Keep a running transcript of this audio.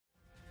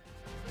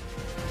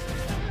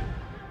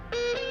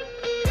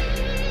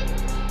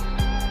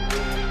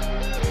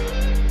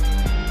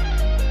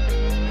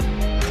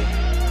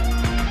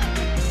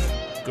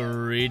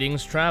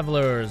Greetings,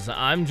 travelers.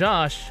 I'm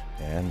Josh.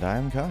 And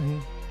I'm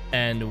Kahi.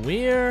 And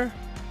we're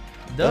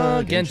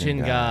the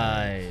Genshin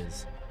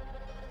guys.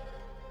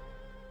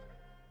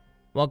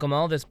 Welcome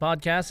all. This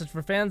podcast is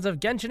for fans of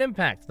Genshin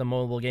Impact, the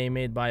mobile game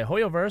made by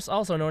Hoyoverse,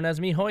 also known as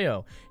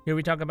miHoyo. Here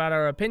we talk about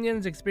our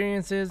opinions,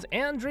 experiences,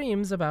 and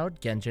dreams about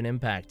Genshin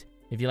Impact.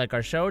 If you like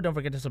our show, don't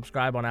forget to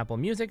subscribe on Apple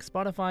Music,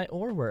 Spotify,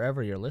 or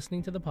wherever you're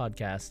listening to the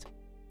podcast.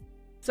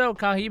 So,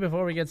 Kahi,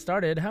 before we get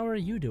started, how are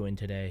you doing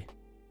today?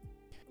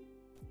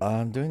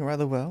 I'm doing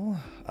rather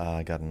well.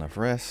 I got enough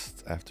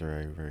rest after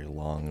a very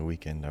long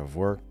weekend of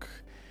work.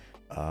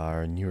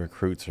 Our new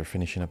recruits are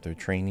finishing up their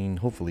training,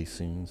 hopefully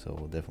soon, so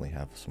we'll definitely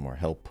have some more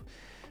help.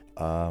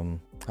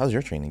 How's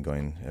your training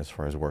going as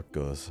far as work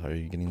goes? Are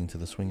you getting into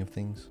the swing of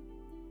things?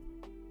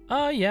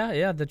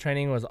 Yeah. The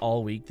training was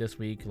all week this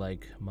week,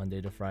 like Monday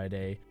to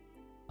Friday,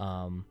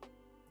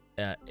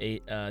 at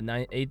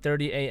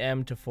 8:30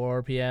 a.m. to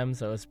 4 p.m.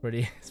 So it's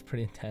pretty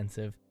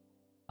intensive.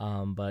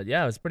 But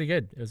yeah, it was pretty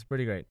good. It was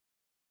pretty great.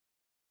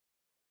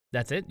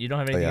 That's it? You don't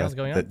have anything else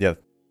going on? Yeah.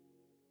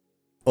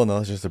 Oh no,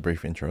 it's just a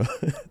brief intro.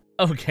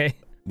 Okay.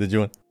 Did you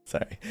want?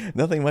 Sorry,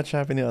 nothing much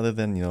happening other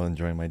than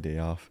enjoying my day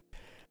off.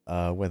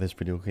 Weather's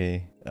pretty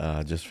okay.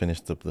 Just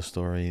finished up the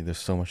story. There's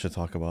so much to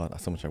talk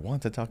about. So much I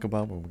want to talk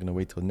about, but we're gonna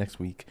wait till next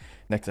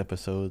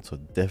episode. So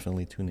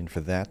definitely tune in for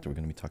that. We're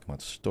gonna be talking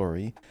about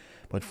story,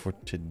 but for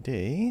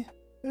today,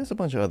 there's a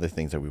bunch of other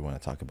things that we want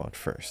to talk about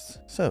first.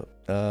 So,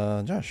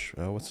 Josh,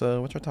 what's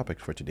our topic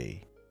for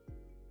today?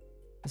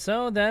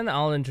 So then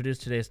I'll introduce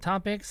today's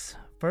topics.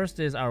 First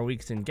is our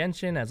weeks in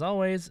Genshin, as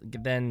always,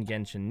 then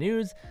Genshin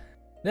news.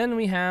 Then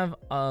we have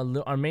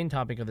our main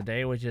topic of the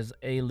day, which is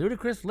a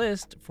ludicrous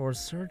list for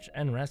search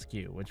and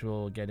rescue, which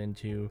we'll get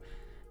into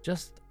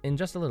in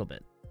just a little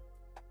bit.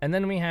 And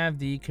then we have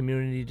the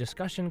community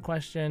discussion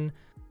question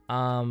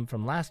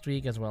from last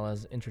week, as well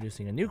as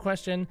introducing a new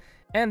question.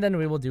 And then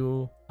we will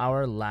do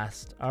our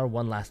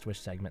one last wish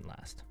segment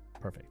last.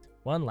 Perfect.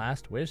 One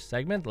last wish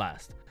segment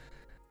last.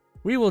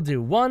 We will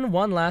do one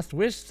last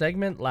wish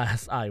segment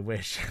last. I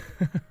wish.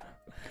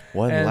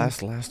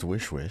 Last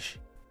wish.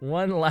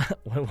 One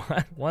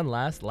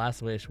last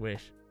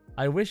wish.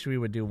 I wish we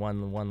would do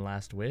one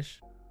last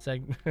wish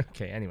segment.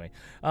 Okay, anyway.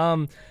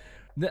 Blah,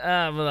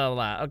 blah,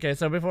 blah. Okay,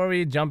 so before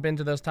we jump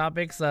into those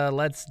topics,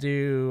 let's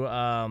do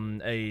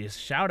a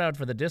shout out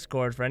for the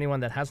Discord for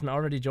anyone that hasn't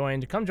already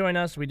joined. Come join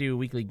us. We do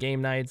weekly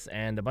game nights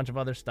and a bunch of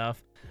other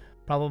stuff.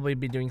 Probably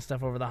be doing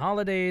stuff over the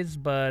holidays,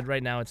 but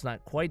right now it's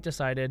not quite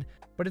decided.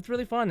 But it's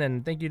really fun,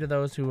 and thank you to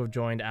those who have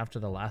joined after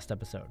the last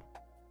episode.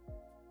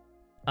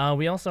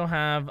 We also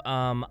have,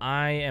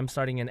 I am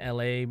starting an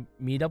LA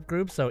meetup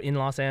group, so in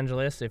Los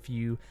Angeles, if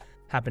you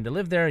happen to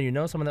live there,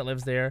 someone that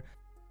lives there,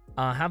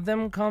 have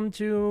them come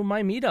to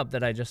my meetup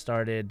that I just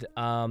started.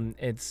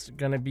 We're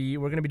gonna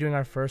be doing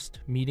our first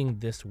meeting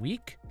this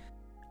week.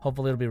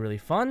 Hopefully it'll be really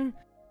fun,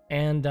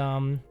 and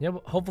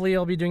hopefully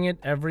I'll be doing it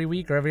every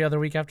week or every other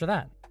week after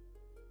that.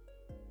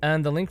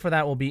 And the link for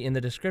that will be in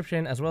the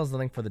description, as well as the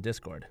link for the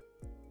Discord.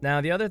 Now,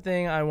 the other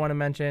thing I want to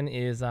mention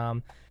is,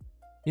 for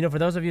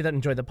those of you that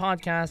enjoy the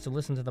podcast or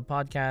listen to the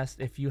podcast,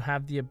 if you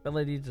have the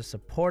ability to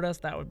support us,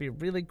 that would be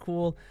really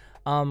cool.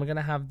 We're going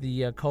to have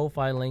the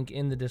Ko-Fi link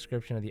in the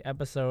description of the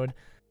episode.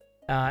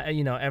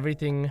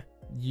 Everything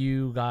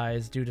you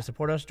guys do to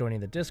support us,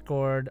 joining the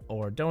Discord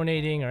or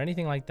donating or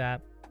anything like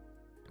that,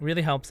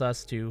 really helps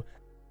us to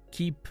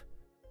keep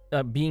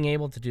being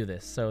able to do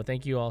this. So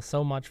thank you all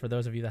so much for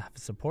those of you that have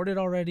supported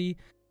already.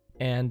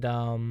 And,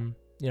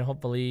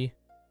 hopefully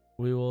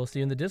we will see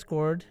you in the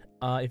Discord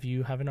if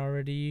you're not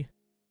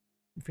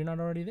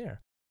already there.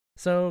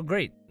 So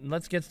great.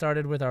 Let's get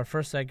started with our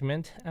first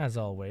segment, as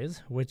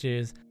always, which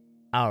is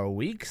our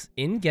weeks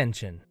in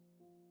Genshin.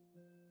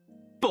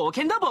 All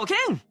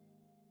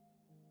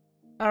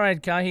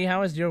right, Kahi,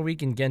 how has your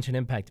week in Genshin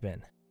Impact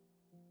been?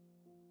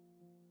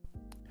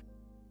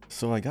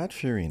 So I got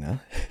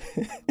Furina,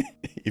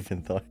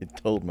 even though I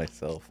told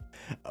myself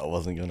I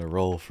wasn't going to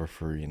roll for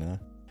Furina.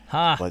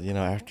 Ha! But,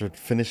 after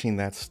finishing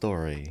that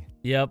story,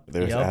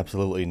 there's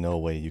absolutely no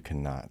way you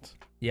cannot.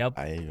 Yep.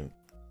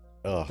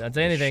 That's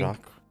anything.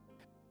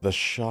 The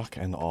shock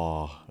and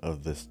awe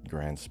of this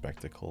grand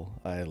spectacle.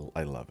 I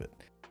love it.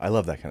 I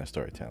love that kind of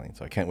storytelling,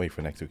 so I can't wait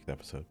for next week's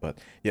episode. But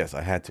yes, I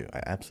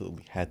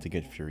absolutely had to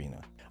get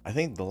Furina. I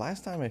think the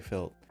last time I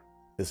felt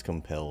this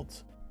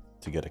compelled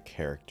to get a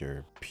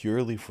character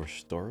purely for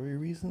story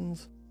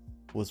reasons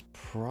was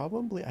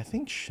probably, I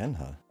think,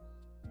 Shenhe.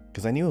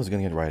 Because I knew I was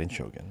going to get Raiden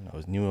Shogun.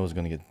 Knew I was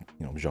going to get,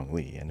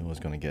 Zhongli. I knew I was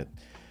going to get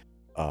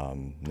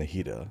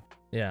Nahida.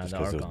 Yeah, just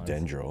because it was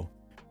Dendro.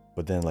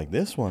 But then,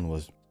 this one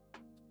was,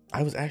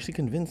 I was actually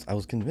convinced. I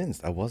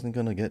wasn't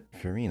going to get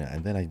Furina.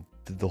 And then I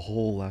did the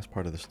whole last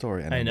part of the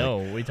story. And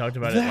we talked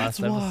about it last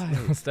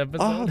episode.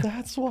 Oh,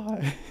 that's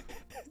why.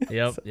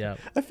 Yep.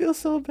 I feel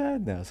so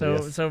bad now.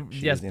 So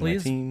yes,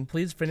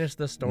 please finish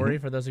the story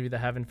for those of you that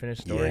haven't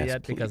finished story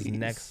yet, because please.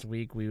 Next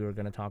week we were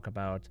going to talk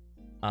about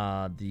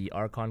the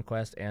Archon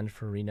quest and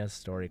Furina's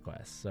story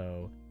quest.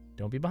 So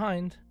don't be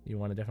behind. You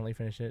want to definitely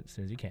finish it as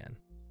soon as you can.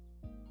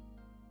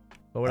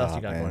 But what else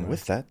you got going on?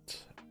 With that,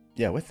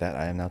 yeah, with that,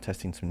 I am now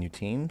testing some new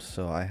teams.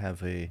 So I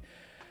have a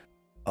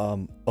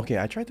okay,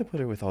 I tried to put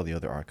her with all the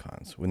other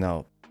archons. Well,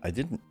 now I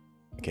didn't.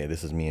 Okay,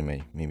 this is me and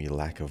my maybe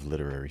lack of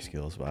literary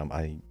skills, but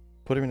I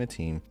put her in a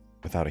team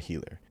without a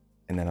healer,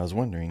 and then I was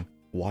wondering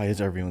why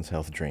is everyone's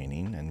health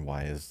draining, and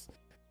why is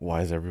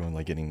everyone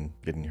like getting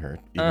hurt,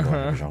 even though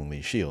I have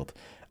Zhongli's shield.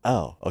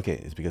 Oh, okay,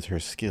 it's because her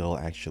skill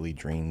actually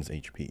drains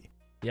HP.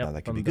 Yep, Now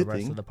that could from be a the good rest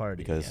thing of the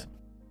party. because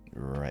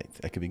right,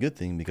 that could be a good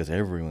thing because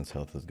everyone's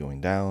health is going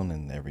down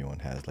and everyone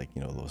has like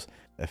those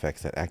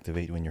effects that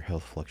activate when your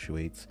health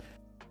fluctuates.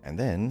 And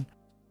then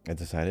I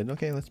decided,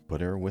 okay, let's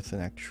put her with an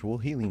actual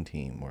healing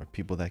team or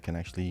people that can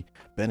actually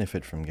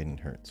benefit from getting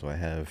hurt. So I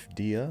have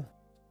Dia,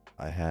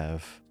 I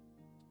have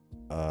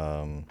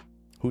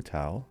Hu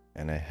Tao,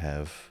 and I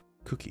have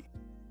Cookie.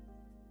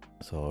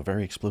 So a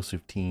very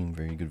explosive team,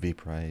 very good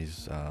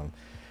vaporize,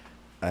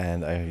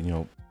 and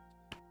I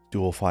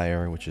dual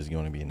fire, which is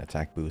going to be an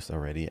attack boost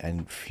already.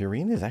 And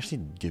Furina is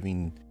actually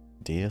giving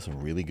Dia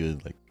some really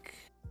good like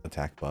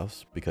attack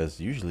buffs because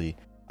usually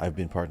I've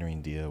been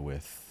partnering Dia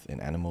with an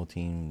animal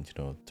team,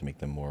 to make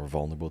them more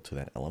vulnerable to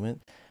that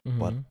element.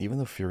 But even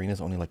though Furina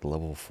is only like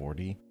level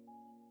 40,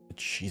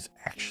 she's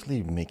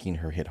actually making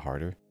her hit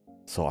harder.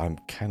 So I'm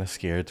kind of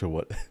scared to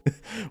what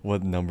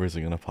what numbers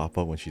are gonna pop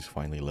up when she's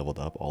finally leveled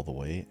up all the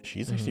way.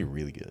 She's actually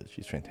really good.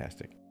 She's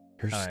fantastic.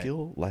 Her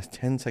skill lasts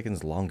 10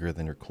 seconds longer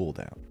than her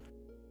cooldown,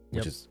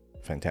 which is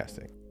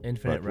fantastic.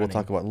 Infinite but we'll running.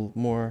 talk about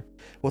more.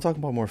 We'll talk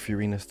about more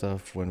Furina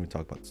stuff when we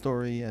talk about the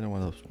story. I don't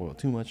want to spoil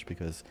too much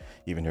because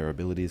even her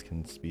abilities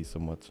can be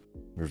somewhat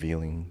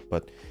revealing.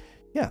 But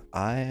yeah,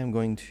 I am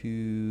going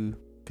to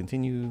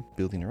continue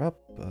building her up,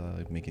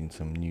 making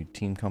some new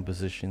team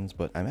compositions.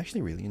 But I'm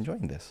actually really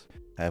enjoying this.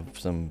 I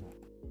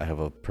have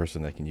a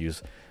person that can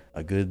use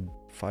a good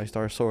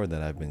 5-star sword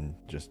that I've been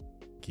just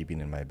keeping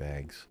in my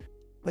bags.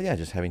 But yeah,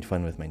 just having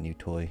fun with my new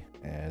toy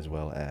as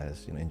well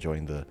as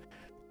enjoying the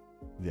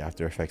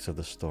after effects of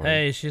the story.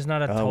 Hey, she's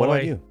not a toy. What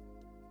about you?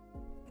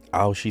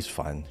 Oh, she's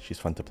fun. She's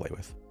fun to play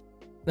with.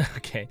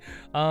 Okay.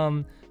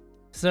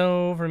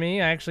 So for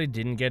me, I actually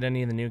didn't get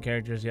any of the new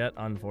characters yet,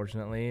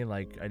 unfortunately.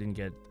 Like I didn't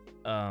get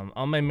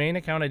on my main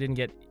account I didn't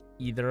get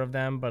either of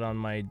them, but on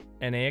my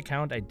NA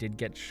account I did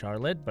get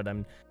Charlotte, but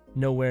I'm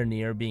nowhere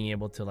near being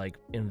able to like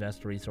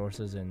invest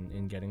resources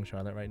in getting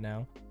Charlotte right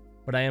now.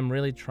 But I am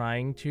really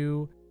trying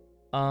to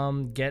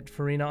get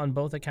Furina on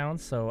both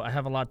accounts, so I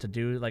have a lot to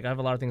do. Like I have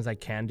a lot of things I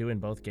can do in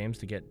both games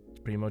to get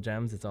Primo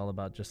Gems. It's all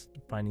about just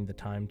finding the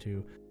time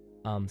to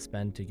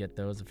spend to get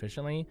those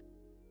efficiently.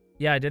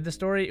 Yeah, I did the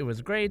story. It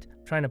was great.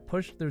 Trying to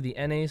push through the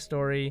NA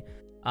story.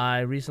 I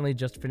recently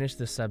just finished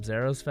the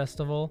Sub-Zero's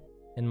festival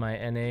in my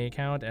NA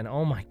account, and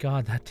oh my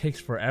god, that takes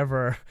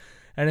forever.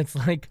 And it's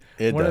like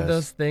one of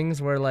those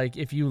things where like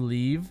if you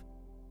leave,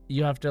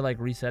 you have to like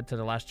reset to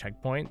the last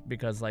checkpoint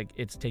because like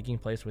it's taking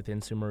place within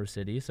Sumeru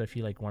City. So if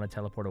you like want to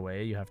teleport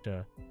away, you have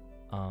to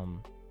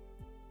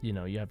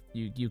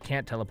you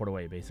can't teleport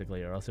away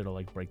basically, or else it'll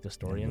like break the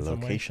story in some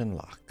way. Location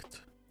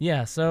locked.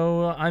 Yeah,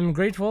 so I'm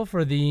grateful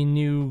for the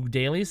new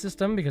daily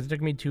system because it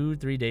took me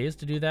 2-3 days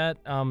to do that,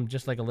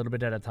 just like a little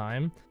bit at a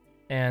time.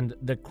 And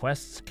the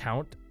quests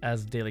count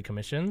as daily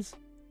commissions.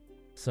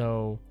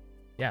 So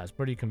yeah, it's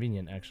pretty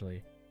convenient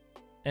actually.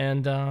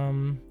 And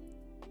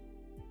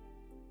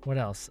what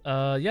else? So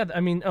I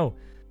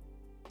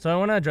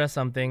want to address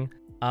something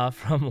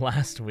from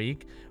last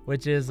week,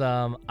 which is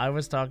I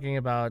was talking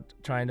about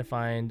trying to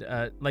find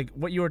like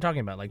what you were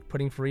talking about, like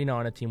putting Furina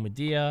on a team with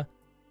Dia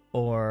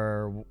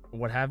or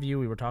what have you.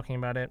 We were talking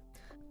about it.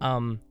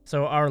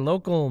 So our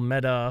local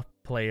meta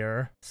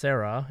player,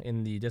 Sarah,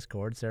 in the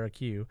Discord, Sarah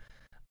Q,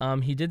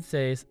 he did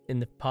say in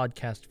the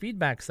podcast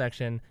feedback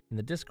section in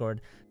the Discord,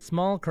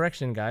 small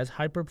correction, guys,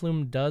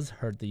 Hyperplume does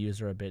hurt the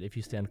user a bit if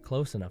you stand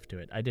close enough to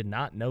it. I did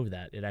not know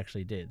that. It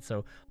actually did.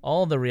 So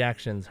all the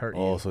reactions hurt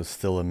you. Oh, so it's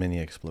still a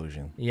mini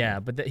explosion. Yeah,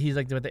 but he's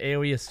like, but the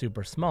AoE is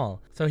super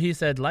small. So he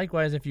said,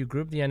 likewise, if you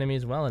group the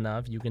enemies well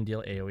enough, you can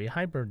deal AoE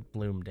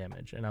Hyperbloom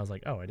damage. And I was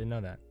like, oh, I didn't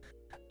know that.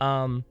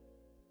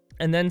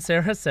 And then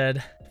Sarah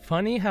said,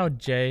 funny how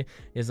Jay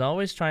is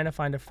always trying to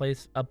find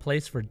a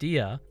place for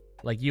Dia,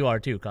 like you are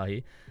too,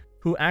 Kahi,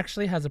 who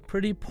actually has a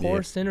pretty poor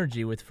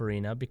synergy with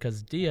Furina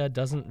because Dia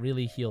doesn't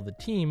really heal the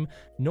team,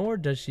 nor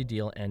does she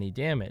deal any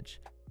damage.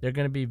 They're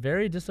going to be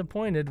very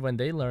disappointed when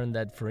they learn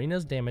that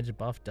Furina's damage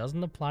buff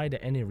doesn't apply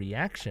to any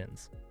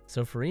reactions.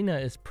 So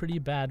Furina is pretty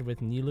bad with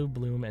Nilou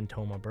Bloom and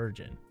Toma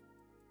Burgeon.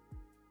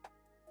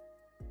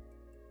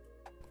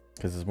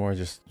 Because it's more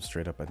just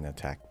straight up an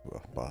attack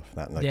buff,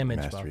 not like damage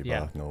mastery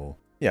buff. No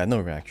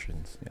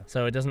reactions. Yeah.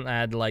 So it doesn't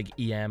add like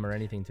EM or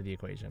anything to the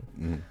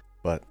equation.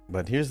 But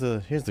here's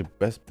the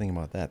best thing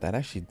about that. That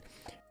actually,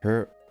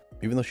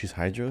 even though she's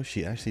Hydro,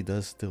 she actually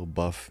does still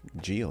buff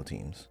Geo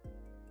teams.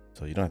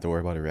 So you don't have to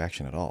worry about a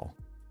reaction at all.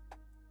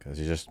 Because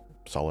it's just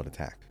solid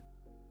attack.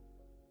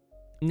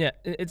 Yeah,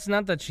 it's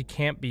not that she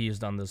can't be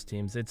used on those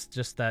teams. It's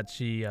just that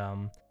she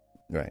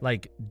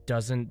like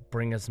doesn't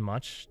bring as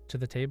much to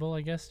the table,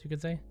 I guess you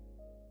could say.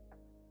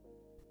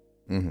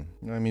 I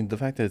mean, the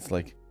fact that it's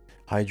like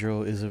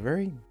Hydro is a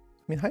very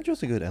mean,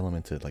 Hydra's a good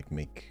element to like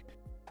make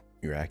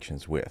your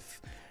actions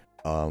with,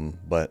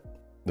 but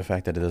the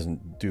fact that it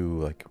doesn't do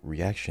like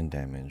reaction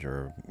damage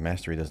or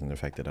mastery doesn't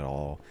affect it at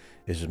all.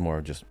 It's just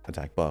more just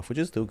attack buff, which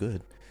is still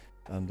good.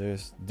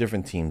 There's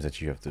different teams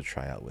that you have to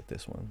try out with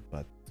this one,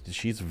 but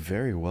she's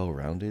very well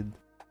rounded.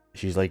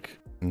 She's like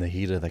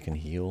Nahida that can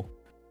heal,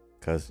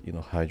 because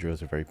Hydra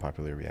is a very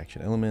popular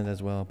reaction element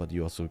as well. But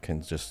you also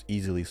can just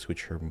easily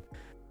switch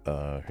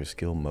her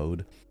skill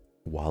mode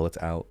while it's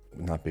out,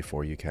 not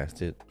before you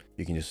cast it.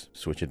 You can just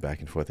switch it back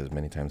and forth as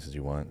many times as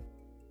you want.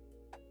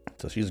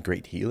 So she's a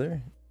great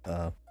healer.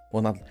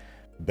 Well, not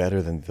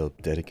better than the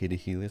dedicated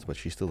healers, but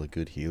she's still a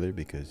good healer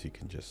because you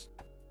can just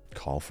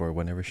call for her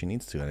whenever she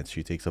needs to, and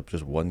she takes up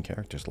just one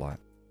character slot.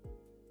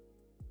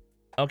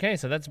 Okay,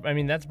 so that's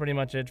pretty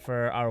much it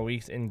for our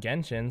weeks in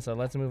Genshin. So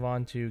let's move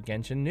on to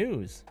Genshin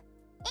news.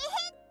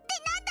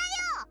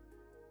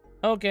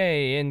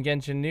 Okay, in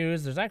Genshin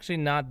news, there's actually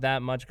not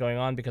that much going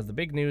on because the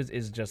big news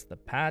is just the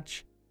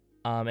patch,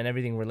 and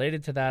everything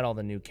related to that, all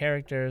the new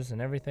characters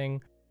and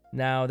everything.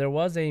 Now, there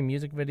was a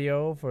music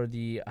video for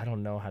the, I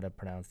don't know how to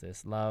pronounce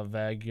this, La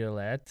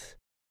Vaguelette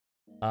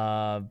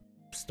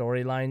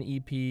storyline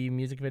EP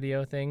music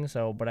video thing.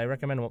 So, but I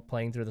recommend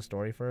playing through the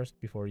story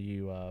first before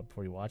you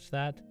watch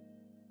that.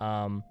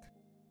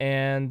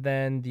 And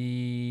then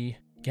the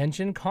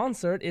Genshin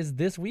concert is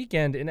this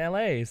weekend in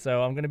LA.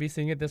 So I'm going to be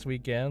seeing it this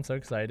weekend. I'm so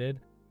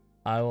excited.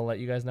 I will let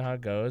you guys know how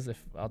it goes.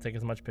 I'll take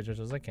as much pictures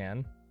as I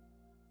can.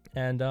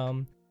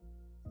 And,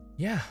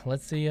 yeah,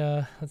 let's see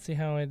how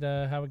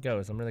it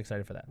goes. I'm really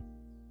excited for that.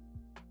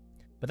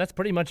 But that's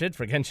pretty much it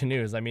for Genshin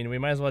news. I mean, we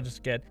might as well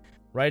just get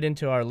right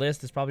into our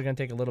list. It's probably going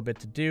to take a little bit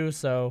to do,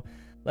 so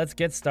let's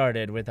get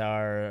started with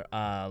our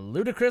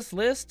Ludicrous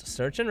list,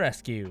 search and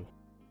rescue.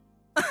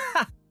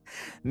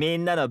 み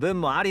んなの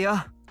分もあるよ。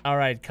 All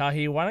right,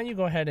 Kahi, why don't you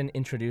go ahead and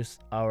introduce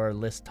our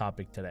list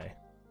topic today?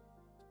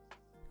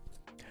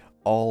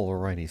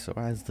 Alrighty, so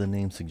as the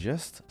name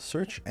suggests,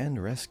 search and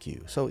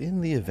rescue. So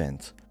in the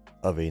event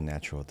of a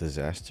natural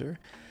disaster,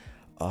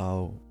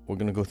 we're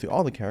going to go through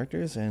all the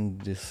characters and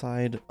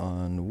decide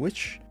on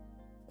which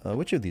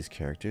of these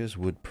characters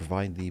would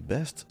provide the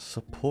best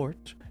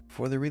support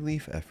for the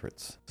relief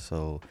efforts.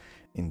 So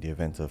in the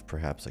event of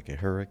perhaps like a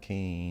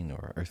hurricane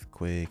or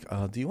earthquake,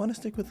 do you want to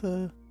stick with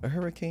a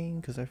hurricane?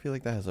 Because I feel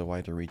like that has a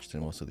wider reach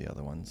than most of the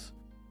other ones.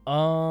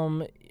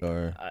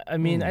 Or I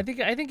mean, I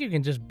think you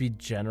can just be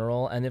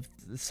general, and if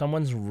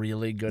someone's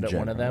really good at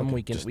one of them,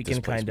 okay.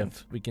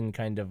 we can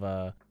kind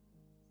of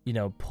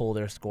pull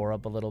their score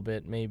up a little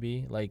bit,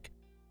 maybe. Like,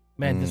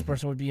 man, this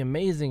person would be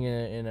amazing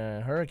in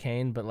a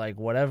hurricane, but like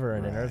whatever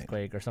in an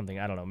earthquake or something.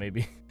 I don't know,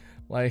 maybe.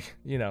 Like,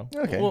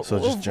 Okay, we'll just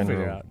figure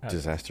general out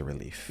disaster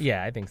relief.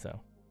 Yeah, I think so.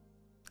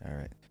 All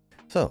right.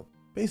 So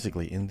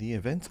basically, in the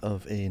event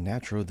of a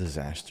natural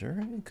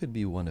disaster, it could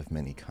be one of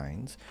many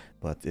kinds,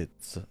 but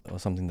it's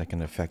something that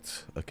can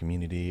affect a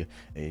community,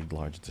 a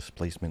large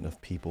displacement of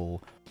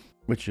people.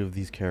 Which of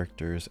these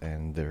characters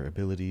and their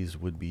abilities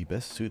would be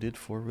best suited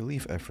for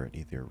relief effort,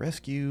 either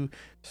rescue,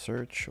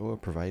 search, or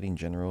providing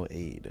general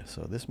aid?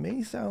 So this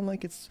may sound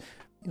like it's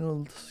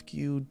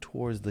skewed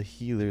towards the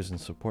healers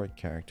and support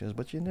characters,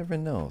 but you never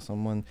know.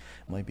 Someone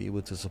might be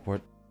able to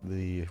support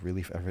the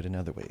relief effort in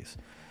other ways.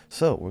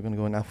 So we're going to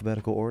go in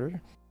alphabetical order.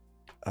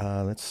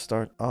 Let's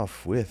start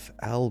off with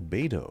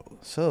Albedo.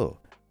 So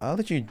I'll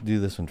let you do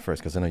this one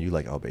first because I know you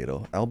like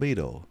Albedo.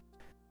 Albedo,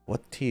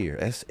 what tier?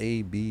 S,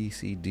 A, B,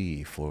 C,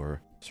 D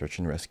for search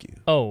and rescue.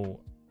 Oh,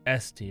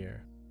 S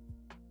tier.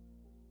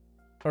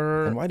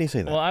 And why do you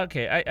say that? Well,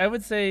 okay, I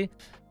would say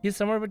he's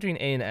somewhere between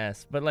A and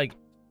S, but like,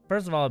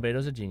 first of all,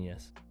 Albedo's a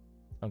genius.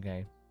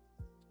 Okay.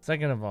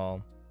 Second of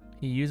all,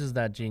 he uses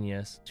that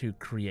genius to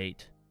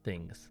create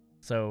things.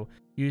 So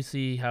you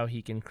see how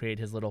he can create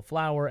his little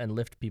flower and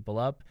lift people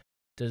up.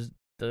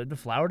 The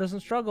flower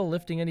doesn't struggle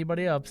lifting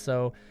anybody up,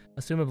 so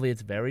assumably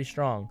it's very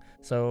strong.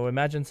 So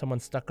imagine someone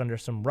stuck under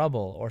some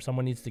rubble, or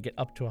someone needs to get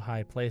up to a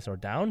high place or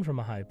down from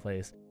a high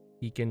place.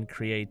 He can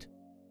create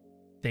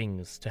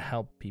things to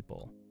help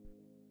people.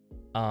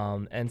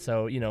 And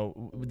so,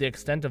 the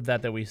extent of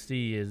that we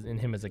see is in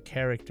him as a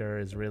character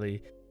is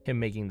really him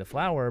making the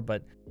flower,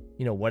 but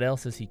what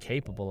else is he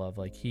capable of?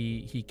 Like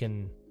he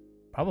can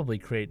probably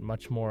create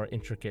much more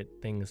intricate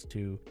things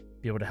to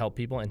be able to help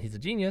people, and he's a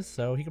genius,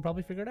 so he could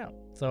probably figure it out.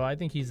 So I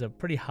think he's a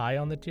pretty high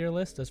on the tier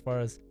list as far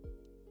as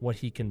what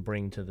he can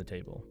bring to the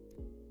table.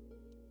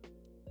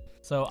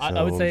 So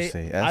I would say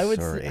S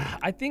or A?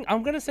 I think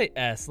I'm gonna say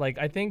S. Like,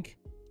 I think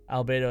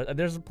Albedo,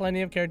 there's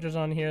plenty of characters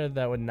on here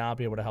that would not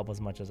be able to help as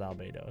much as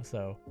Albedo.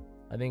 So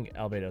I think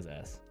Albedo's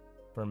S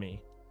for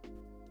me.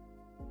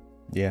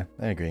 Yeah,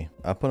 I agree.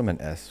 I'll put him in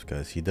S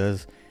because he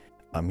does.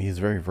 He's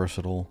very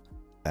versatile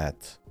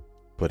at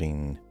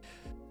putting,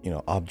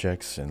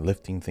 objects and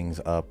lifting things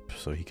up.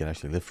 So he can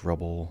actually lift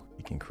rubble.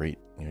 He can create,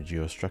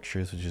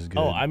 geostructures, which is good.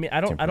 Oh, I mean,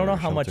 I don't know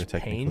how much shelter,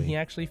 pain he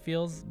actually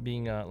feels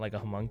being like a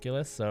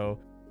homunculus. So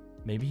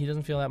maybe he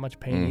doesn't feel that much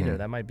pain either.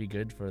 That might be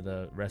good for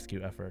the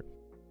rescue effort.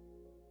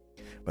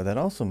 But that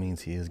also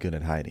means he is good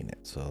at hiding it.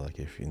 So like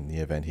if in the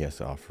event he has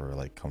to offer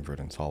like comfort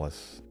and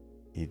solace,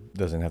 he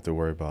doesn't have to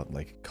worry about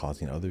like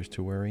causing others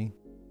to worry,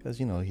 because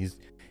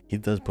he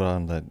does put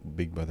on that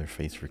big brother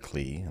face for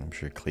Klee, and I'm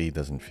sure Klee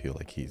doesn't feel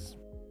like he's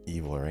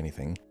evil or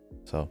anything.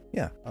 So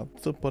yeah, I'll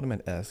still put him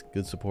at S.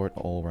 Good support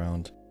all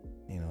around.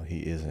 He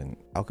is an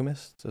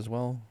alchemist as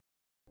well,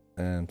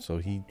 and so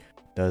he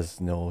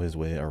does know his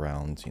way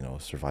around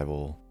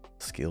survival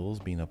skills,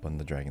 being up on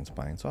the dragon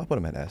spine. So I'll put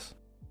him at S.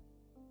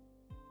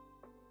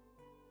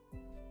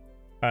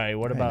 All right,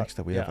 what about next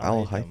up we have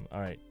Al Hytham.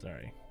 All right,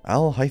 sorry.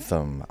 Al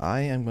Hytham.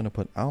 I am gonna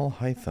put Al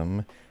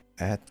Hytham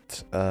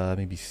at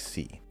maybe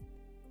C.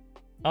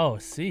 Oh,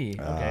 C.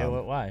 Okay,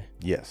 why?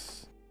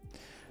 Yes.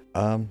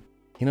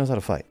 He knows how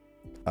to fight.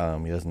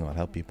 He doesn't know how to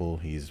help people.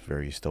 He's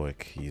very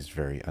stoic. He's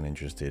very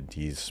uninterested.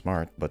 He's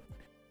smart, but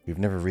we've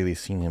never really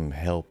seen him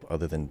help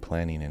other than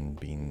planning and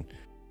being,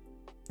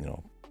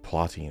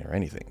 plotting or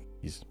anything.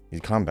 He's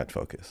combat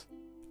focused.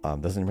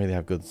 Doesn't really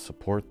have good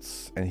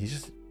supports, and he's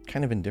just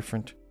kind of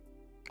indifferent.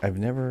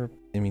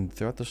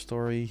 Throughout the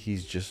story,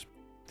 he's just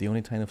the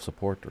only kind of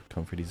support or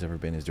comfort he's ever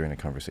been is during a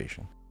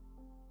conversation.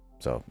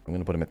 So I'm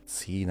gonna put him at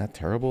C. Not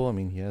terrible.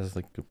 He has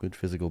like a good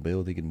physical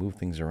build. He can move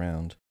things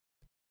around.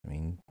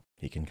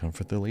 He can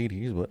comfort the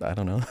ladies, but I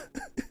don't know.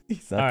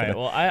 He's not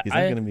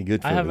gonna be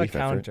good for I have a relief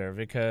counter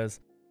effort.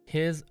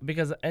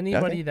 because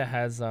anybody that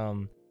has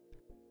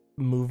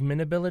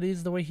movement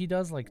abilities the way he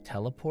does, like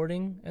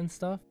teleporting and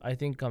stuff, I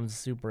think comes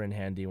super in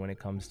handy when it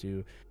comes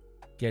to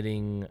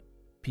getting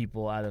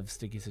people out of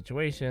sticky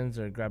situations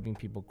or grabbing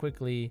people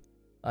quickly.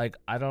 Like,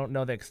 I don't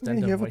know the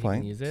extent of what he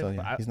can use it. So,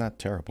 he's not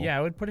terrible. Yeah,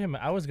 I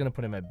was gonna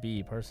put him at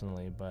B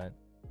personally, but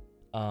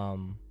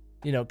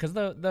because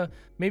the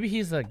maybe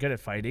he's good at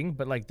fighting,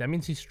 but like that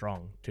means he's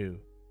strong too,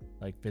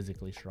 like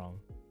physically strong.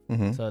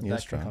 So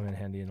that can come in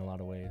handy in a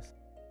lot of ways.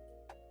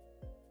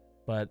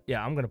 But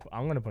yeah, I'm gonna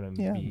put him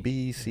B.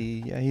 B,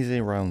 C. Yeah, he's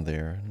around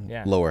there.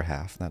 Yeah. Lower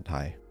half, not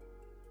high.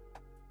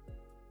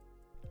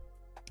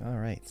 All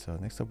right. So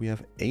next up we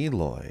have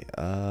Aloy.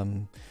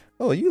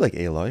 You like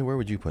Aloy? Where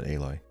would you put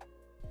Aloy?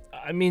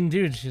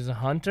 Dude, she's a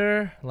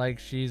hunter. Like,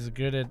 she's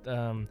good at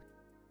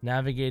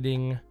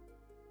navigating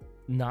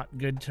not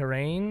good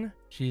terrain.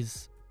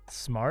 She's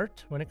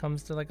smart when it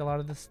comes to like a lot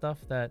of the stuff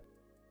that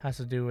has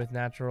to do with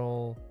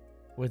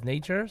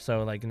nature.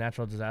 So like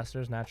natural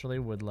disasters naturally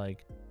would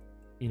like,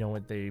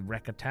 when they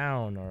wreck a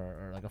town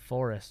or like a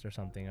forest or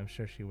something, I'm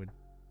sure she would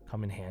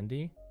come in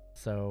handy.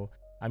 So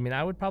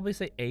I would probably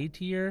say A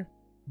tier,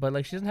 but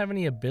like she doesn't have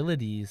any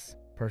abilities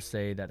per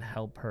se that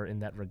help her in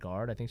that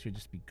regard. I think she'd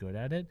just be good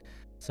at it.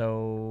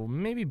 So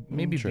maybe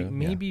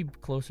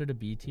closer to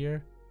B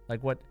tier.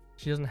 Like, what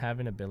she doesn't have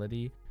an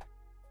ability,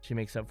 she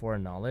makes up for a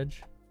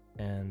knowledge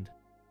and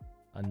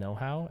a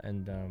know-how,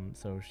 and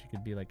so she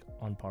could be like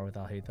on par with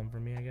Al Haytham for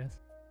me, I guess.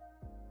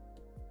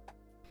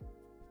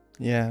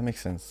 Yeah, it makes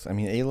sense.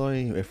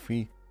 Aloy,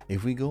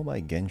 if we go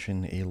by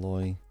Genshin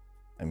Aloy,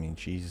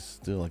 she's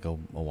still like a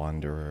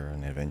wanderer,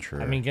 an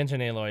adventurer. Genshin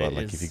Aloy but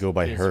like if you go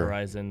by her,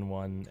 Horizon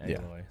 1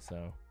 Aloy,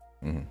 so.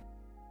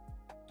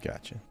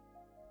 Gotcha.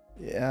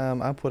 Yeah,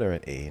 I'll put her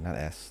at A, not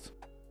S.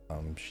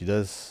 She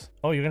does.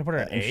 Oh, you're gonna put her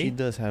at A? She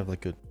does have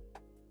like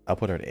I'll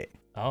put her at A.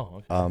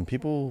 Oh, okay.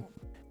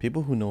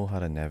 People who know how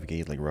to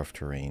navigate like rough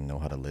terrain know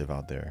how to live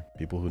out there.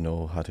 People who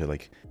know how to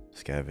like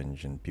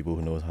scavenge, and people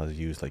who know how to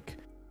use like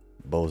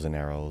bows and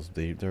arrows.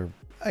 They're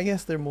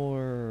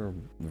more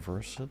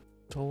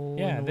versatile.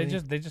 Yeah, they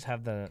just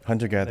have the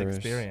hunter-gatherers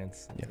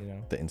experience.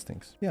 Yeah, the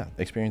instincts. Yeah,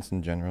 experience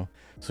in general.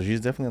 So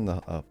she's definitely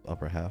in the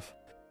upper half.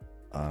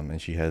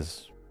 And she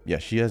has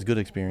good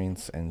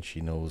experience, and she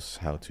knows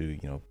how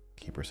to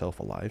keep herself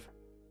alive.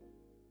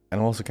 And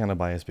I'm also kind of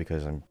biased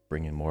because I'm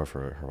bringing more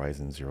for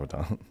Horizon Zero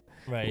Dawn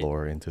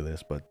lore into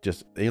this, but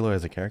just Aloy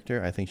as a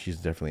character, I think she's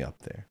definitely up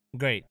there.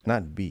 Great.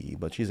 Not B,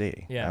 but she's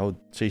A. Yeah. I would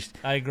say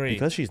I agree.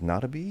 Because she's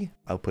not a B,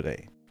 I'll put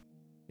A.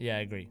 Yeah,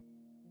 I agree.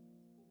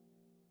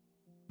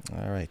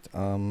 All right.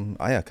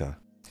 Ayaka.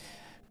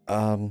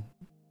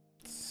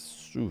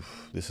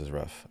 This is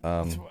rough.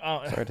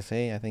 Sorry to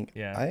say, I think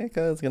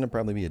Ayaka is gonna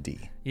probably be a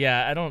D.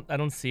 Yeah, I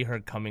don't see her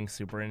coming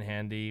super in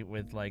handy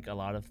with like a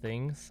lot of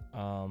things.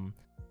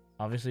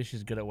 Obviously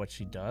she's good at what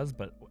she does,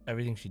 but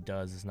everything she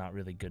does is not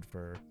really good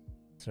for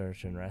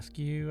search and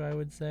rescue, I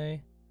would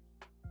say.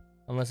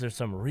 Unless there's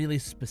some really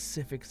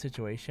specific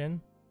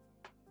situation,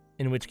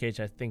 in which case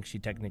I think she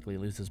technically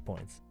loses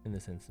points in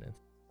this instance.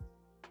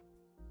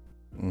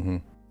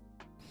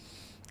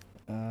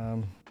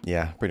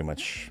 Yeah, pretty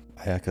much.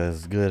 Ayaka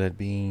is good at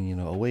being,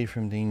 away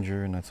from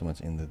danger, not so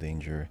much in the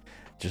danger.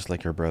 Just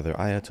like her brother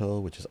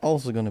Ayato, which is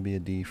also going to be a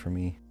D for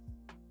me.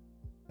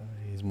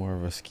 He's more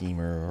of a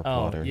schemer or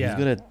plotter.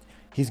 Yeah.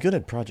 He's good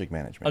at project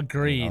management.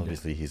 Agreed.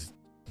 Obviously, he's,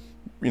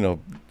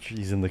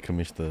 he's in the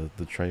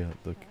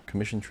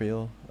commission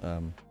trio.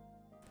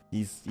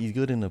 He's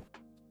good in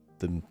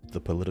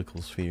the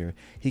political sphere.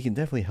 He can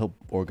definitely help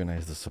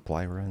organize the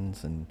supply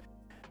runs and,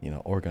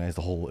 organize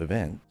the whole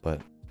event.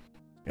 But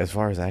as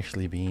far as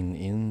actually being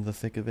in the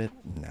thick of it,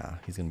 nah,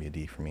 he's gonna be a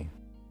D for me.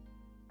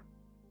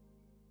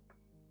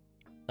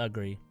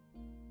 Agree.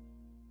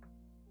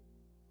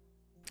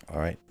 All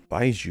right,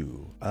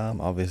 Baiju,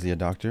 obviously a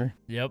doctor.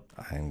 Yep.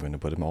 I'm going to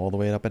put him all the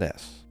way up at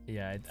S.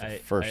 Yeah.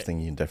 First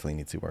thing you definitely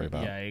need to worry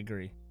about. Yeah, I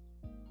agree.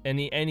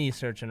 Any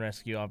search and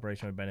rescue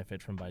operation would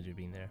benefit from Baiju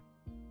being there.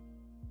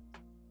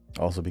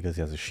 Also because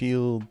he has a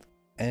shield,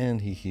 and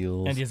he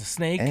heals. And he has a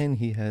snake.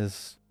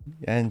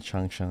 And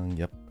Chang Chang,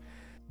 yep.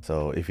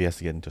 So if he has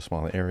to get into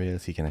smaller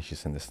areas, he can actually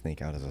send the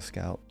snake out as a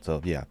scout. So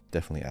yeah,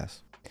 definitely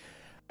S.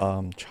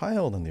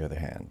 Child on the other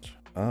hand.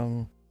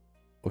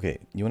 Okay,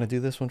 you want to do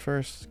this one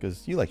first?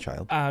 Because you like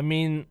Child. I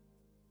mean,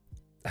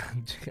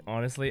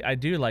 honestly, I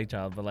do like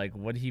Child, but like,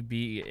 would he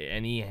be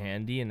any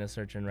handy in a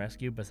search and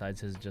rescue besides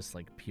his just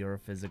like pure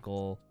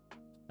physical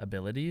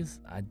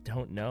abilities? I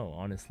don't know,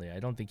 honestly. I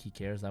don't think he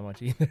cares that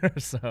much either.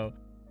 So,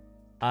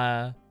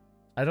 I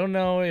don't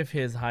know if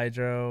his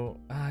hydro.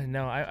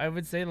 No, I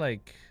would say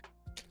like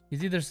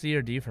he's either C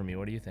or D for me.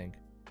 What do you think?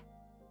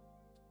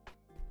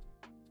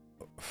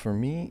 For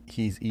me,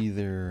 he's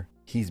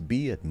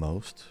B at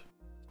most.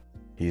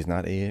 He's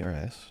not A or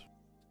S,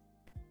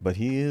 but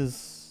he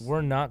is.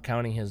 We're not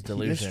counting his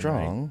delusion. He is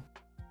strong.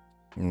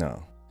 Right?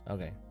 No.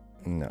 Okay.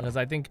 No. Because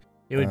I think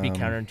it would be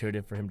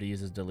counterintuitive for him to use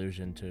his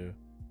delusion to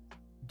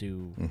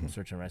do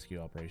search and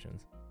rescue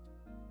operations.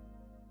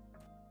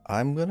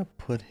 I'm gonna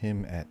put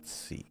him at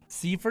C.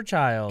 C for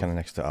Child. Kind of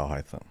next to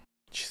Alhaitham.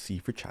 C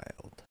for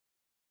Child.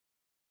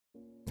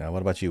 Now,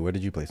 what about you? Where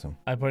did you place him?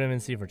 I put him in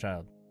C for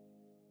Child.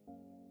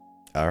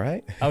 All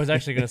right. I was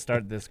actually going to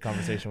start this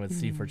conversation with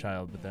C for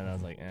Child, but then I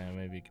was like,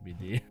 maybe it could be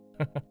D.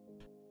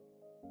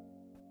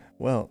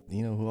 Well,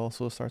 you know who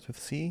also starts with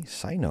C?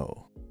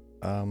 Sino.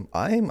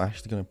 I'm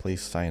actually going to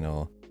place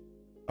Sino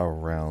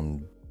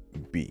around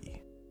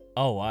B.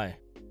 Oh, why?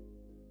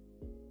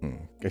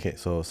 Okay,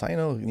 so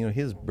Sino, you know,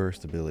 his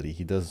burst ability,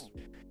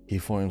 he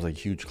forms like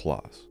huge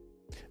claws.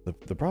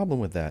 The problem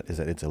with that is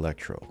that it's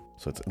electro,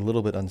 so it's a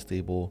little bit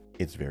unstable.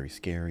 It's very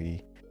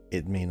scary.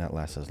 It may not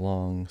last as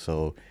long,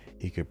 so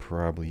he could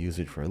probably use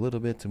it for a little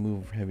bit to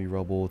move heavy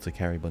rubble, to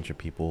carry a bunch of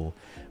people,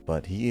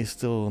 but he is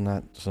still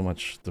not so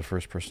much the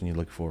first person you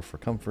look for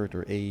comfort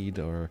or aid,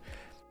 or,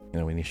 you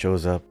know, when he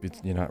shows up,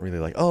 you're not really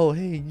like, oh,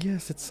 hey,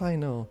 yes, it's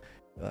Sino.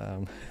 You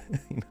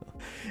know,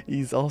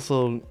 he's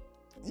also,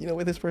 you know,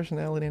 with his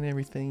personality and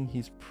everything,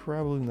 he's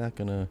probably not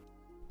gonna,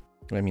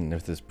 I mean,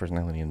 with his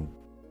personality and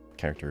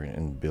character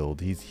and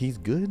build, he's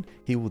good.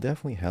 He will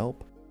definitely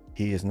help.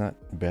 He is not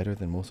better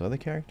than most other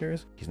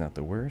characters. He's not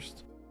the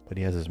worst, but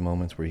he has his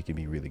moments where he can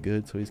be really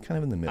good. So he's kind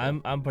of in the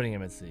middle. I'm putting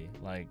him at C.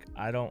 Like,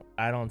 I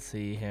don't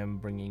see him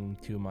bringing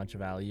too much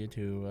value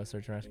to a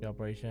search and rescue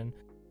operation,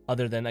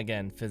 other than,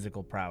 again,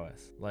 physical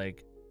prowess.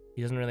 Like,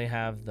 he doesn't really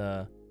have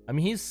the. I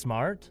mean, he's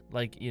smart.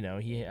 Like, you know,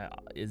 he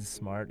is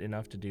smart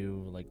enough to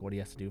do like what he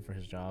has to do for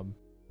his job,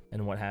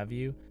 and what have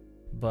you.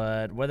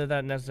 But whether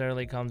that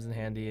necessarily comes in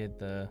handy at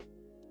the,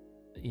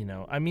 you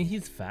know, I mean,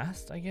 he's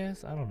fast. I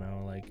guess I don't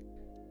know. Like.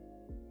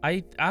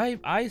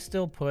 I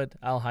still put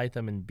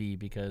Alhaitham in B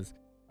because,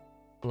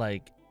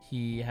 like,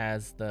 he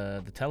has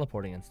the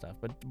teleporting and stuff,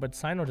 but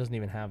Sino doesn't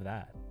even have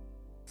that.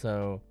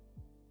 So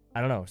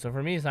I don't know. So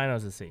for me,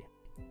 Sino's a C.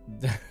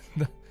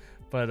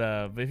 But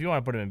if you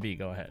want to put him in B,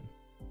 go ahead.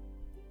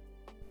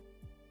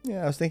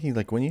 Yeah, I was thinking,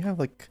 like, when you have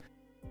like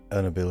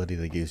an ability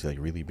that gives you like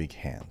really big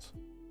hands,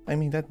 I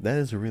mean that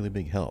is a really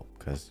big help,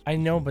 because I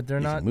know, but they're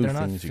not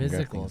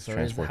physical.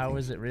 So how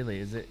is it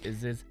really?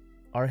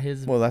 Are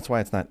his... Well, that's why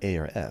it's not A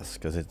or S,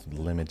 because it's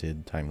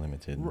limited, time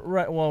limited.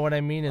 Right. Well, what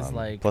I mean is,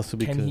 like, plus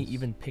can he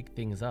even pick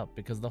things up?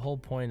 Because the whole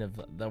point of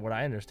what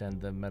I understand,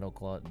 the metal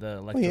claw, the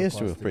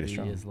electro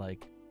claw is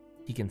like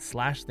he can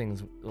slash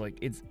things. Like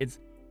it's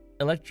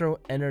electro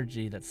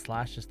energy that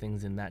slashes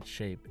things in that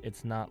shape.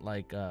 It's not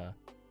like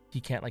he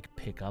can't like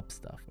pick up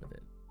stuff with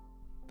it.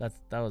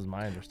 That was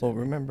my understanding.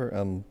 Well,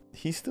 remember,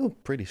 he's still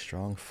pretty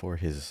strong for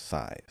his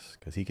size,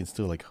 because he can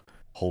still like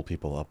hold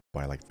people up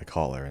by like the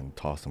collar and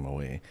toss them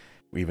away,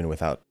 even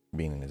without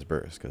being in his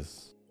burst.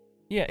 Because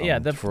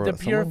the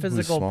pure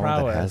physical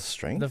prowess,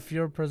 the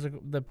pure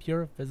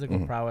physical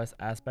Mm-hmm. prowess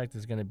aspect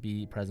is going to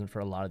be present for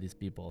a lot of these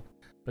people,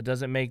 but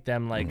does it make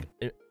them like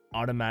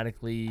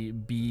automatically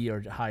B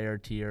or higher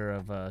tier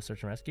of a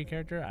search and rescue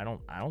character? I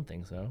don't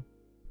think so.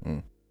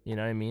 You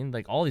know what I mean?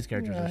 Like, all these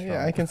characters are strong.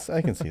 Yeah, I can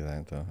see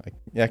that though.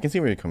 I can see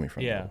where you're coming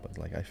from. Yeah, though, but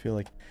like I feel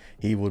like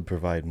he would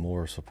provide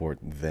more support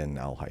than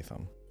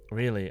Alhaitham.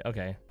 Really?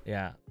 Okay.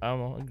 Yeah.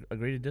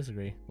 Agree to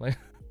disagree. Like,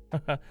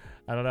 I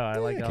don't know. I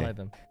like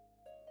Alhaitham.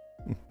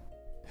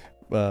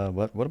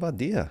 What about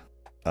Dia?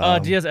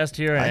 Dia's S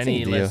tier in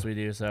any list we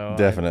do. So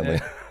definitely.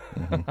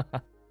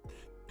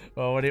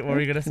 Well, what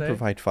were you gonna say?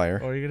 Provide fire.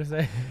 What were you gonna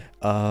say?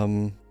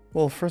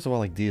 Well, first of all,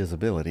 like Dia's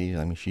ability.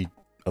 I mean, she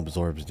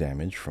absorbs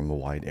damage from a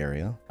wide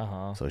area,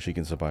 so she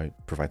can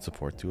provide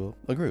support to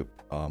a group.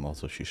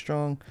 Also, she's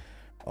strong.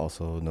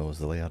 Also knows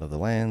the layout of the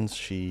lands.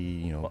 She,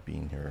 you know,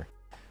 being her,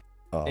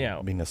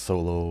 being a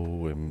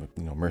solo,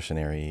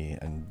 mercenary,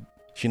 and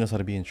she knows how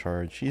to be in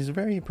charge. She's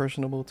very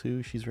personable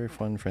too. She's very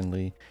fun,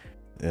 friendly.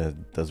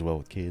 Does well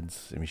with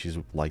kids. I mean, she's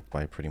liked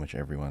by pretty much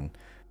everyone.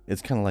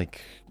 It's kind of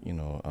like,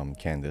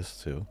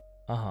 Candace too.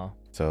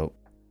 So,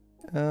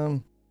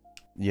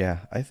 Yeah,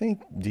 I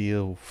think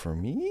Dio for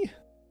me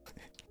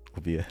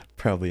will be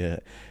probably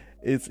a.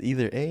 It's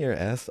either A or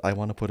S. I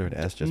want to put her at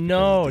S just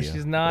No, because it's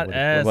Dio. she's not What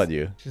S. about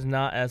you? She's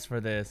not S for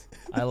this.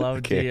 I love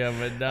Okay, Dia,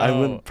 but no. I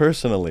would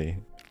personally,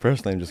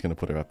 I'm just gonna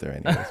put her up there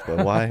anyways.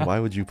 But why? Why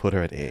would you put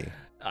her at A?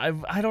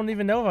 I don't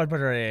even know if I'd put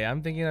her at A.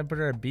 I'm thinking I'd put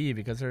her at B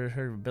because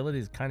her ability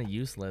is kind of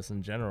useless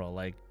in general.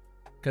 Like,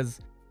 cause,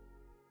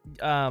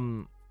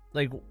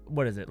 like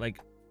what is it? Like,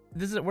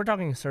 we're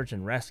talking search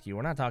and rescue.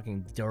 We're not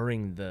talking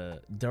during the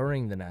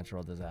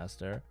natural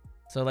disaster.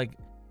 So like,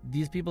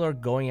 these people are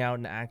going out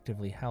and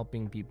actively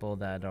helping people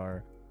that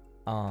are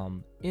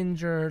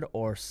injured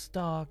or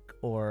stuck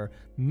or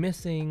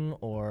missing,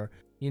 or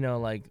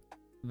like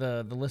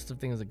the list of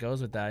things that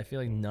goes with that. I feel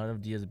like none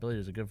of Dia's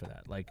abilities are good for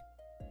that. Like,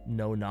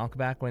 no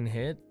knockback when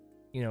hit.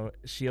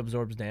 She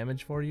absorbs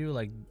damage for you.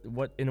 Like,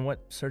 in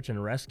what search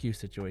and rescue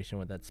situation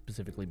would that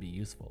specifically be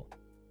useful?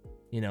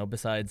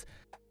 Besides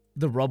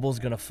the rubble's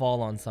gonna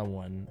fall on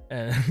someone,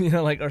 and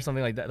like, or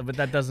something like that. But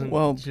that doesn't.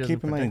 Well, she doesn't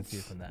keep in mind protect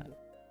you from that.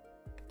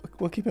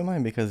 Well, keep in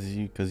mind because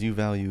you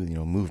value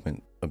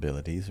movement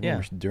abilities.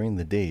 Remember, during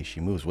the day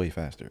she moves way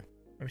faster.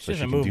 She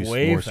doesn't move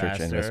way faster. Search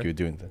and rescue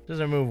doing the.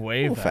 Doesn't move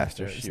way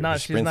faster. She's not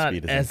S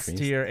increased.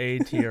 tier, A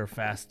tier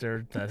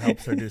faster that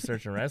helps her do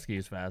search and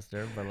rescues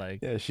faster. But like,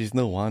 yeah, she's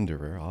no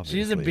wanderer. Obviously,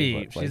 she's a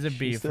B. But, She's a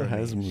B for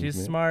me.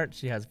 She's smart.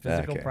 She has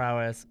physical Okay.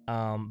 prowess.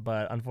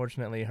 But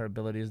unfortunately, her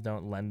abilities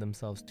don't lend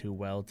themselves too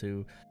well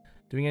to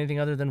doing anything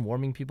other than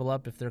warming people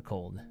up if they're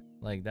cold.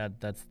 Like that.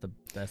 That's the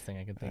best thing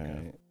I can think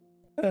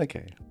of.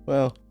 Okay.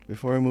 Well,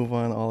 before I move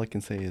on, all I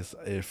can say is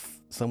if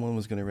someone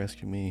was gonna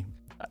rescue me,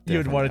 you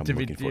would want it to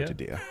be looking forward to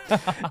Dia.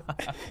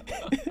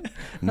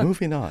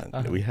 Moving on,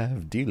 we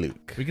have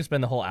D-Luke. We could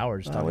spend the whole hour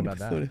just talking about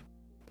that.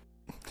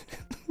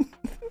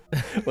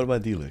 What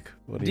about D-Luke?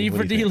 D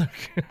for D-Luke.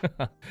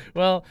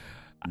 Well,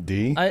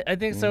 D? I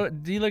think so.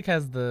 D-Luke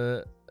has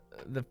the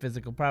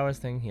physical prowess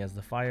thing. He has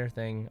the fire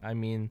thing. I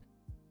mean,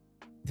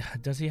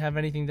 does he have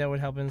anything that would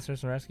help in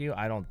search and rescue?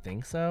 I don't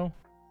think so.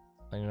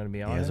 I'm gonna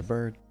be honest. He has a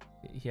bird.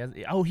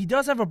 He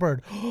does have a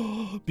bird.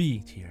 B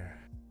tier.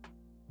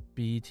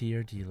 B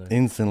tier D-Luke.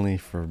 Instantly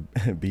for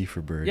B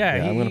for bird. Yeah,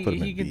 I'm gonna put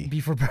him at B. B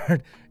for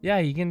bird. Yeah,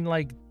 he can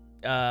like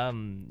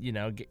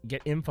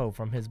get info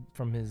from his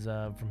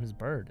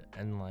bird,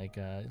 and like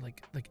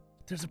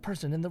there's a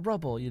person in the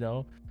rubble,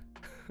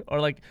 or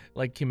like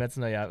Kimetsu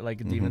no Yaiba,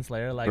 like a Demon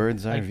Slayer, like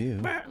bird's eye view,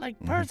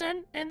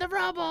 person in the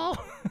rubble.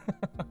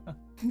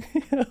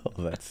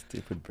 Oh, that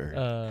stupid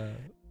bird.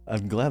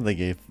 I'm glad they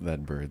gave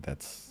that bird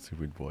that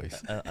stupid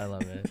voice. I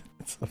love it.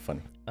 It's so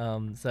funny.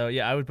 So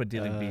yeah, I would put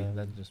D-Luke B.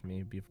 That's just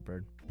me. B for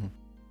bird.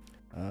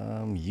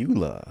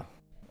 Eula.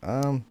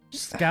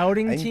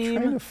 Scouting team.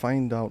 I'm trying to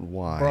find out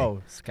why.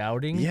 Bro,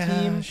 scouting team.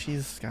 Yeah,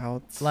 she's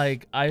scouts.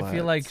 Like, I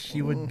feel like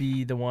she would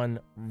be the one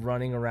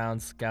running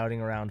around,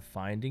 scouting around,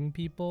 finding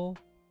people,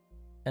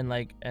 and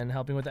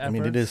helping with the effort. I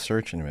mean, it is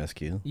search and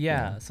rescue.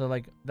 Yeah, so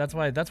like that's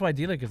why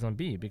D-Luke is on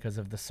B, because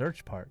of the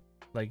search part.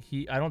 Like,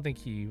 I don't think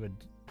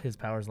his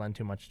powers lend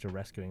too much to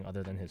rescuing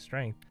other than his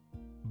strength,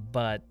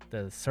 but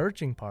the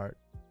searching part,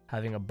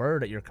 having a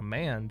bird at your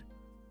command,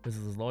 this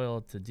is as loyal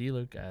to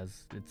D-Luke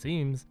as it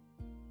seems,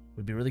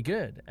 would be really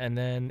good. And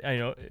then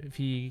if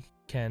he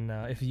can,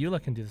 if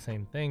Eula can do the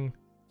same thing,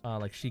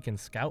 like she can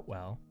scout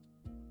well,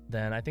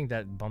 then I think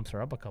that bumps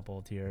her up a couple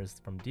of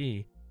tiers from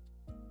D.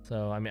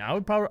 So I mean, I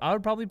would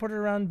probably put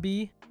her around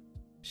B.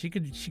 She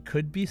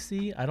could be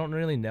C. I don't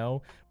really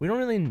know. We don't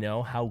really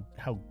know how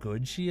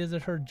good she is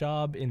at her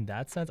job in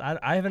that sense.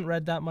 I haven't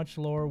read that much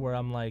lore where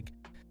I'm like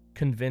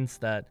convinced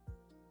that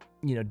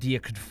Dia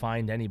could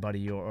find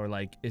anybody or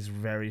like is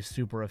very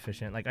super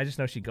efficient. Like, I just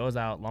know she goes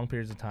out long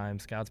periods of time,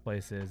 scouts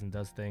places, and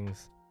does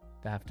things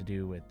that have to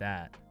do with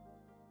that.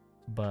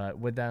 But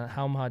with that,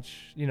 how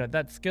much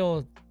that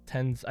skill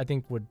I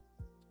think would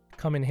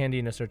come in handy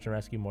in a search and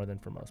rescue more than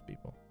for most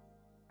people.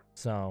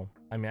 So,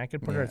 I mean, I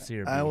could put her at C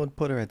or B. I would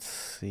put her at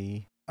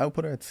C. I would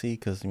put her at C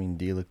because, I mean,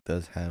 D-Luke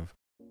does have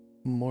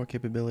more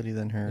capability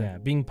than her. Yeah,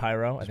 being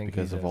pyro, I think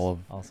because of all of...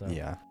 Also.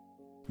 Yeah.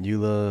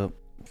 Eula,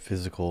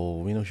 physical,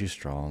 we know she's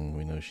strong.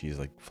 We know she's,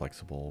 like,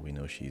 flexible. We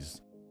know she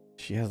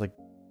has, like,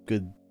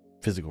 good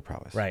physical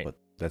prowess. Right. But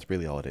that's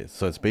really all it is.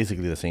 So it's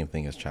basically the same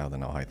thing as Child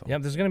and Alhaitham. Yeah,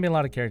 there's going to be a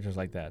lot of characters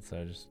like that,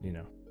 so just,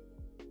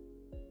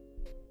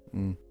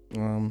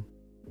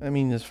 I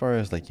mean, as far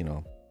as, like,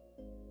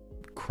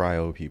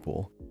 cryo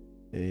people...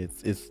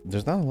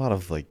 there's not a lot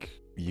of like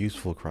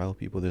useful cryo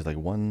people. There's like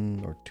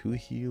one or two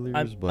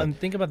healers, but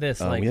think about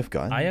this. Like, we have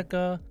Gun.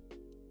 Ayaka,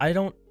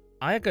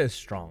 Ayaka is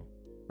strong,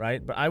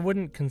 right? But I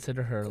wouldn't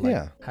consider her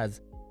like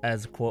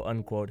as quote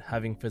unquote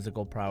having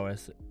physical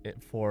prowess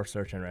for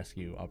search and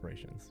rescue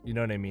operations. You know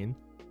what I mean?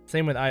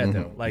 Same with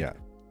Ayato.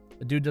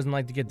 The dude doesn't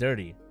like to get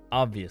dirty,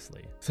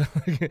 obviously. So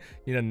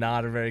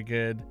not a very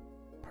good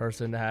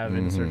person to have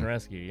in search and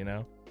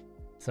rescue.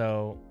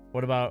 So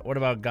what about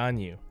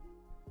Ganyu?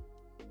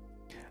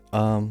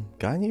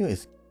 Ganyu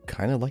is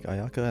kind of like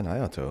Ayaka and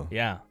Ayato.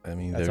 Yeah. I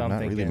mean, they're not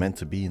really meant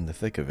to be in the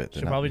thick of it. They're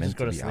Should probably not just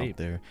go meant to be sleep. out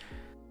there.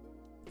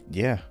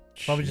 Yeah.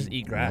 Probably just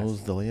eat grass.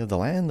 Knows the lay of the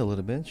land a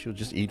little bit. She'll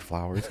just eat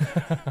flowers.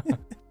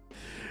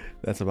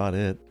 That's about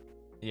it.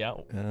 Yeah.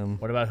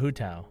 What about Hu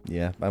Tao?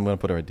 Yeah, I'm gonna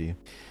put her at D.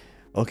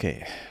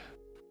 Okay,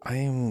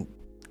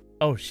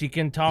 Oh, she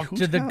can talk Hu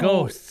to the Tao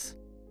ghosts.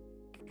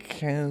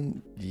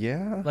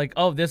 Yeah. Like,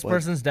 oh, this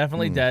person's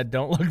definitely dead.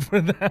 Don't look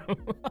for them.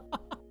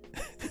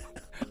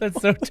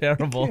 That's so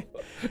terrible.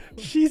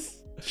 Okay.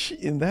 She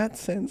in that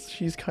sense,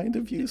 she's kind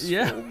of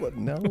useful, but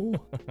no.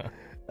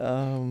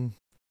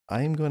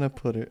 I'm gonna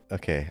put her.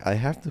 Okay, I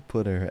have to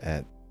put her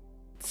at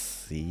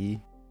C,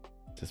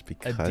 just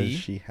because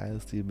she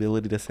has the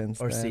ability to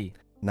sense. Or that. C.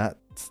 Not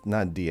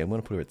D. I'm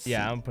gonna put her at C.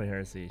 Yeah, I'm putting her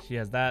at C. She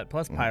has that.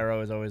 Plus,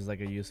 pyro is always like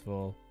a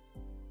useful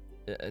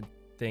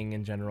thing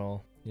in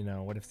general. You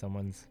know, what if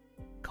someone's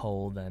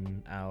cold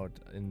and out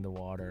in the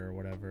water or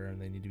whatever,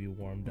 and they need to be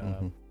warmed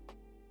up?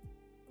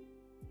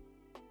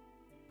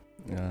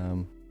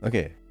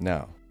 Okay,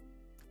 now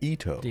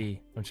Ito. D.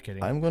 I'm just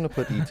kidding. I'm gonna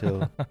put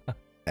Ito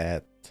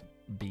at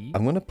B.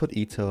 I'm gonna put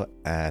Ito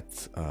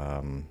at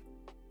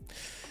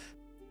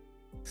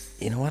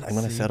You know what? I'm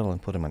gonna settle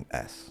and put him on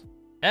S.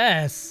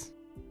 S.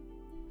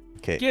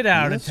 Okay. Get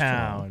out of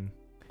town.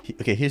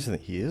 Okay, here's the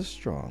thing. He is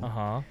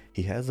strong.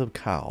 He has a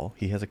cow.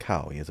 He has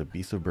a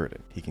beast of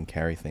burden. He can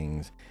carry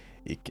things.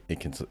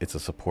 It's a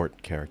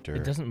support character.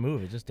 It doesn't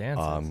move. It just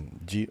dances.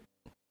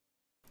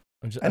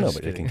 I know,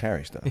 but it can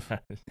carry stuff.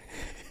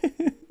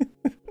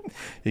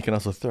 He can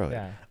also throw it.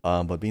 Yeah.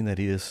 But being that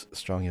he is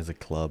strong as a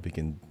club,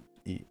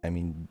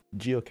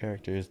 Geo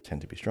characters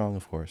tend to be strong,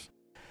 of course.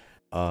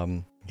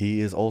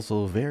 He is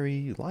also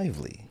very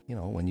lively. You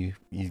know,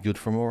 he's good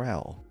for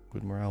morale.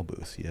 Good morale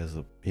boost. He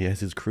has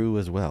his crew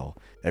as well.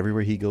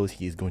 Everywhere he goes,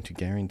 he's going to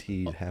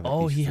guarantee to have.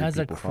 He has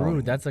a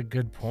crew. That's a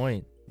good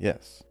point.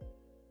 Yes,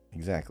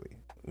 exactly.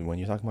 When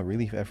you're talking about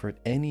relief effort,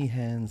 any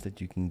hands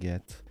that you can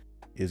get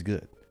is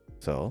good.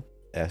 So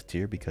S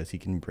tier because he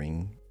can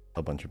bring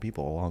a bunch of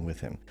people along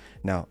with him.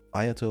 Now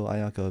Ayato,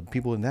 Ayaka,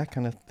 people in that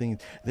kind of thing,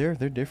 they're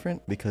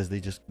different because they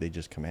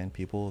just command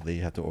people. They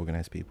have to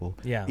organize people.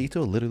 Yeah.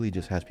 Ito literally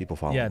just has people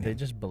following him. Yeah, they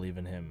just believe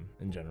in him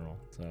in general.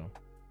 So.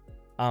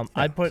 Yeah,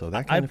 I put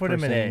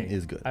him in A.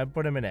 Is good. I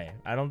put him in A.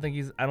 I don't think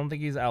he's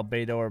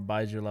Albedo or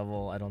Baiju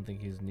level. I don't think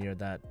he's near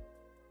that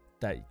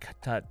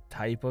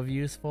type of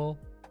useful,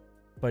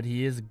 but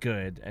he is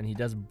good and he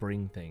does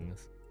bring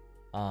things.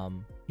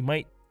 He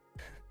might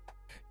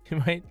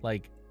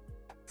like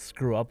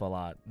screw up a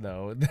lot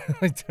though,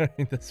 like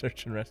during the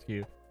search and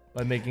rescue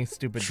by making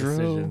stupid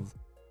decisions.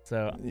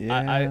 So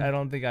yeah, I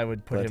don't think I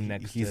would put him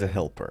next. He's to a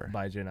helper.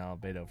 Baiju and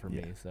Albedo for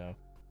me. So.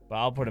 But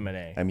I'll put him at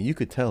A. I mean, you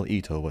could tell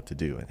Ito what to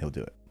do and he'll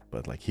do it.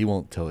 But like, he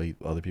won't tell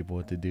other people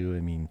what to do.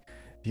 I mean,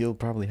 he'll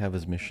probably have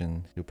his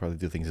mission. He'll probably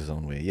do things his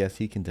own way. Yes,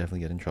 he can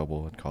definitely get in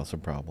trouble and cause some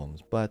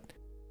problems. But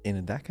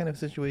in that kind of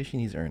situation,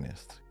 he's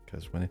earnest.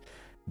 Because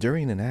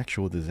during an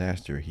actual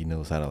disaster, he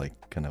knows how to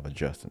like kind of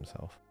adjust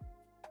himself.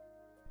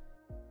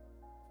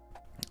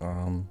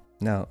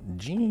 Now,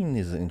 Jean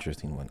is an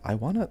interesting one. I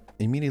want to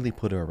immediately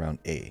put her around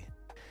A.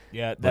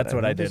 Yeah, that's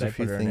what I did. I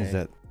put her in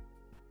A.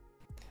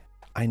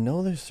 I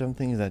know there's some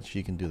things that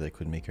she can do that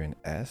could make her an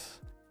S,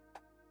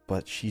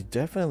 but she's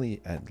definitely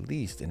at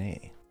least an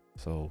A.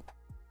 So,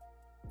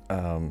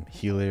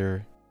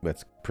 healer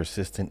that's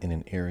persistent in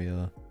an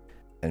area,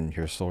 and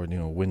her sword,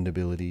 wind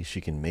ability,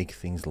 she can make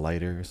things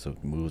lighter, so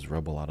it moves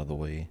rubble out of the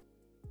way.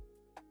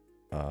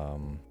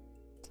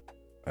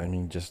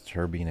 Just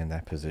her being in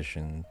that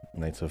position,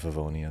 Knights of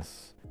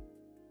Favonius.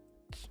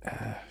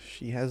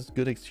 She has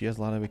a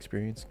lot of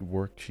experience.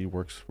 She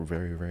works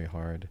very, very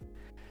hard.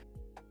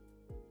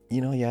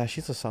 Yeah,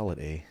 she's a solid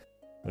A.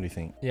 What do you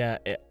think? Yeah,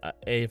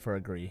 A for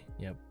agree.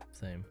 Yep,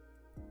 same.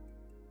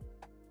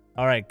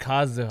 All right,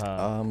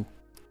 Kazuha.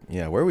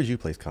 Yeah, where would you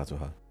place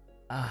Kazuha?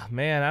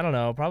 Man, I don't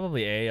know.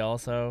 Probably A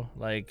also.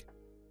 Like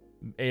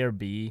A or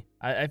B.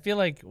 I feel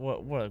like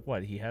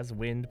what he has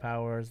wind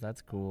powers.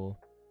 That's cool,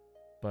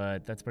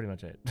 but that's pretty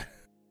much it.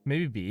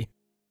 Maybe B.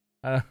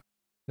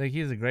 Like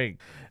he's a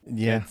great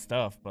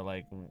stuff, but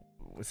like I'm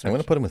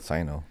gonna put him with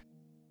Sino.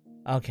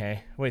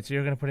 Okay, wait. So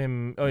you're gonna put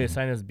him? Oh yeah,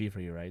 Sino's B for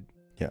you, right?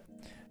 Yeah,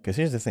 because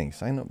here's the thing.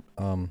 Sino,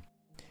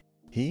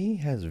 he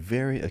has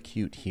very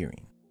acute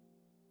hearing,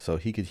 so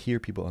he could hear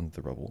people under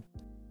the rubble.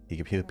 He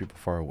could hear people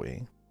far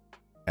away.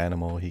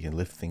 Animal, he can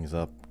lift things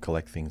up,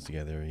 collect things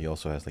together. He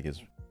also has like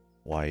his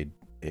wide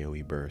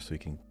AOE burst, so he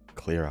can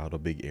clear out a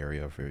big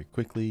area very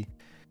quickly.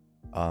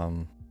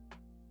 And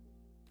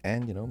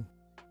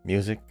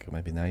music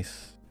might be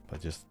nice,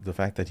 but just the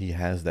fact that he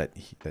has that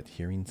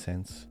hearing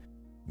sense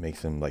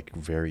makes him like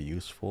very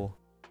useful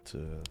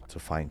to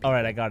find people. All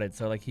right, I got it.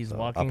 So like he's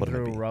walking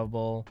through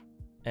rubble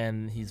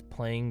and he's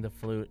playing the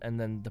flute, and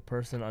then the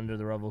person under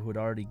the rubble who'd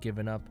already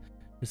given up,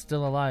 who's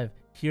still alive,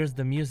 hears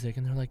the music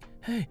and they're like,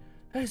 hey,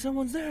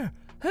 someone's there,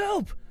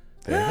 help,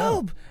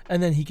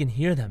 and then he can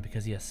hear them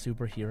because he has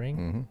super hearing.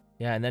 Mm-hmm.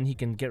 Yeah, and then he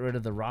can get rid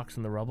of the rocks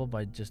and the rubble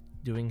by just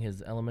doing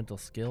his elemental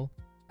skill.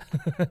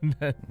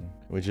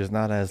 Which is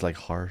not as like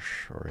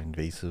harsh or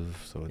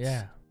invasive, so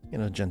it's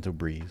gentle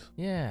breeze.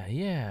 Yeah,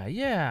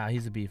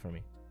 he's a B for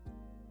me.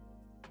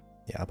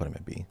 Yeah, I'll put him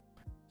at B.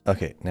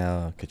 Okay,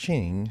 now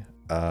Kaching.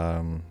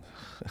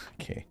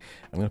 Okay,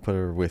 I'm gonna put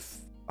her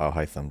with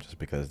Hytham just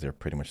because they're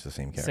pretty much the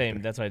same character.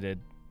 Same. That's what I did.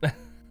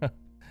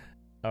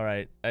 All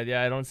right.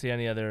 Yeah, I don't see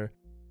any other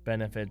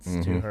benefits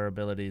to her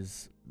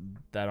abilities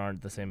that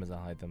aren't the same as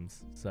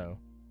Alhaitham's. So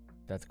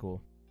that's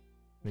cool.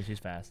 I mean, she's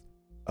fast.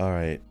 All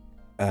right.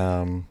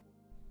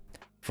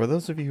 For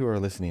those of you who are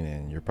listening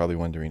in, you're probably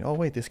wondering, oh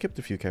wait, they skipped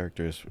a few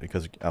characters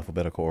because of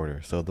alphabetical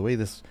order. So the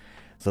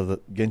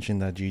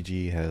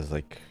Genshin.gg has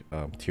like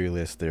tier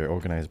lists. They're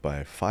organized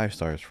by 5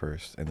 stars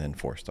first and then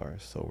 4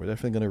 stars. So we're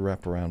definitely gonna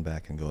wrap around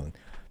back and go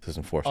to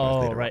some 4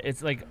 stars later. Oh right,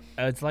 it's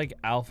like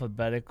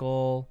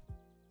alphabetical,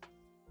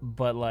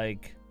 but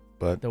like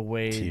the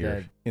way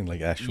tier, that in like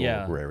actual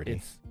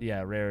rarity.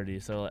 Rarity.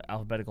 So like,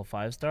 alphabetical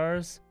 5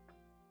 stars,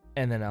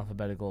 and then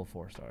alphabetical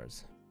 4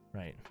 stars.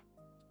 Right.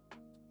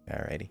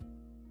 Alrighty.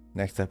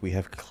 Next up, we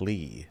have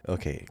Klee.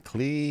 Okay,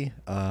 Klee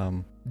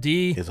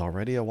D is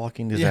already a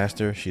walking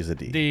disaster. Yeah. She's a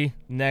D. D.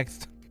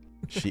 Next.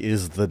 She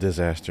is the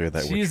disaster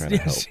that we're trying to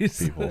help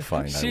people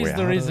find. She's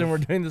the reason we're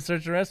doing the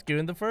search and rescue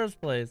in the first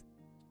place.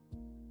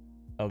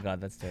 Oh god,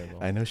 that's terrible.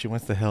 I know she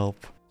wants to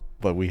help,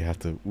 but we have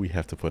to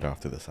put her off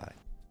to the side.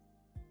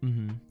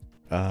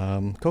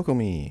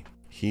 Kokomi,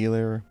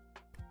 healer,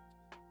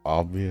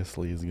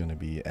 obviously is gonna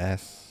be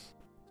S.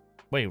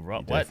 Wait,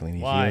 what? Definitely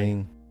need Why?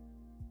 healing.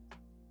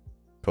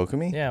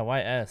 Kokomi? Yeah,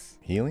 why S?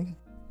 Healing?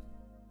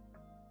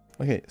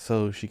 Okay,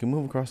 so she can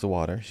move across the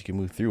water. She can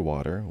move through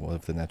water. Well,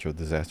 if the natural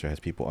disaster has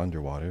people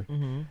underwater.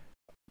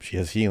 She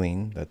has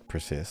healing that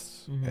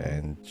persists.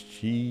 And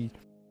she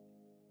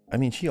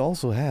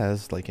also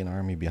has like an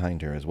army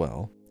behind her as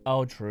well.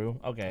 Oh, true.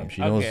 Okay. She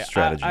knows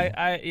strategy.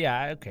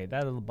 Okay,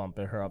 that'll bump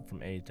her up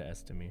from A to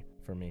S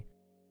for me.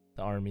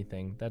 The army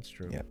thing. That's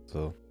true. Yeah,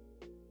 so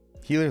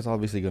healer is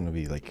obviously going to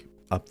be like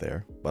up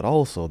there, but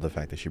also the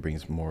fact that she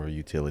brings more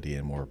utility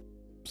and more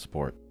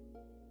support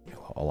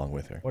along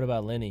with her. What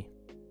about Linny?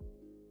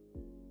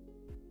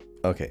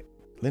 Okay,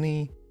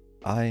 Linny,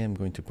 I am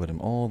going to put him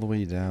all the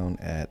way down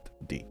at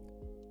D.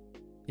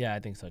 Yeah, I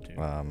think so too.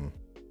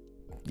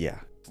 Yeah,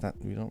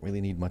 we don't really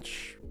need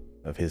much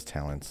of his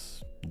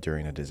talents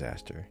during a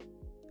disaster.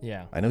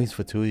 Yeah. I know he's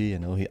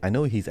Fatui, I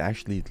know he's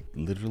actually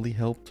literally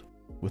helped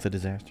with a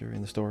disaster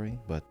in the story,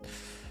 but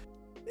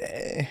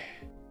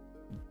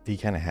he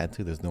kind of had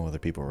to. There's no other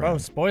people around. Bro,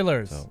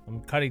 spoilers. So.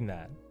 I'm cutting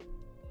that.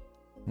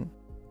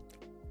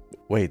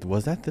 Wait,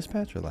 was that this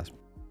patch or last?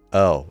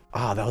 Oh,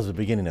 that was the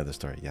beginning of the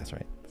story. Yes,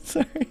 right.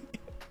 Sorry.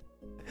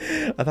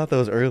 I thought that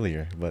was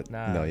earlier, but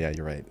no, yeah,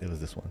 you're right. It was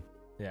this one.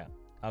 Yeah,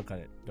 I'll cut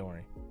it. Don't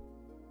worry.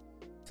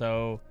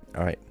 So.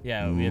 All right.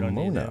 Yeah, we don't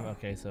need them.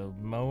 Okay, so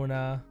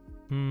Mona.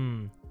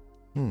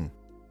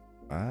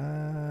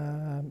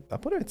 I'll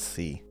put her at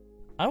C.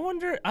 I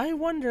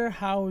wonder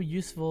how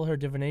useful her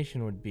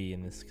divination would be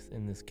in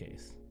this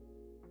case.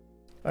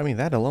 I mean,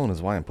 that alone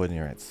is why I'm putting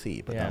her at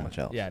C, but not much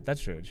else. Yeah,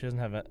 that's true. She doesn't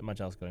have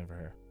much else going for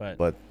her.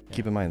 But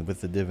keep in mind, with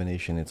the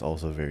divination, it's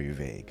also very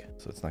vague,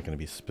 so it's not going to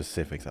be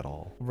specifics at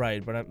all.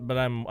 Right, but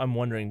I'm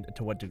wondering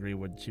to what degree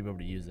would she be able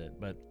to use it,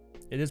 but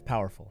it is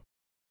powerful.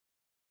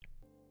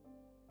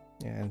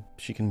 Yeah, and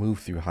she can move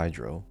through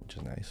Hydro, which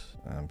is nice.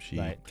 She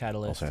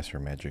Catalyst. Also has her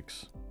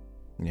magics.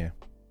 Yeah.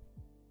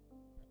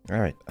 All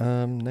right,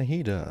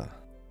 Nahida.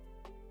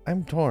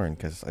 I'm torn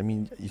because I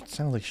mean, it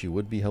sounds like she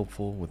would be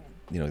helpful with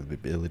the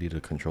ability to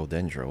control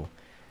Dendro,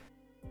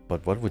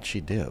 but what would she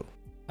do?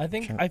 I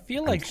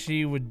feel like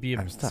she would be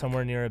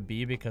somewhere near a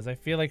B because I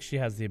feel like she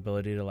has the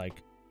ability to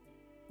like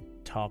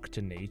talk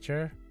to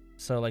nature,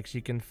 so like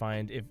she can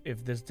find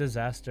if this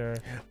disaster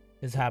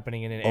is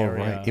happening in an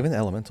area. Oh right, even the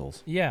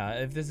elementals. Yeah,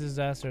 if this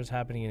disaster is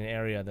happening in an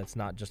area that's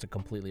not just a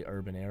completely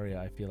urban area,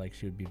 I feel like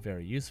she would be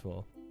very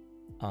useful,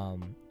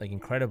 like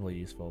incredibly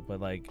useful. But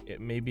like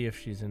maybe if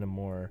she's in a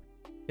more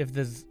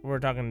we're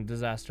talking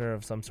disaster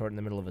of some sort in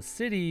the middle of a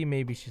city,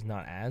 maybe she's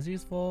not as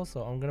useful,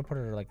 so I'm gonna put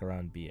her like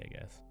around B, I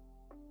guess.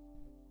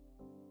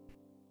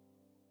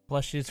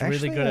 Plus, she's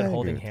really good at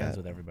holding hands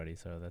with everybody,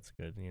 so that's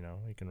good.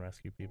 We can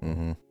rescue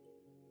people.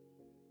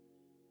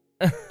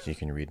 She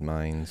can read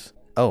minds.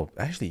 Oh,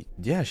 actually,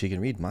 yeah, she can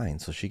read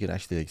minds, so she could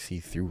actually like see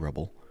through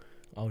rubble.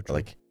 Oh, true.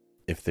 Like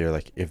if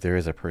there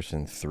is a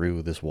person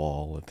through this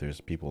wall, if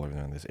there's people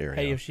in this area.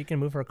 Hey, if she can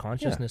move her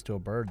consciousness to a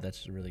bird,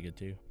 that's really good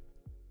too.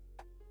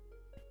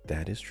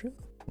 That is true.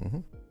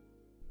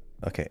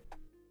 Okay.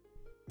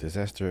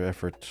 Disaster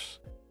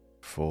efforts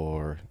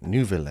for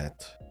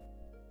Nouvellette.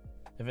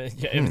 If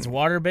it's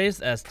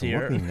water-based, S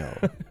tier. What we know.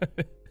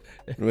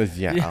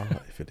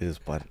 If it is,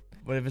 but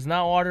if it's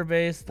not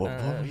water-based,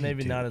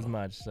 maybe not as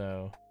much.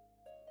 So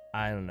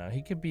I don't know.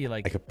 He could be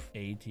like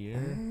A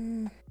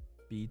tier,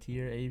 B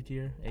tier,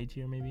 A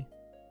tier maybe.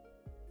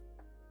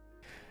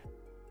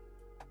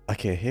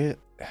 Okay,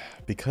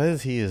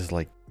 because he is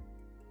like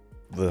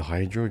the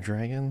Hydro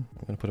Dragon,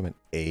 I'm gonna put him at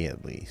A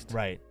at least.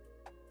 Right.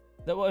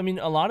 I mean,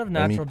 a lot of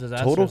natural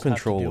disasters total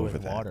control have to do over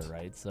with water,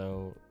 right?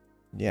 So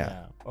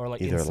yeah. Or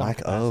like either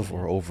lack of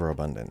or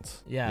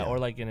overabundance. Yeah, or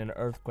like in an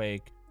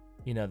earthquake,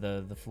 you know,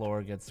 the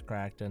floor gets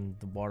cracked and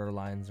the water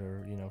lines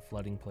are, you know,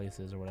 flooding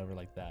places or whatever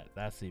like that.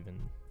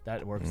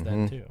 That works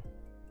then too.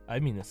 I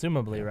mean,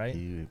 assumably, Yeah,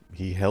 right?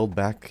 he held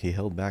back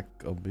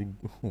a big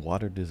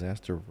water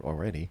disaster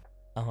already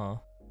Uh-huh.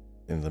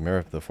 in the mirror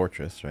of the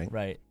fortress, right?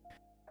 Right.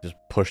 Just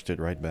pushed it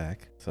right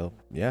back. So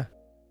yeah,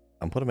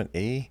 I'm putting him at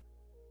A.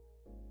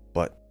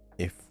 But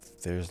if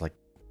there's like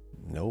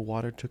no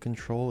water to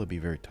control, it'd be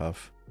very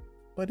tough.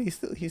 But he's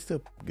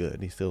still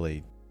good. He's still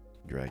a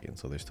dragon,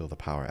 so there's still the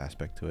power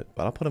aspect to it.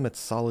 But I'll put him at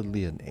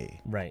solidly an A.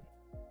 Right.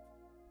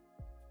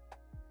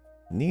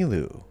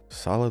 Nilu,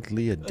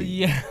 solidly a D.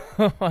 Yeah.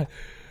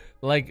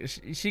 Like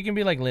she can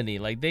be like Linny.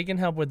 Like they can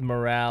help with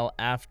morale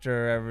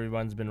after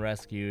everyone's been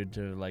rescued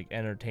to like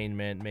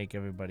entertainment, make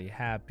everybody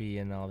happy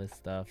and all this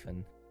stuff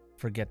and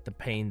forget the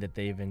pain that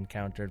they've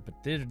encountered, but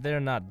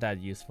they're not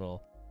that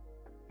useful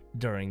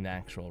during the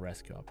actual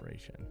rescue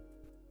operation,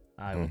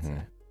 I would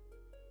say.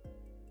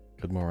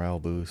 Good morale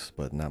boost,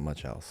 but not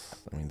much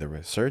else. I mean,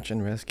 the search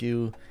and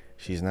rescue,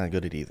 she's not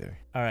good at either.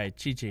 All right,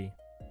 Chi-Chi.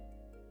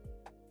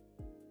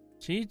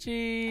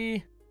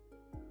 Chi-Chi.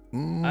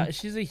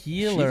 She's a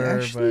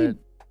healer, she's actually, but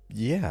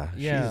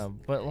yeah,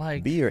 but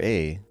like B or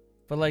A.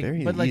 But like,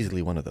 very but like,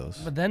 easily one of those.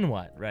 But then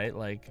what, right?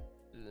 Like,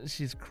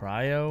 she's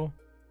cryo,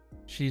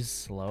 she's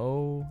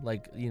slow,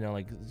 like, you know,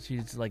 like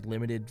she's like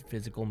limited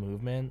physical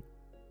movement.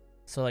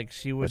 So like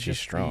she would. But she's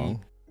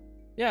strong.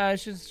 Yeah,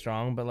 she's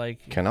strong, but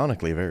like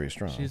canonically very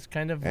strong. She's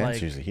kind of and like.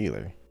 She's a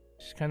healer.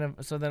 She's kind of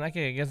so then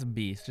okay, I guess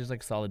B. She's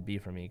like solid B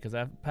for me because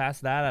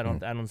past that I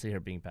don't see her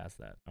being past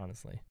that,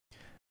 honestly.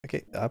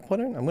 Okay, I'm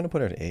gonna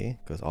put her at A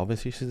because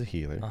obviously she's a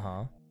healer.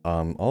 Uh-huh.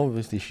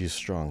 Obviously she's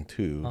strong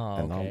too,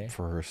 Oh, okay. and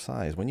for her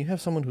size, when you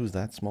have someone who's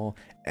that small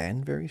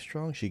and very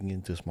strong, she can get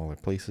into smaller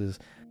places,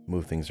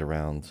 move things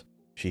around.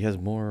 She has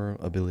more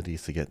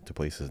abilities to get to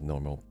places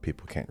normal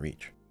people can't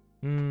reach.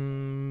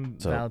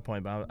 So Valid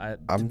point, but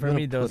for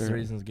me those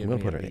reasons give me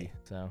a B.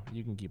 So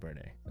you can keep her at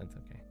A. That's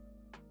okay.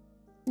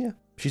 Yeah,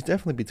 she's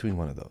definitely between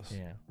one of those.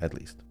 Yeah, at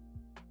least.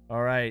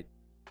 All right.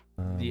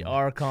 The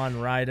Archon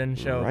Raiden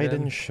Shogun.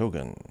 Raiden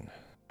Shogun.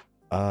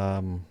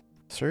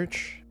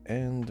 Search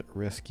and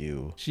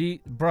rescue.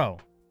 She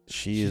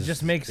She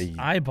just makes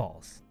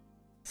eyeballs.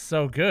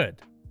 So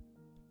good.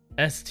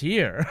 S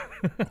tier.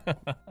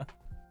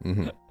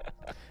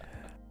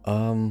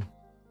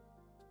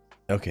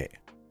 Okay.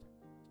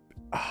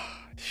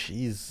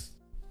 She's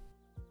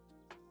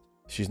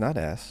not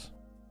S.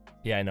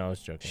 Yeah, I know. I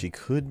was joking. She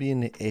could be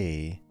an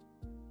A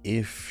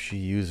if she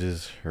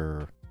uses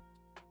her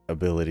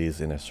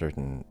abilities in a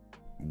certain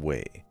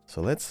way.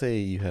 So let's say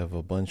you have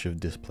a bunch of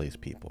displaced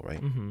people,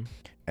 right?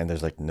 And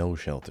there's like no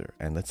shelter.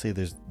 And let's say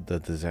the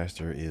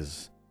disaster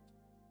is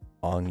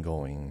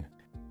ongoing.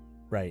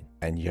 Right.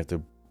 And you have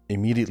to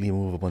immediately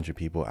move a bunch of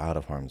people out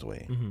of harm's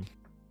way.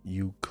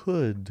 You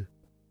could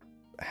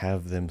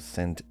have them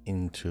sent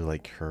into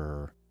like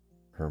her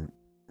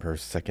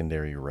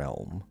secondary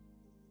realm,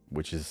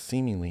 which is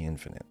seemingly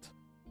infinite.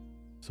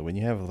 So when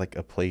you have like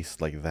a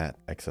place like that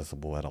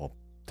accessible at all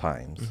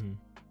times,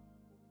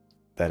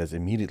 that is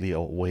immediately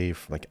away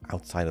from like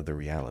outside of the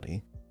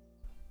reality,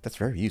 that's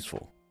very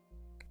useful.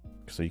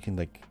 So you can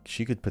like,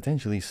 she could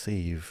potentially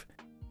save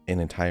an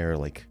entire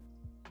like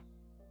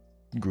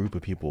group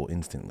of people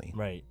instantly.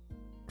 Right.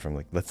 From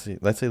like, let's say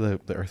the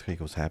earthquake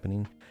was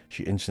happening,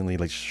 she instantly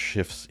like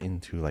shifts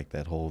into like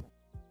that whole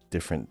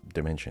different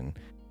dimension,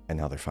 and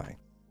now they're fine.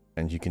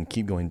 And you can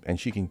keep going, and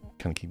she can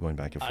kind of keep going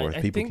back and forth.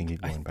 People can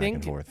keep going back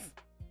and forth.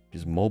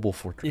 She's mobile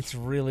fortress. It's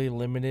really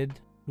limited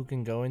who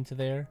can go into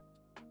there.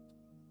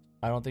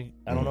 I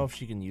don't know if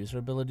she can use her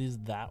abilities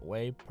that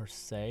way per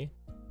se,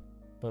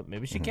 but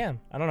maybe she can.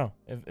 I don't know.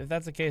 If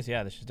that's the case,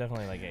 yeah, she's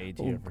definitely like an A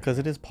tier. Because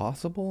it is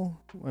possible.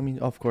 I mean,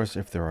 of course,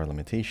 if there are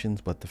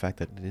limitations, but the fact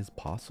that it is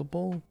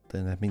possible,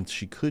 then that means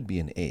she could be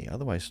an A.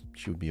 Otherwise,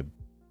 she would be a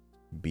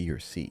B or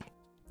C.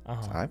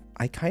 So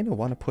I kind of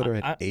want to put her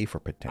at A for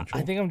potential.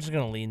 I think I'm just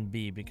gonna lean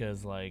B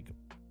because, like,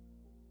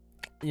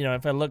 you know,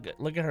 if I look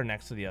at her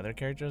next to the other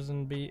characters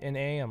in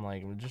A, I'm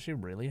like, does she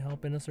really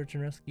help in a search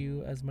and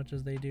rescue as much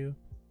as they do?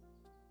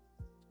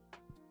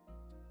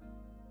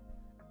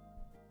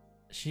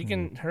 She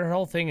can. Her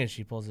whole thing is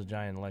she pulls a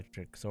giant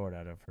electric sword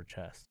out of her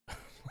chest.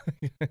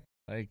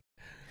 Like,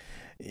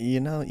 you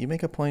know, you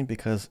make a point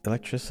because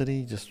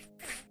electricity, just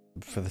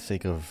for the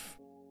sake of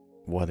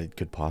what it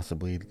could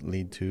possibly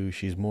lead to,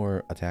 she's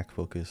more attack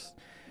focused.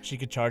 She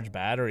could charge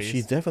batteries.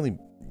 She's definitely,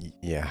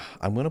 yeah.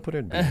 I'm gonna put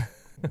her D.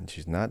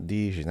 She's not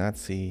D. She's not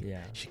C.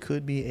 Yeah. She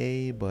could be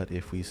A, but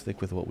if we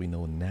stick with what we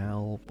know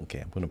now, okay,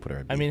 I'm gonna put her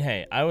at B. I mean,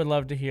 hey, I would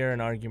love to hear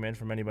an argument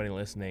from anybody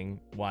listening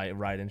why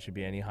Raiden should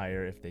be any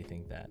higher if they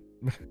think that.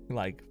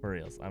 Like, for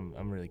reals,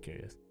 I'm really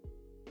curious.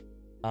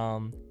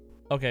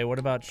 Okay, what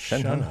about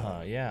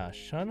Shunha? Yeah,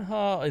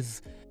 Shunha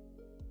is.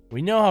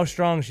 We know how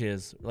strong she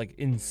is, like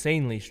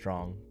insanely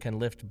strong. Can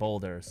lift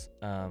boulders.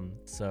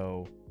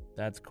 So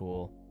that's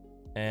cool.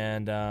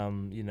 And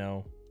you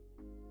know,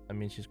 I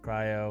mean, she's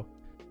cryo.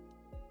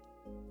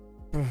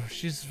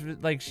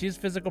 She's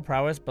physical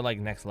prowess, but like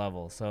next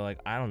level. So like,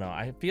 I don't know.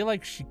 I feel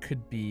like she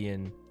could be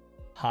in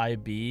high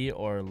B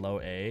or low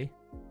A.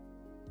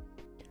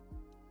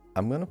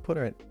 I'm gonna put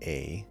her at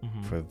A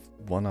for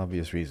one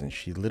obvious reason.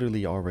 She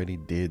literally already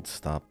did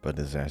stop a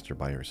disaster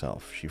by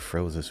herself. She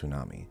froze a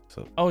tsunami.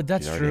 So Oh,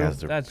 that's she already true. has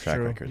the That's track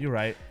true. record. You're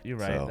right. You're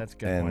right. So, That's a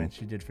good and- point.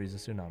 She did freeze a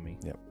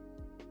tsunami. Yep.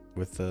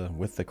 With the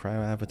cryo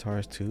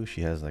avatars too,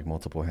 she has like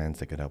multiple hands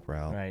that could help her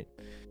out. Right.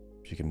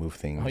 She can move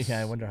things. Oh yeah,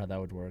 I wonder how that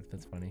would work.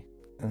 That's funny.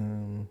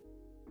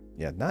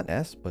 Yeah, not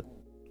S, but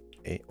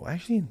A. Well,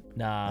 actually,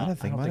 Nah, I don't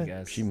think think about it,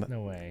 S. she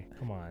No way.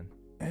 Come on.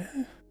 eh,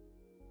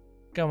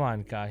 Come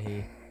on,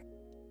 Kahi.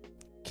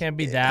 Can't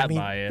be that I mean,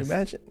 biased.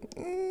 Imagine.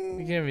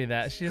 You can't be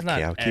that. She's not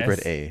Okay, I'll keep S. her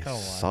at A. Come on.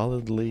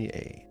 Solidly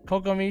A.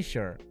 Kokomi,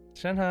 sure.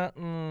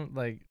 Shenhe,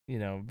 like,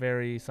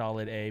 very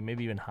solid A,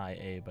 maybe even high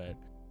A, but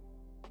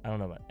I don't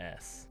know about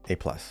S. A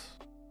plus.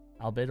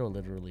 Albedo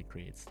literally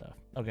creates stuff.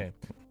 Okay.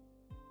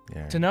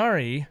 Yeah.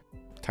 Tighnari,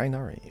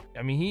 Tighnari.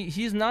 I mean,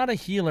 he's not a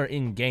healer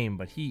in game,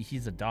 but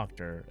he's a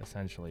doctor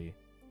essentially,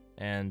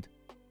 and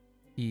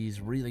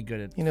he's really good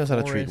at. He knows how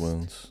to treat forest.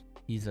 wounds.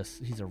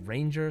 He's a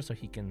ranger, so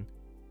he can,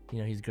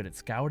 he's good at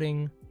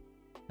scouting.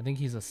 I think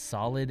he's a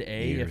solid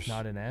A, if Ears.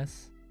 not an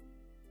S.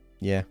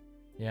 Yeah.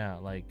 Yeah,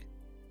 like,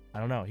 I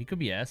don't know. He could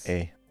be S.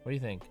 A. What do you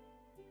think?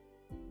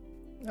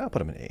 I'll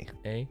put him in A.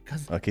 A?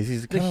 Because Okay,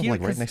 he's kind of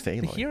like right next to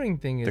the Aloy. hearing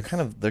thing is.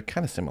 They're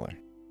kind of similar.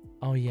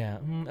 Oh yeah.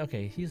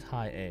 Okay, he's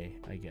high A,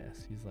 I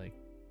guess. He's like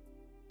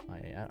high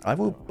A.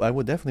 I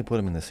would definitely put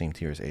him in the same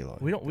tier as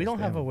Aloy. We don't because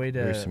they have a way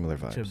very to similar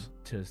vibes.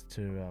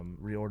 to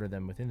reorder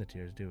them within the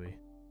tiers, do we?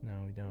 No,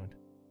 we don't.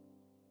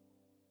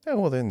 Oh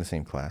well, they're in the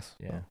same class.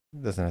 Yeah. So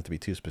it doesn't have to be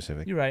too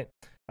specific. You're right.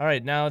 All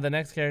right, now the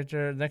next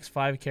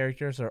 5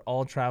 characters are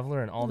all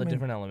traveler and all the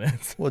different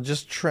elements. Well,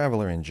 just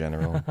traveler in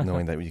general,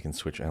 knowing that you can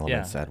switch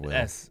elements at will.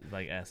 S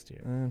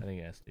tier. I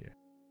think S tier.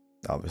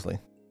 Obviously.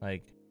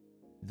 Like,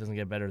 it doesn't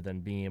get better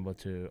than being able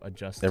to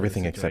adjust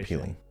Everything to the except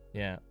situation. healing.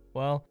 Yeah.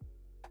 Well,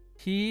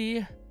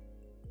 he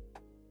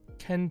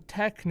can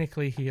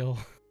technically heal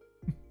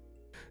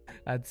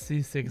at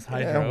C6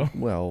 Hydro. Yeah,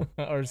 well,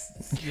 or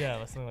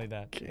something like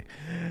that. okay.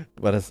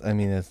 But as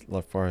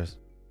far as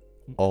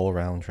all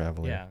around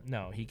traveler. Yeah.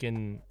 No, he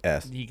can.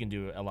 S. He can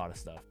do a lot of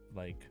stuff.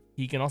 Like,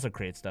 he can also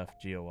create stuff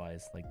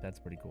geo-wise. Like, that's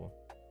pretty cool.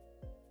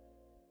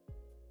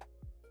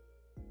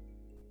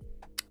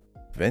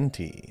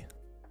 Venti.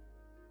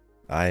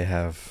 I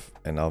have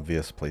an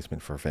obvious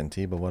placement for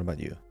Venti, but what about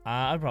you?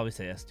 I'd probably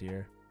say S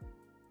tier.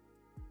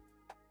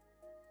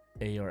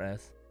 A or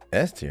S.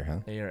 S tier, huh?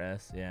 A or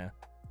S, yeah.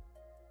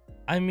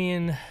 I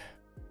mean,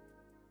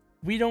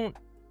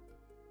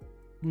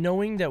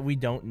 knowing that we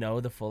don't know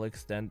the full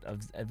extent of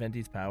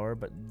Venti's power,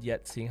 but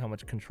yet seeing how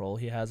much control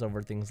he has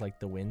over things like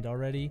the wind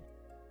already,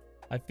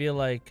 I feel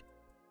like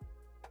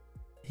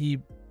he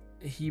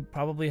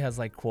probably has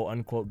like quote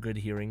unquote good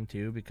hearing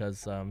too,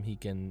 because he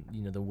can,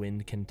 the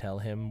wind can tell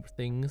him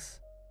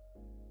things.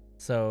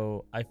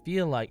 So I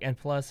feel like, and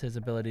plus his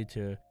ability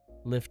to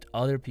lift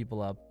other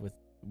people up with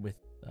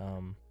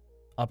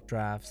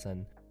updrafts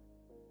and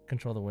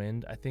control the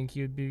wind, I think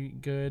he would be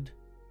good.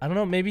 I don't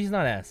know, maybe he's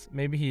not S,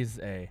 maybe he's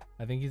A.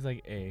 I think he's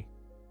like A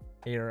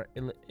or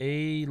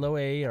A, low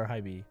A or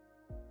high B.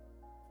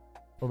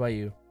 What about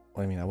you?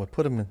 Well, I mean, I would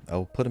put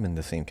him in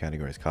the same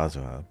category as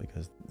Kazuha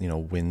because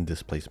wind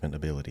displacement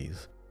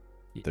abilities.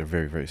 They're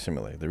very, very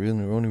similar. The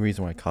only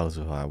reason why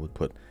Kazuha I would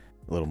put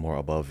a little more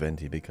above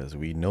Venti, because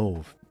we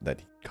know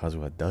that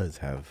Kazuha does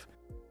have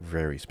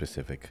very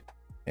specific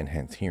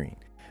enhanced hearing.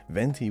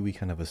 Venti, we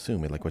kind of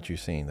assume it, like what you're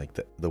saying, like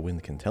the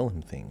wind can tell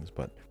him things,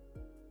 but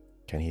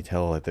can he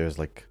tell that there's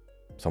like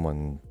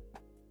someone,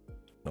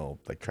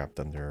 like trapped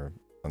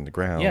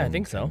underground? Yeah, I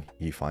think so. Can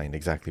he find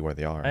exactly where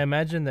they are? I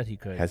imagine that he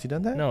could. Has he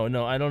done that? No,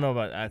 I don't know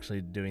about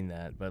actually doing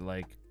that, but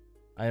like,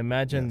 I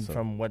imagine so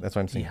from what that's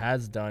what I'm he saying.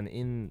 has done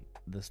in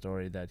the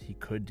story that he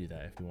could do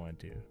that if he wanted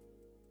to.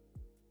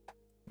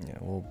 Yeah,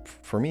 well,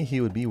 for me,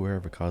 he would be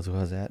wherever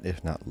Kazuha's at,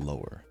 if not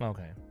lower.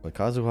 Okay. But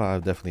Kazuha, I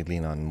would definitely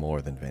lean on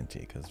more than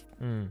Venti, because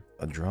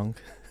a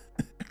drunk,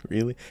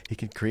 really, he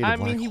could create a black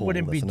hole. I mean, he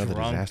wouldn't be That's another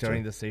drunk disaster.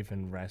 during the search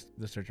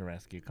and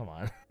rescue. Come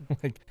on,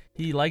 like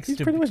he likes He's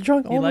to. pretty much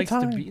drunk He all the likes to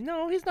time. be.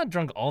 No, he's not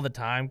drunk all the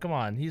time. Come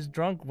on, he's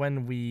drunk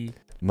when we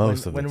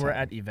Most of the when time. we're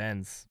at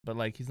events, but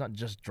like he's not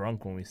just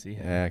drunk when we see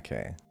him.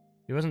 Okay.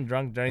 He wasn't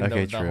drunk during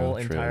Okay, the true, whole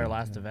true. entire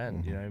last event.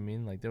 Mhm. You know what I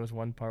mean? Like there was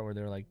one part where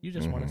they were like, "You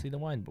just want to Mhm. see the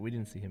wine," but we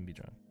didn't see him be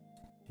drunk.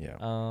 Yeah.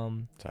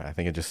 Sorry, I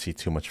think I just see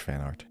too much fan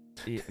art.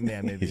 Yeah,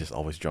 maybe. He's just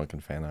always drunk in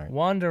fan art.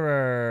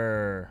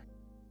 Wanderer,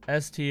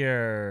 S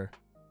tier.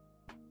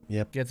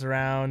 Yep. Gets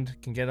around,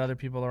 can get other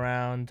people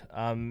around.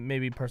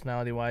 Maybe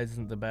personality-wise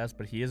isn't the best,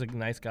 but he is a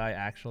nice guy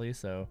actually.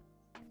 So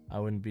I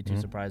wouldn't be too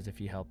surprised if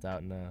he helped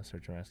out in a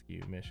search and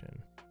rescue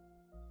mission.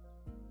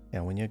 Yeah,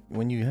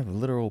 when you have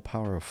literal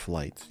power of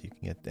flight, you can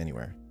get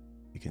anywhere.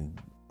 You can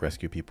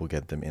rescue people,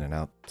 get them in and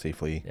out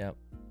safely. Yep.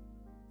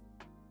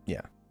 Yeah.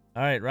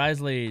 All right,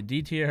 Risley,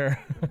 D tier.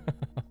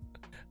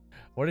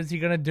 What is he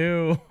gonna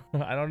do?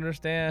 I don't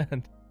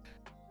understand.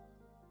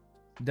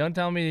 Don't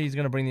tell me he's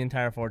gonna bring the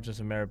entire fortress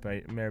of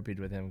Meripede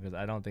with him, because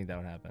I don't think that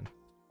would happen.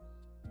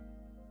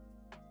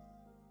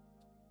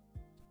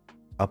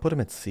 I'll put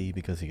him at C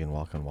because he can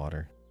walk on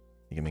water.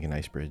 He can make an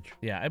ice bridge.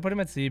 Yeah, I put him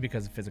at C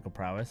because of physical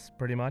prowess,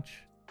 pretty much.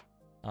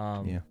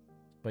 Yeah.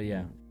 But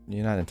yeah.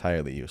 You're not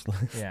entirely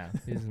useless. Yeah,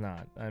 he's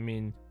not. I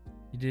mean,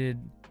 he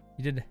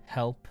did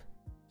help.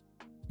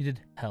 He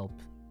did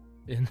help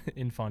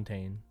in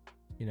Fontaine.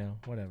 You know,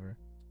 whatever.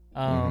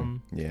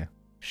 Yeah.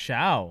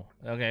 Shao.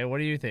 Okay, what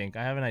do you think?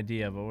 I have an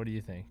idea, but what do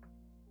you think?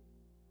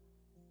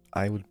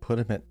 I would put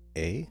him at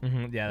A.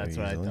 Yeah, that's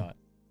what I thought.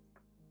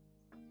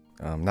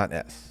 Not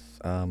S.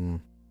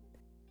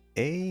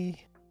 A.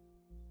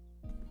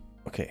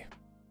 Okay.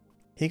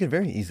 He could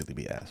very easily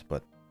be S,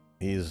 but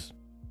he's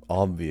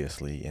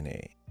obviously an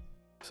A.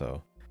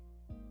 So,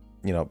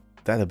 you know,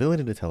 that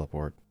ability to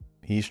teleport,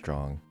 he's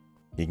strong.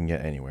 He can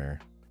get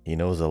anywhere. He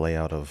knows the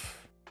layout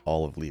of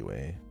all of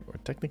Leeway. Or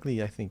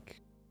technically, I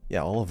think,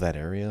 yeah, all of that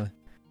area.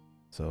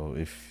 So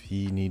if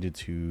he needed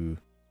to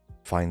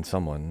find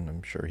someone,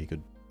 I'm sure he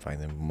could find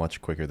them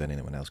much quicker than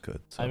anyone else could.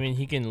 So, I mean,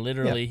 he can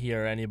literally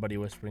hear anybody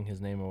whispering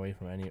his name away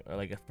from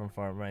from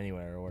far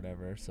anywhere or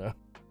whatever. So,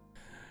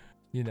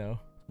 you know.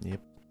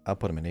 Yep, I'll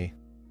put him in A.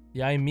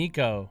 Yai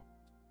Miko.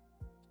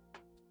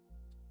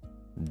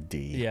 D.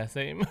 Yeah,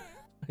 same.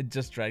 I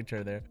just dragged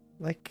her there.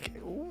 Like,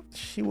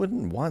 she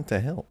wouldn't want to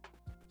help.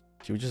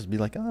 She would just be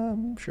like,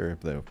 I'm sure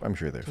they're fine.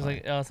 She's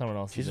like, oh, someone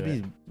else. She'd just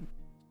be.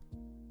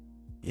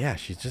 Yeah,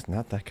 she's just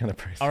not that kind of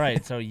person. All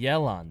right, so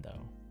Yelan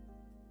though.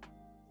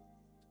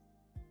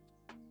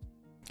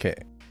 Okay.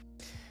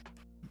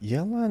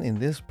 Yelan in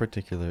this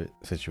particular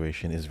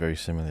situation is very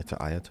similar to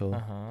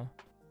Ayato.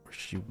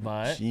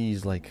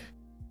 She's like,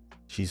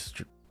 she's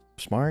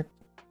smart,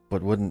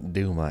 but wouldn't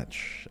do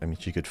much. I mean,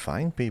 she could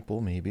find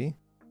people maybe,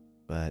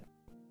 but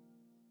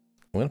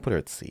I'm gonna put her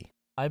at C.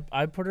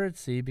 I put her at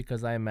C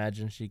because I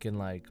imagine she can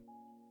like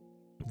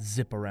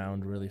zip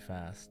around really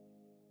fast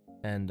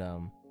and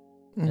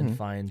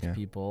find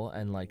people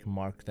and like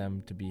mark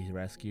them to be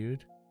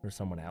rescued or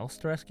someone else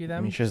to rescue them.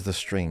 I mean, she has the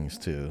strings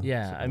too.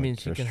 Yeah, so I mean,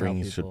 she can help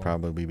strings people. should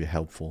probably be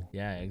helpful.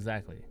 Yeah,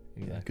 exactly.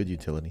 Yeah, good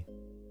utility.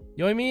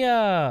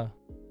 Yoimiya.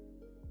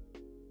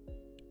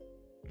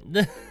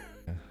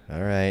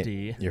 All right,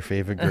 D. Your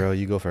favorite girl,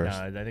 you go first.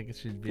 No, I think it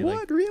should be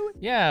what, really?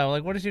 Yeah,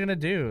 like what is she gonna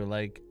do?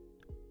 Like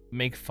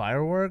make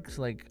fireworks?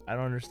 Like I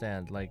don't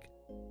understand. Like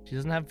she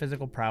doesn't have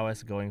physical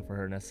prowess going for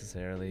her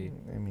necessarily.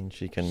 I mean,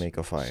 she can make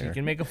a fire. She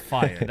can make a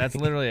fire. That's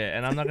literally it.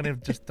 And I'm not gonna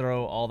just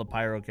throw all the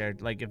pyro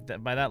characters.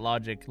 Like by that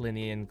logic,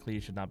 Linny and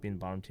Klee should not be in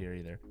bottom tier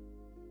either.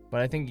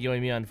 But I think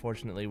Yoimiya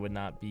unfortunately would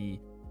not be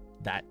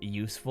that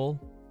useful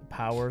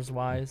powers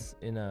wise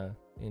in a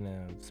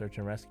search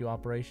and rescue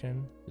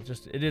operation.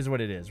 It is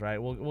what it is, right?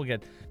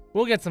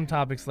 We'll get some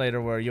topics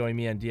later where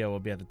Yoimiya and Dio will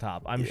be at the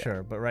top, I'm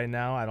sure. But right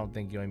now, I don't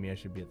think Yoimiya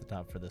should be at the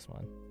top for this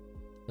one,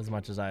 as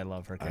much as I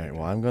love her character. All right,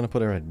 well, I'm gonna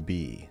put her at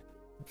B.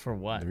 For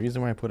what? The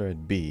reason why I put her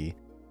at B,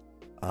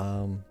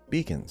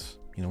 beacons.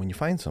 You know, when you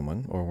find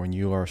someone or when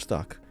you are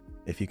stuck,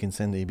 if you can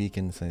send a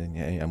beacon saying,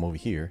 "Hey, I'm over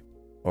here,"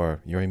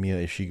 or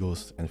Yoimiya, if she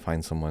goes and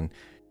finds someone,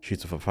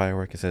 shoots off a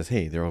firework and says,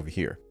 "Hey, they're over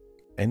here,"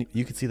 and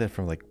you could see that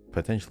from like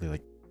potentially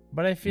like.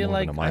 But I feel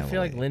like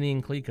away. Linny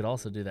and Klee could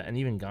also do that, and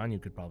even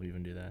Ganyu could probably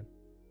even do that.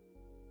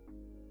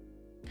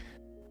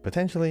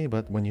 Potentially,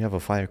 but when you have a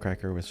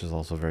firecracker, which is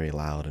also very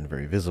loud and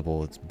very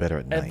visible, it's better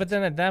at night. But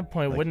then at that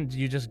point, wouldn't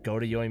you just go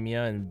to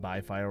Yoimiya and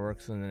buy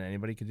fireworks, and then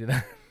anybody could do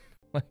that?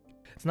 Like,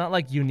 it's not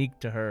like unique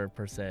to her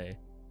per se.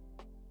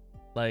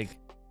 Like,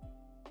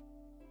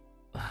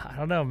 I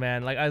don't know,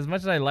 man. Like as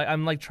much as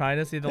I'm like trying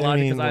to see the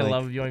logic because I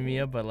love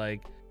Yoimiya, but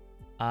like,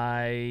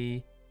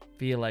 I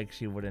feel like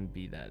she wouldn't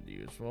be that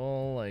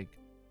useful. Like,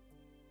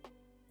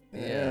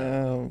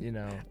 yeah, you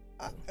know.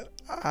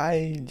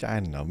 I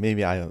don't know.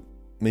 Maybe I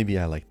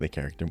like the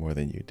character more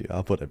than you do.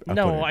 I'll put it.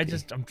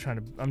 I'm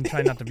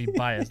trying not to be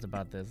biased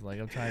about this.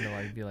 Like I'm trying to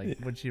like be like,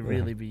 would she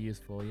really be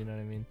useful? You know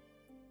what I mean?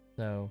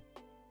 So.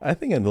 I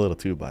think I'm a little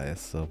too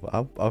biased, so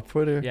I'll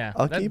put her. Yeah,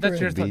 I'll keep her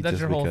at B that's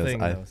just your whole because thing,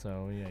 though.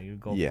 So yeah, you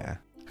go. Yeah.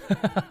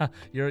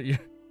 you're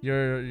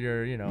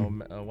you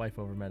know a wife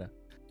over meta.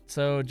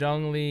 So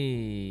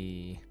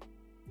Zhongli.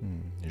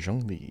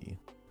 Zhongli.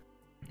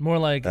 More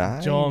like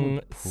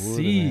Zhong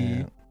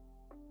Si.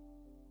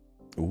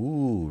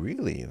 Ooh,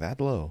 really?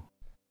 That low?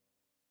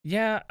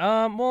 Yeah.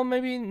 Well,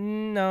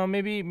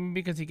 maybe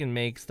because he can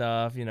make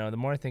stuff. You know, the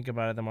more I think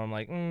about it, the more I'm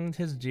like,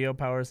 his Geo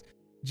powers.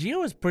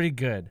 Geo is pretty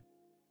good.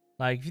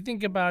 Like if you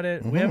think about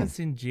it, we haven't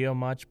seen Geo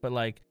much, but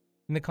like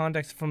in the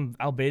context from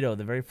Albedo,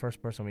 the very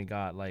first person we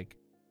got, like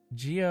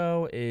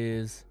Geo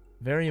is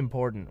very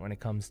important when it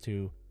comes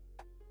to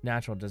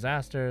natural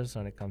disasters,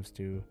 when it comes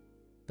to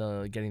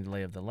getting the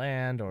lay of the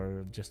land,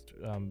 or just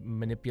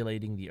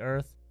manipulating the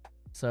earth.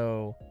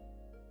 So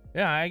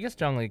yeah, I guess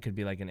Zhongli could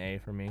be like an A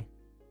for me.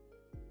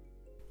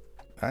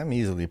 I'm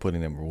easily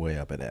putting him way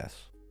up at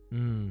S.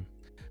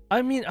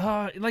 I mean,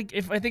 like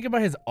if I think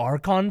about his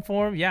Archon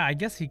form, yeah, I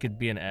guess he could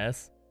be an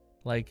S.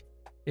 Like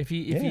if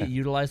he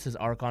utilized his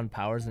Archon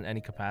powers in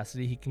any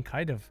capacity, he can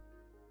kind of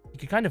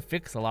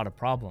fix a lot of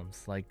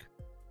problems, like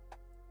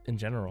in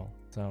general.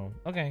 So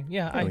okay,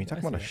 yeah. Yeah, when you talk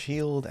I about see a that.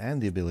 shield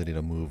and the ability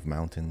to move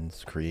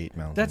mountains, create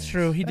mountains. That's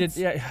true. He did. that's-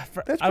 Yeah.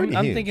 That's I'm pretty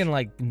I'm huge. thinking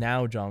like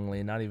now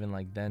Zhongli, not even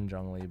like then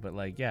Zhongli, but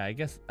like yeah. I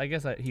guess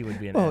he would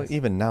be an Well, S.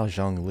 even now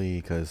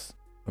Zhongli, because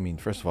I mean,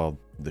 first of all,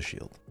 the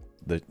shield.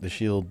 The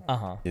shield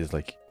Uh-huh. is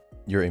like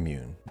you're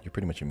immune. You're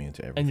pretty much immune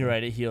to everything. And you're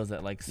right. It heals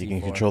at like C4. You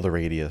can control the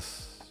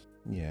radius.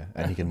 Yeah,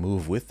 and you can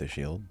move with the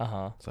shield.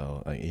 Uh-huh.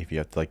 So if you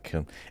have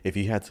to if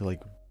you had to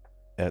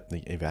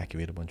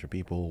evacuate a bunch of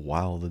people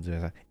while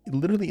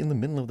literally in the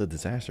middle of the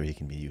disaster, he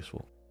can be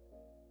useful.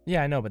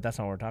 Yeah, I know, but that's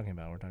not what we're talking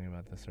about. We're talking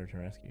about the search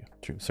and rescue.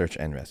 True, search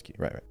and rescue.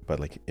 Right. But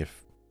like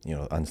if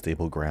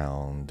unstable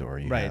ground or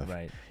you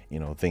have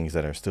things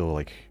that are still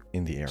like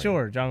in the area.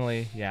 Sure,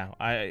 Zhongli. Yeah,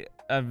 I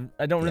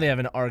don't really have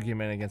an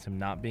argument against him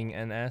not being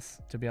NS,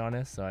 to be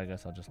honest. So I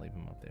guess I'll just leave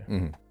him up there.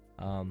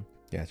 Mm-hmm.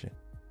 Gotcha.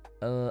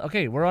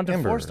 Okay, we're on to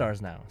Amber. 4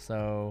 stars now.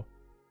 So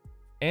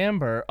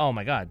Amber, oh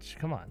my God,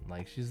 come on,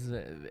 like she's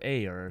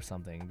A or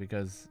something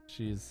because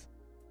she's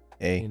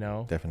A.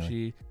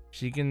 Definitely.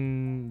 She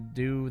can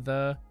do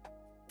the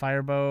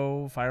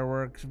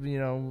fireworks,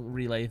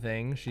 relay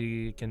thing.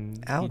 She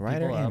can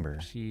Outrider heat people Amber.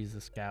 up. She's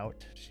a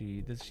scout.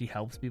 She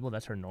helps people.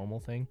 That's her normal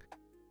thing.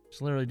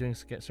 She's literally doing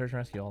search and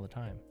rescue all the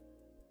time.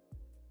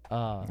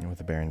 With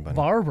the Baron Bunny.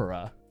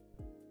 Barbara,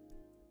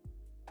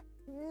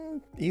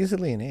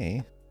 Easily an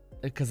A.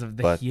 because of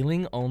the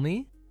healing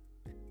only.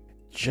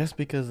 Just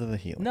because of the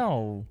healing.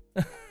 No,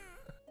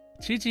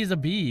 Chi-Chi's a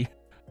B.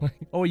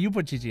 Oh, you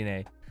put Chi-Chi in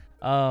A,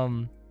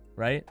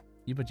 right?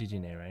 You put Chi-Chi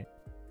in A, right?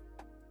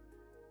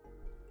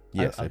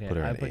 Yes, I put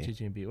her in I put A.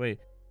 Chi-Chi in B. Wait,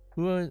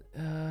 who was?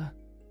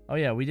 Oh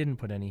yeah, we didn't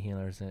put any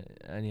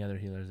other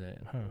healers in.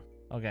 Huh.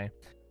 Okay.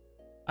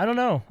 I don't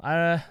know.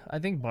 I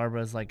think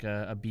Barbara's like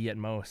a B at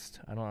most.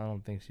 I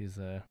don't think she's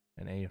an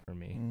A for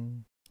me.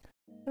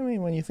 I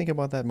mean, when you think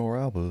about that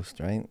morale boost,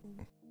 right?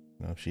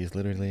 She's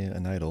literally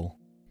an idol.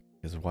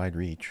 Is wide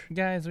reach.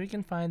 Guys, we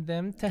can find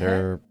them.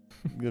 They're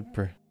good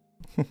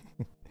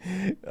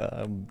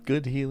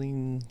good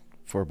healing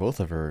for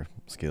both of her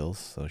skills.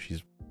 So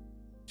she's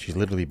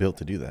literally built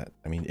to do that.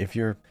 I mean, if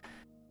you're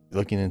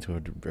looking into a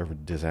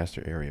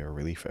disaster area or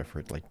relief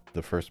effort, like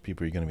the first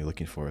people you're going to be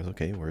looking for is,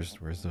 okay, where's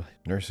the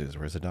nurses?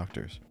 Where's the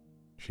doctors?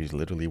 She's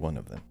literally one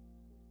of them.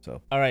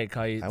 So all right,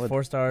 Kai,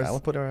 4 stars. I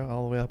would put her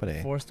all the way up at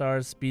A. 4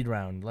 stars speed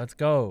round. Let's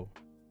go.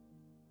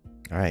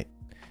 All right.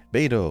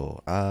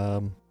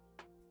 Beidou.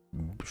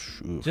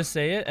 Just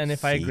say it, and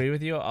if I C. agree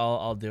with you,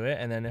 I'll do it,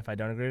 and then if I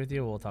don't agree with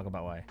you, we'll talk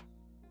about why.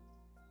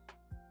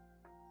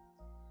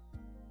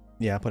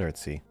 Yeah, I'll put her at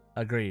C.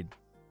 Agreed.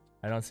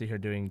 I don't see her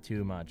doing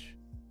too much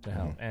to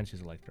help, and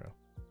she's Electro.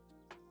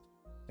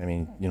 I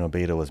mean,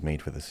 Beidou was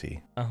made for the C.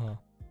 Uh-huh.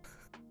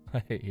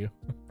 I hate you.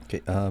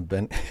 Okay,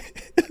 Ben.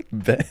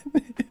 Ben.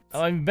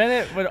 Oh, I mean,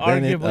 Bennett would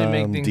arguably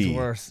make things D.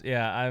 worse.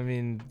 Yeah, I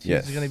mean,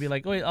 she's gonna be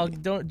like, "Wait,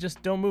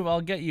 don't move.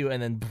 I'll get you,"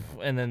 and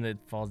then it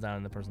falls down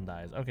and the person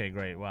dies. Okay,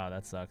 great. Wow,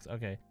 that sucks.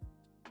 Okay.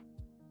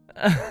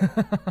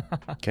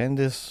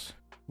 Candace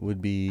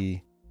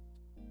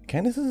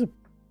is a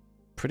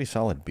pretty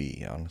solid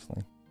B,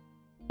 honestly.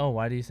 Oh,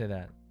 why do you say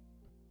that?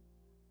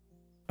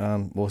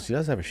 Well, she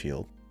does have a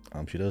shield.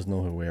 She does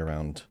know her way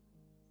around.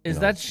 Is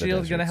that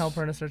shield gonna help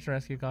her in a search and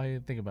rescue call?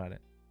 Think about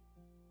it.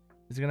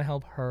 Is it gonna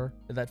help her?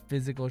 That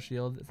physical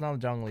shield? It's not a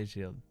Zhongli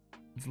shield.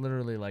 It's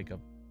literally like a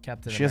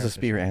Captain She has a America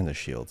spear shield. and a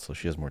shield, so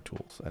she has more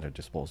tools at her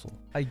disposal.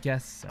 I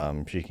guess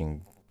so. She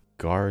can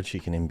guard. She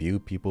can imbue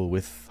people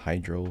with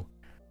hydro.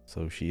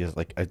 So she is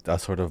like a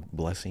sort of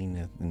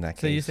blessing in that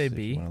case. So you say if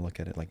B? you want to look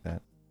at it like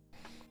that.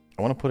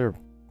 I want to put her.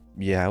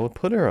 Yeah, I would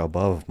put her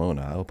above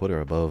Mona. I would put her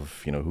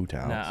above, Hu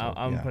Tao. No,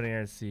 I'm putting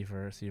her at C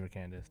for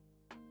Candace.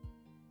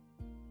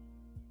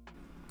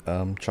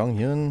 Chong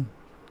Yun,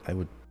 I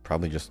would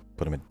probably just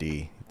put him at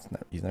D.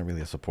 He's not really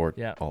a support.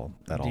 Yeah. at all.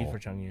 D for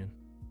Chung Yun.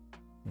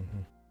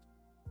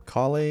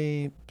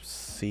 Kale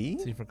C.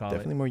 C for Kale.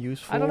 Definitely more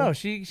useful. I don't know.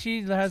 She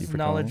has for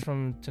knowledge Kale.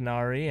 from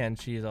Tanari, and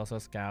she's also a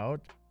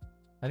scout.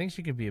 I think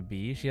she could be a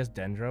B. She has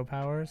dendro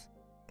powers.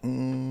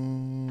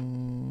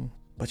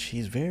 But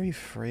she's very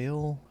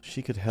frail.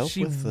 She could help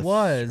with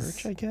the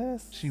search, I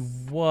guess. She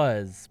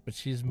was, but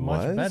she's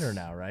much better Was?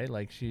 now, right?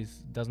 Like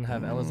doesn't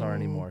have Elazar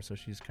anymore, so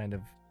she's kind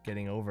of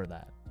getting over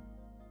that.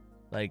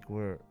 Like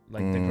the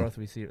growth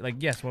we see. Like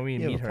yes, when we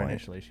You have meet a her point.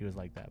 initially, she was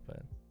like that,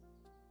 but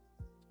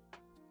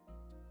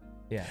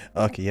yeah.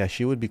 Okay, yeah,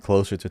 she would be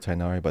closer to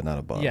Tainari, but not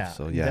above. Yeah,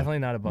 so yeah, definitely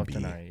not above B.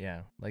 Tanari.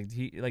 Yeah,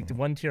 the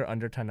one tier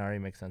under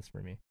Tanari makes sense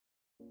for me.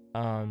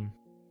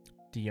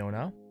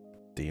 Diona.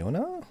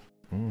 Diona?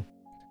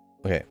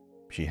 Okay,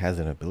 she has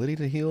an ability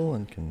to heal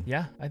and can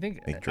Yeah, I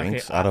think make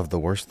drinks out of the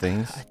worst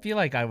things. I feel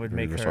like I would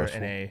Very make her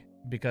resourceful. an A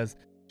because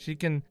she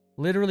can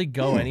literally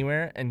go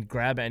anywhere and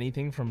grab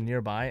anything from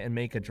nearby and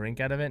make a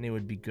drink out of it, and it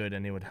would be good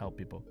and it would help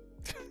people.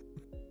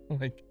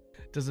 Like,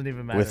 doesn't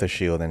even matter. With a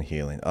shield and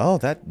healing. Oh,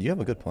 you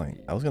have a good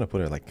point. I was gonna put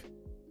her like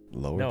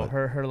lower. No, but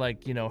her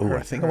like Ooh, her.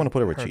 I think I wanna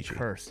put her with her Chi-Chi.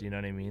 curse. You know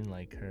what I mean?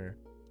 Like her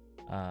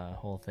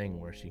whole thing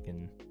where she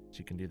can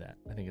do that.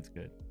 I think it's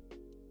good.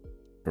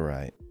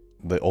 right.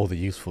 The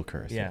useful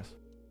curse. Yeah. Yes.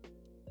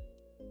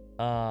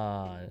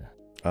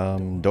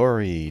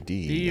 Dory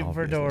D. D for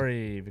obviously.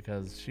 Dory,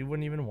 because she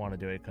wouldn't even want to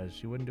do it, because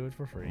she wouldn't do it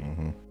for free.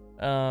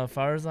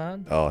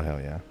 Farzan? Oh hell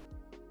yeah.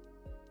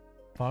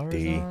 D.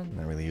 Farzan?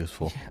 Not really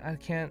useful. I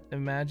can't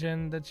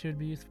imagine that she would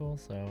be useful,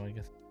 so I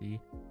guess D.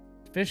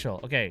 Official.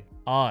 Okay,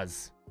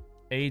 Oz.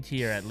 A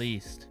tier at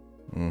least.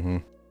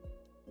 Come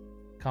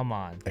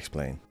on.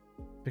 Explain.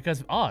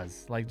 Because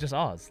Oz, like just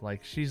Oz,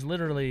 like she's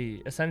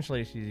literally,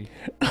 essentially,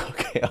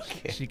 Okay.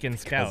 she can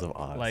Because scout, of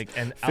Oz. like,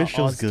 and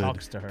Fishel's Oz good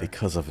talks to her.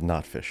 because of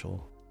not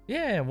Fischl.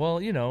 Yeah, well,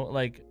 you know,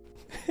 like,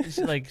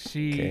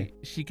 Okay.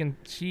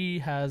 she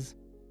has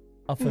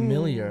a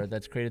familiar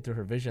that's created through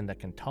her vision that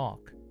can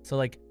talk. So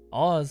like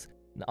Oz,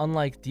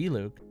 unlike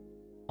Diluc,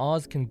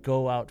 Oz can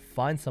go out,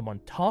 find someone,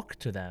 talk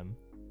to them,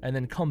 and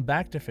then come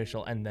back to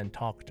Fischl and then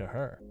talk to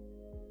her.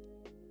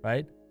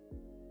 Right?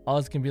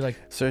 Oz can be like,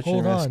 Search hold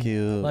and on,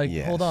 rescue. like,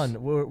 yes. hold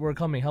on, we're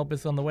coming, help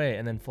us on the way,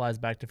 and then flies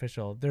back to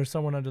Fischl. There's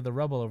someone under the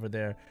rubble over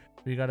there.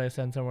 We gotta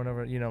send someone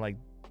over. You know,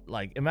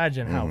 like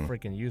imagine how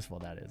freaking useful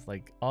that is.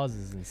 Like Oz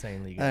is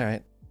insanely good. All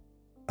right.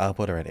 I'll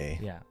put her at A.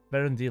 Yeah,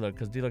 better than Diluc,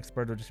 because Diluc's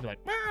bird would just be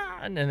like, "Mah!"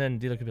 and then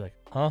Diluc could be like,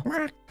 huh?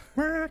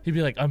 He'd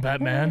be like, I'm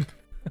Batman.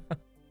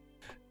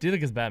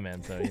 Diluc is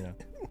Batman, so you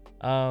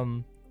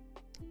know.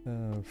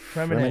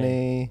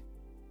 Fremine.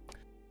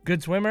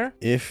 Good swimmer.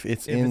 If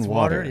it's If in it's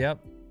water. Yep.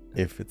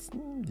 If it's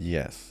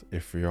yes.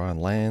 If you're on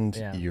land,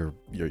 Yeah. you're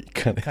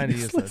kind of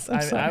Useless.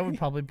 I would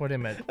probably put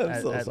him at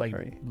so like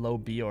sorry. low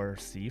B or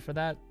C for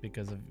that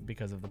because of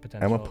the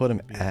potential. I'm gonna put him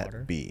to be at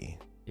water. B.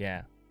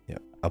 Yeah. Yeah,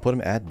 I'll put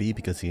him at B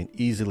because he can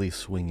easily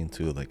swing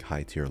into like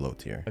high tier, low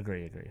tier.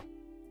 Agree.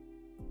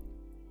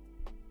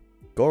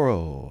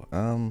 Goro.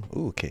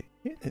 Ooh, okay.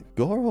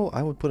 Goro,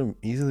 I would put him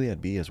easily at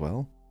B as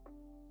well,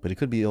 but it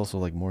could be also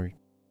like more.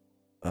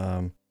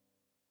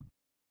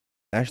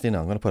 Actually, no.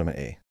 I'm gonna put him at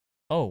A.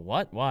 Oh,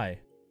 what? Why?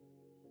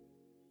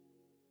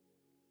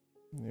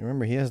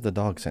 Remember, he has the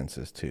dog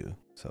senses too,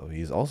 so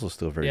he's also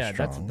still very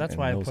strong. That's and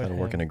why knows I put how to him.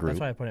 work in a group. That's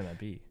why I put him at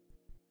B.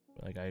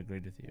 Like I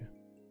agreed with you.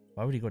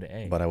 Why would he go to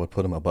A? But I would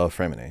put him above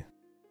Fremine.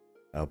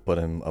 I'll put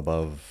him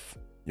above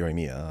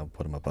Yorimiya. I'll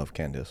put him above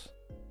Candace.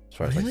 As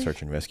far as like Really?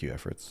 search and rescue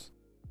efforts.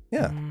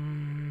 Yeah.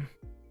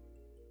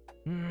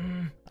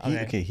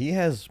 Okay. He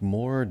has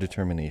more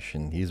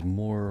determination. He's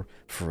more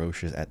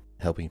ferocious at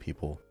helping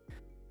people.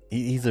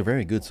 He's a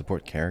very good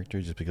support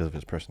character just because of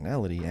his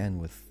personality and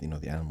with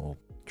the animal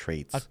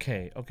traits.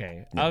 Okay.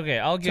 Yeah. Okay.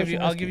 I'll give Search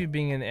and you rescue.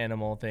 being an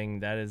animal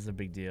thing. That is a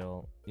big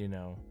deal.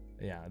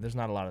 Yeah. There's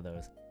not a lot of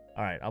those.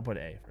 All right. I'll put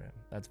A for him.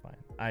 That's fine.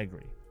 I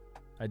agree.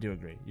 I do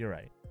agree. You're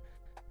right.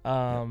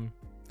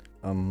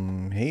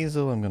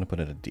 Hazel, I'm gonna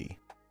put it at D.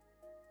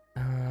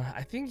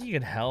 I think he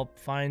could help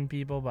find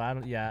people, but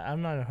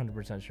I'm not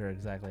 100% sure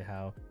exactly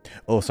how.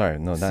 Oh, sorry,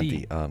 no, not C.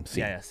 D. C.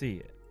 Yeah,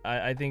 C.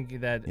 I think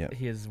that Yeah.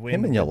 his Him win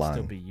and would Yalan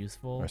still be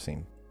useful. Or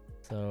same.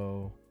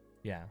 So,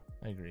 yeah,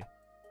 I agree.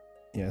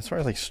 Yeah, as far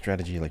as like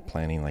strategy, like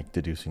planning, like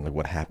deducing, like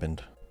what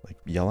happened, like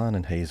Yalan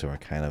and Hazel are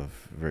kind of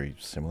very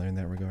similar in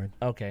that regard.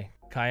 Okay,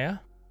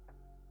 Kaya.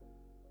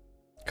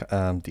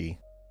 D.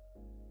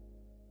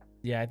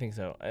 Yeah, I think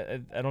so.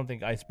 I don't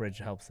think Ice Bridge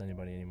helps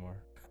anybody anymore.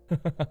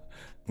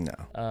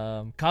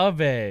 No.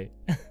 Kaveh.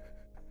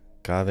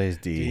 Kave's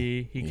D.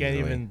 D. He can't easily.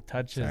 even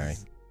touch Sorry.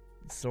 his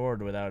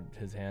sword without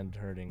his hand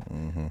hurting.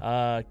 Mm-hmm.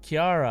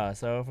 Kiara.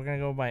 So if we're gonna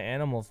go by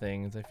animal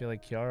things, I feel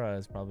like Kiara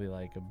is probably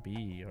like a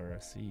B or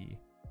a C.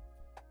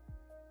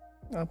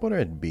 I'll put her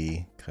at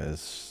B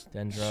because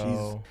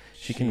Dendro.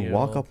 she can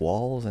walk up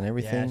walls and Yeah,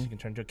 everything, she can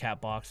turn into a cat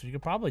box. So you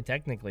could probably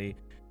technically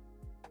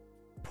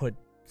put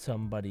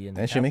somebody in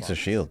the and she cat makes a box.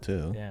 shield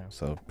too. Yeah.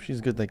 So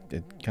she's good, like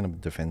kind of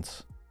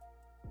defense.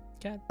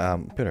 Cat.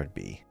 Put her at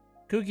B.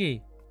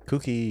 Cookie.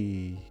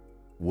 Cookie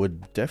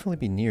would definitely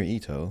be near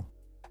Ito,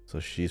 so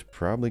she's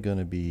probably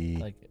gonna be.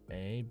 Like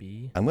A,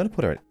 B. I'm gonna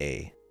put her at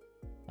A.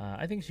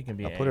 I think she can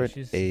be I'll A. put her at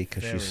She's A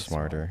 'cause she's very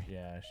smarter. smart.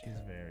 Yeah,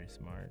 she's very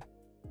smart.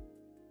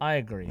 I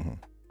agree.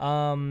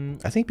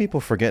 Mhm. I think people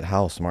forget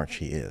how smart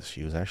she is.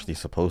 She was actually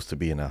supposed to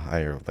be in a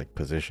higher like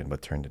position,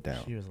 but turned it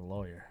down. She was a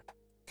lawyer.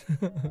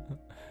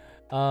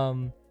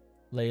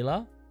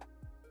 Layla.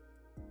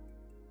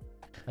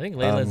 I think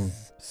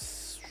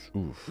Layla's.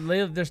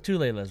 Layla, there's two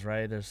Laylas,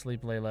 right? There's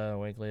Sleep Layla,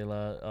 Awake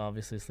Layla.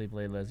 Obviously, Sleep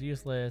Layla is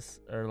useless,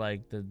 or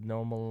like the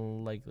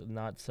normal, like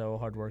not so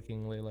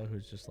hardworking Layla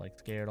who's just like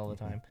scared all the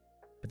time.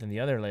 But then the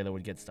other Layla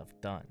would get stuff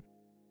done.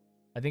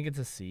 I think it's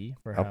a C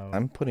for how.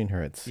 I'm putting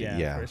her at C.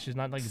 Yeah. She's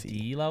not like C.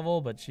 D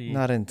level, but she.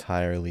 Not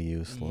entirely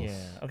useless.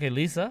 Yeah. Okay,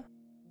 Lisa.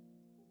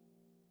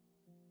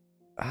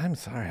 I'm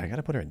sorry, I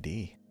gotta put her at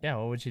D. Yeah,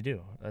 what would she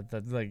do?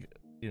 That's like,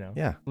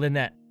 Yeah.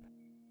 Lynette.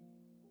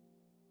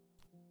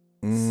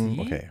 C?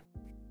 Okay.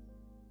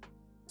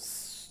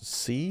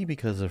 C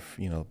because of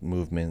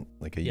movement,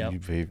 like Yep.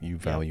 you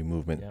value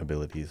movement Yep.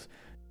 abilities.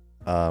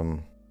 But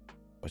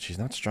she's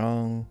not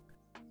strong.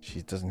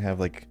 She doesn't have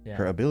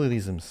her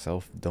abilities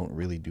themselves don't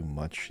really do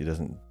much. She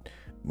doesn't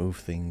move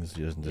things.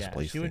 She doesn't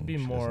displace she would things. be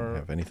She more. doesn't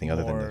have anything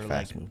other than the more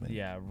fast like, movement.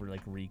 Yeah,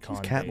 like recon.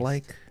 She's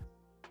cat-like.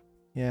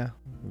 Yeah,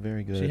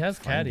 very good. She at has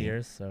cat finding.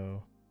 ears,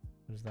 so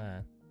there's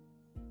that.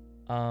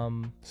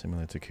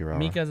 Similar to Kirara.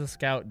 Mika's a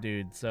scout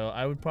dude, so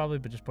I would probably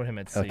just put him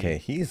at C. Okay,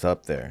 he's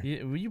up there.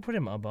 Would you put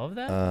him above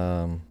that?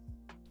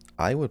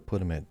 I would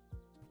put him at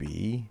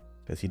B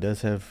because he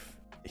does have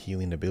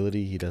healing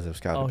ability. He does have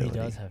scout ability.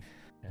 He does have.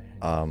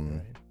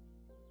 Right.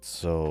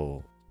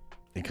 So,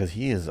 because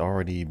he has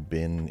already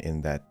been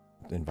in that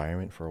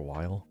environment for a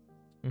while,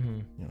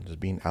 just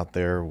being out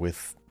there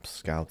with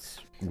scouts,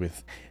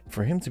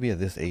 for him to be at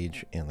this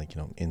age and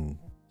in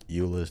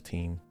Eula's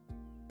team,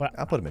 but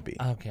I'll put him at B.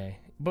 Okay,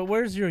 but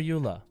where's your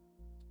Eula?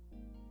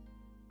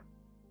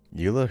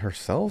 Eula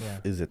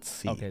herself is at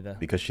C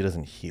because she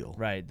doesn't heal.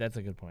 Right, that's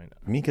a good point.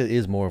 Mika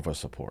is more of a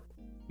support.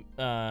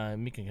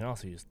 Mika can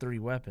also use 3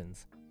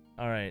 weapons.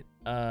 All right,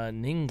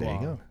 Ningguang. There you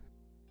go.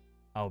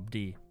 Oh,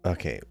 D.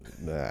 Okay,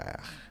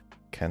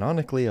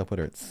 canonically I'll put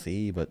her at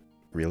C, but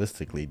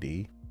realistically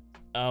D.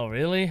 Oh,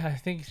 really? I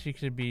think she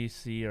could be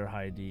C or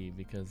high D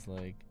because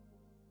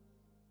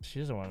she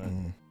doesn't want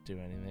to do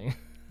anything.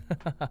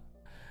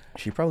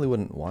 She probably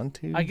wouldn't want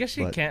to. I guess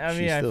she can't. I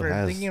mean,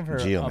 for thinking of her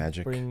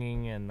geomagic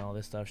upbringing and all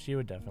this stuff, she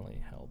would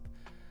definitely help.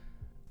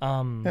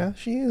 Yeah,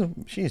 she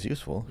is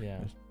useful. Yeah.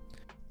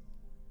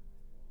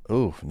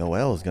 Oh,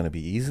 Noelle is gonna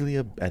be easily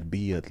at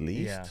B at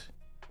least. Yeah.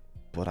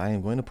 But I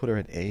am going to put her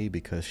at A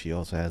because she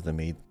also has the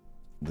maid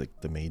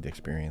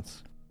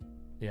experience.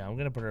 Yeah, I'm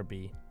gonna put her at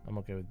B. I'm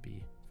okay with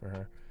B for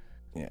her.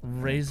 Yeah.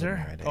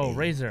 Razor. Oh,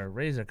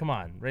 Razor. Come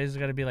on, Razor's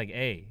got to be like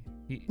A.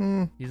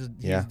 He's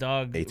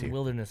dog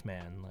wilderness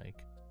man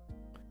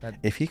that.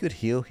 If he could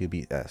heal, he'd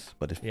be S.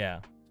 But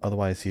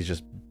otherwise he's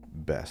just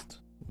best.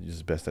 He's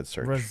just best at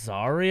search.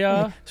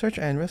 Rosaria. Search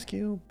and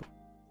rescue.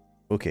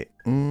 Okay.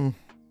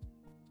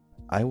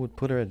 I would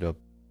put her at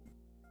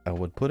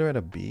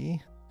a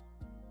B.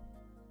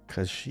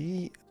 Cause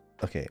she.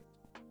 Okay.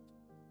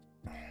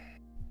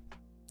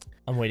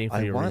 I'm waiting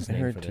for your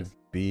reasoning her for to this.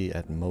 be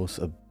at most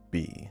a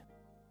B.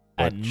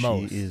 At But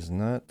most. she is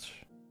not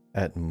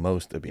at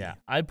most a B. Yeah,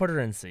 I'd put her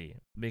in C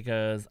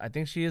because I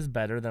think she is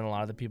better than a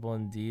lot of the people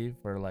in D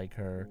for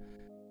her,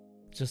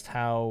 just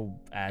how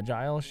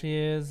agile she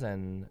is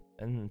and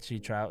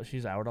she's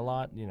out a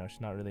lot.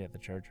 She's not really at the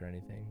church or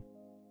anything,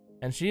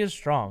 and she is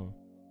strong,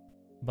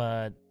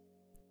 but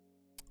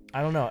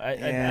I don't know. I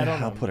don't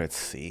know. I'll put her at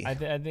C. I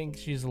think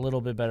she's a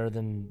little bit better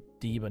than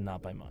D, but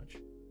not by much.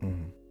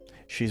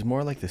 She's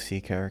more like the C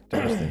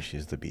characters than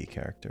she's the B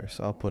character,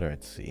 so I'll put her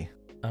at C.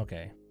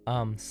 Okay.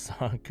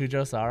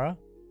 Kujo Sara.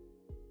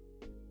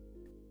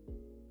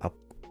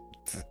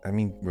 I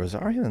mean,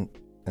 Rosaria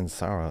and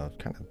Sarah are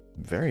kind of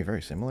very,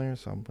 very similar,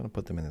 so I'm gonna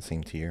put them in the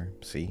same tier,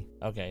 C.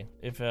 Okay.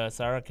 If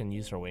Sarah can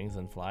use her wings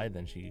and fly,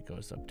 then she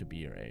goes up to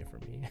B or A for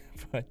me.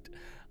 But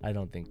I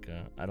don't think.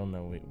 I don't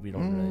know. We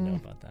don't really know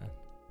about that.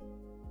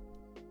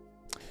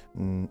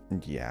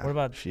 Yeah. What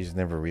about she's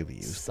never really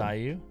used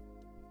Sayu?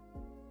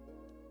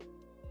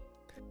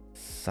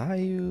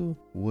 Sayu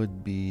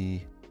would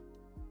be.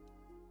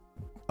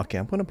 Okay,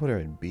 I'm gonna put her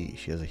at B.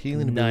 She has a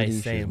healing ability.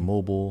 She's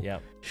mobile.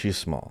 Yep. She's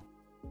small.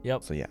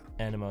 Yep. So yeah.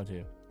 Animo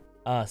too.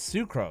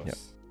 Sucrose. Yep.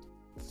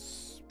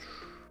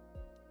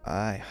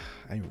 I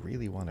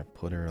really want to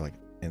put her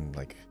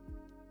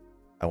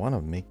I want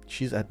to make.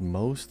 She's at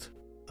most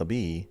a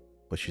B,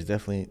 but she's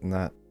definitely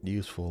not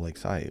useful like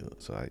Sayu.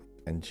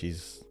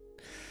 She's.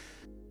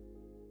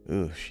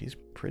 She's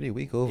pretty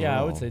weak overall.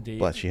 Yeah, I would say D.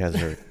 But she has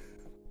her.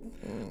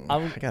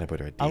 I gotta put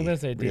her at D. I'm gonna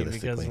say D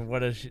because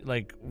what is she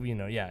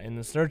in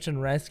the search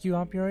and rescue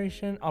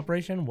operation?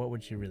 What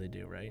would she really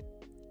do, right?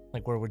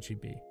 Where would she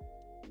be?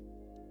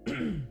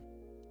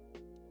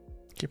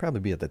 She'd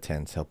probably be at the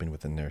tents helping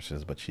with the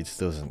nurses, but she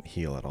still doesn't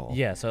heal at all.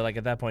 Yeah, so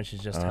at that point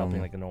she's just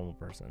helping like a normal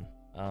person.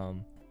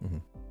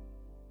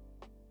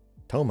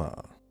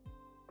 Toma.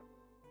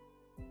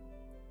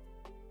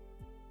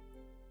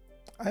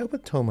 I would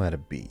put Toma at a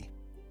B.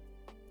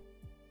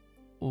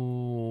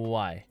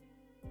 Why?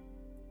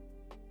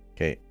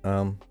 Okay,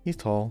 he's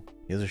tall,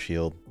 he has a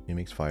shield, he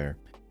makes fire.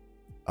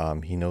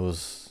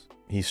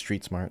 He's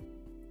street smart.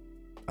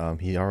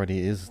 He already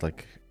is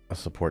like a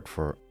support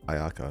for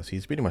Ayaka, so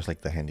he's pretty much like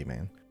the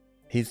handyman.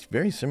 He's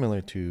very similar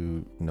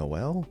to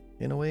Noelle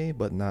in a way,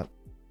 but not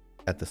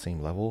at the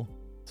same level.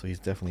 So he's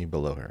definitely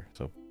below her.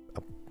 So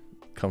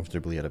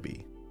comfortably at a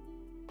B.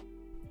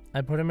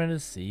 I put him at a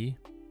C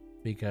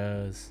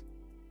because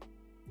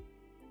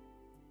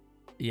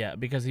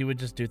he would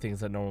just do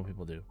things that normal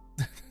people do.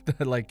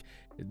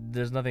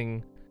 There's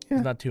nothing.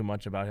 There's not too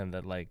much about him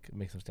that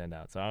makes him stand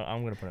out. So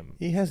I'm gonna put him.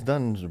 He has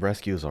done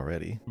rescues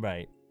already.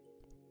 Right.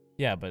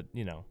 Yeah, but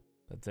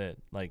that's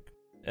it.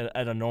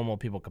 At a normal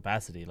people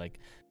capacity,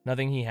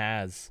 nothing he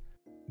has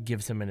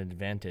gives him an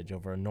advantage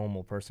over a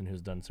normal person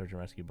who's done search and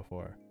rescue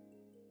before.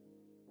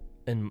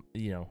 And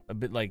a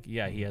bit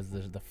he has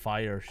the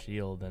fire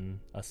shield and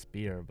a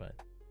spear, but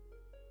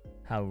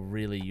how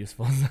really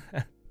useful is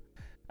that?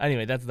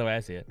 Anyway, that's the way I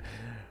see it.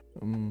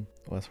 Well,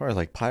 as far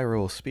as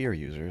pyro spear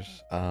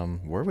users,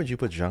 where would you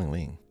put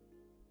Zhongling?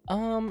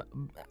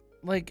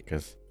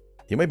 Because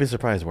you might be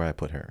surprised where I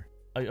put her.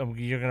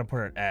 You're gonna put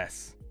her at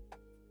S.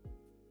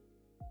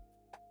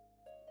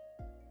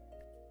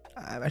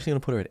 I'm actually gonna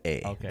put her at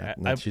A. Okay,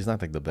 She's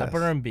not like the I best.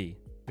 put her in B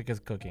because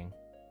cooking,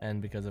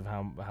 and because of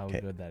how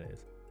Okay. good that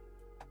is.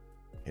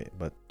 Okay,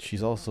 but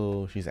she's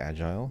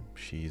agile.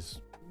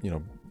 She's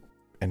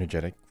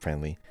energetic,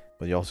 friendly.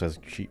 But she also has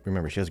she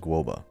has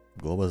Guoba.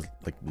 Guoba's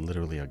like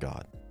literally a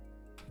god.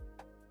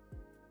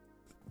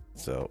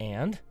 So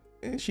And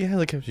she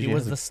has a he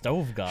was the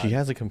stove god. She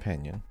has a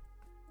companion.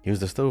 He was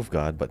the stove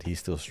god, but he's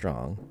still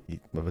strong.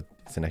 But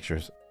it's an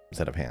extra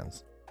set of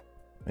hands.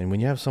 And when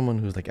you have someone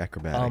who's like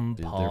acrobatic,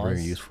 they're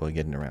very useful at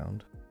getting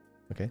around.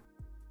 Okay.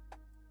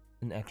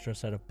 An extra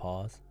set of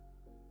paws.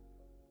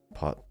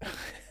 Pot.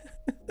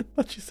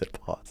 What you said?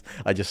 Pause.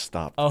 I just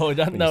stopped. Oh,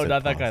 not pause.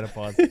 that kind of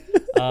pause.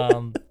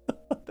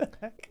 What the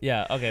heck?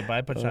 Yeah. Okay, but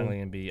I put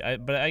Xiangling in B.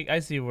 But I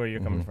see where you're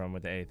coming from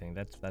with the A thing.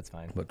 That's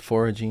fine. But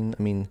foraging,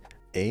 I mean,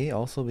 A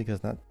also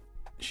because not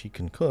she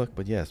can cook,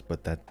 but yes,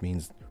 but that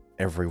means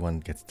everyone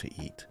gets to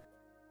eat.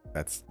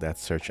 That's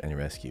search and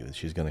rescue.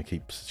 She's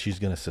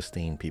gonna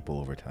sustain people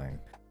over time.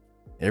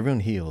 Everyone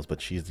heals, but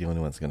she's the only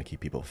one that's gonna keep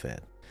people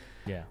fed.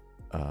 Yeah.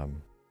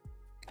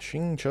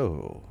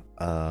 Xingqiu,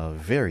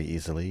 very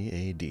easily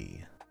a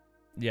D.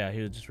 Yeah,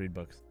 he would just read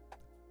books.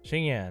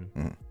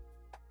 Xingyan.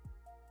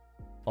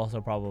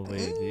 Also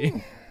probably a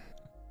D.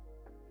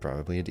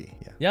 Probably a D,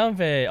 yeah.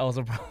 Yanfei,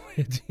 also probably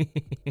a D.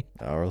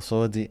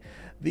 Also a D.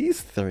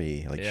 These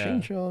three, like Yeah.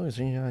 Xingqiu,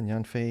 Xingyan,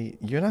 Yanfei,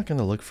 you're not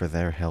gonna look for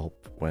their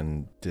help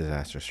when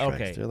disaster strikes.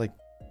 Okay. They're like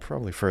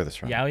probably furthest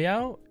from. Yao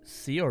Yao,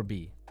 C or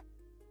B?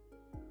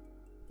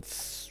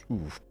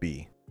 Oof,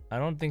 B. I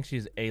don't think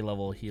she's A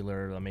level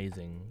healer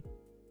amazing.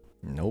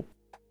 Nope.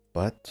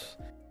 But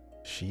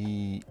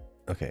she's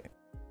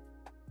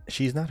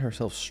not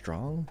herself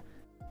strong,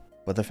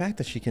 but the fact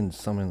that she can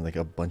summon like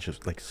a bunch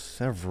of like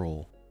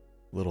several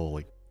little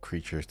like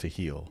creatures to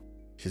heal,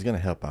 she's gonna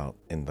help out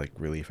in like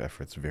relief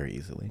efforts very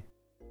easily.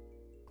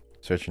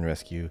 Search and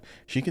rescue,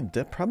 she could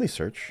probably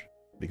search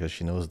because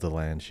she knows the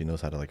land, she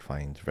knows how to like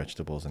find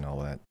vegetables and all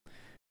that,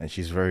 and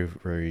she's very,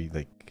 very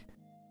like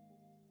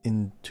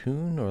in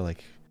tune, or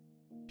like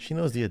she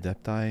knows the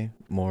adepti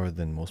more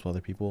than most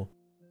other people,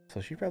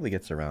 so she probably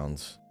gets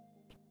around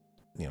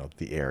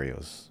the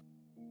areas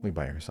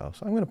by herself.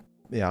 So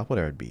I'll put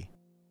her at B.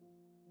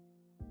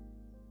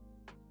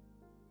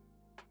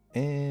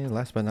 And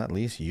last but not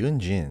least,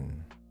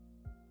 Yunjin.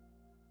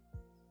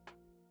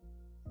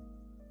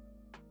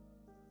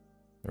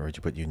 Where'd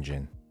you put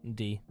Yunjin?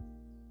 D.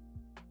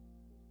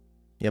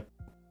 Yep.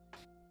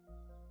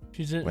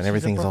 She's When a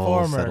everything's all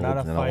performer, settled not a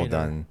and all fighter.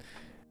 done,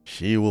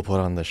 she will put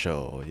on the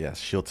show. Yes,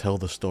 she'll tell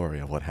the story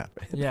of what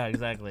happened. Yeah,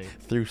 exactly.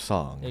 Through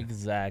song.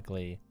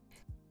 Exactly.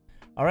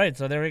 All right,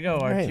 so there we go.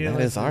 Our Alright, tier that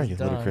list is our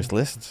done. Ludicrous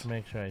list. Let's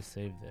make sure I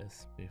save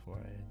this before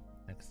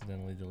I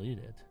accidentally delete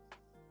it.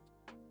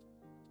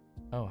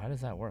 Oh, how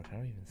does that work? I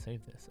don't even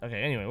save this.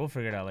 Okay, anyway, we'll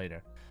figure it out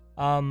later.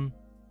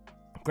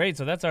 Great,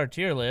 so that's our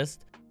tier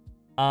list.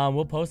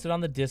 We'll post it on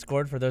the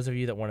Discord for those of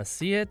you that want to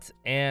see it.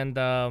 And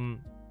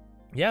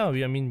yeah,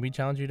 we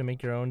challenge you to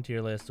make your own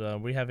tier list.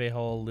 We have a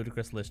whole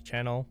Ludicrous list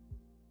channel,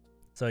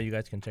 so you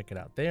guys can check it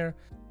out there.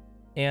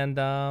 And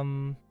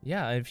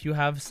yeah, if you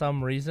have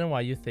some reason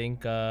why you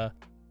think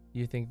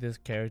this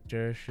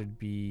character should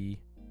be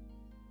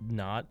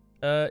not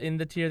in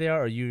the tier they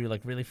are, or you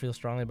like really feel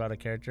strongly about a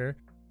character,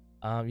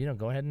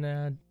 go ahead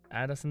and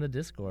add us in the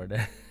Discord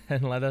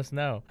and let us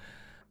know.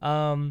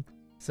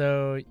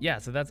 So yeah,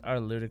 so that's our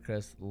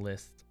Ludicrous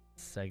list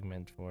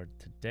segment for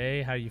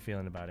today. How are you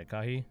feeling about it,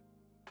 Kahi?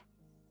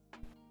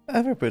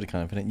 I feel pretty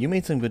confident. You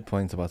made some good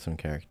points about some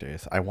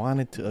characters. I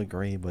wanted to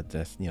agree, but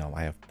just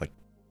I have like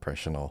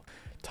personal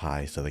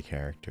ties to the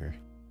character.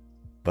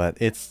 But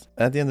it's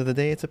at the end of the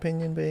day, it's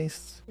opinion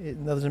based.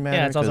 It doesn't matter.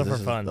 Yeah, it's also for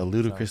this fun. Is a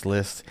ludicrous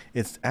list.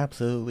 It's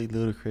absolutely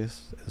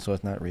ludicrous, so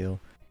it's not real.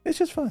 It's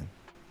just fun.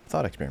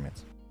 Thought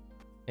experiments.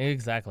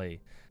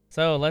 Exactly.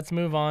 So let's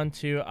move on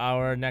to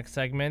our next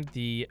segment,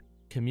 the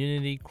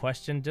community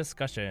question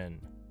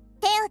discussion.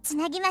 手をつ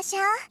なぎまし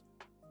ょ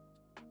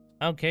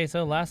う。 Okay,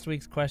 so last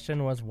week's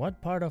question was,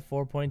 what part of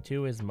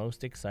 4.2 is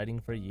most exciting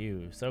for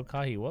you? So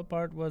Kahi, what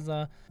part was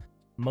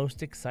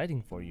most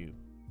exciting for you?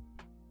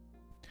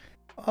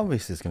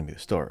 Obviously, it's going to be the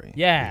story.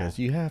 Yeah. Because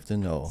you have to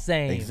know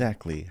Same.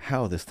 exactly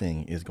how this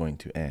thing is going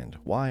to end.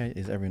 Why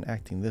is everyone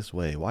acting this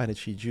way? Why did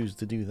she choose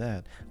to do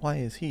that? Why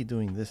is he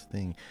doing this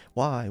thing?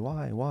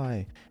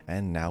 Why?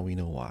 And now we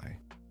know why.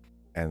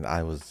 And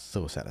I was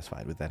so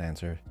satisfied with that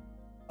answer.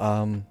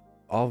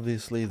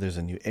 Obviously, there's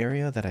a new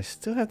area that I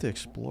still have to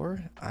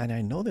explore. And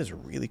I know there's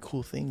really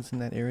cool things in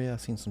that area.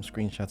 I've seen some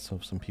screenshots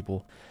of some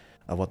people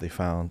of what they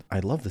found. I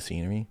love the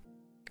scenery.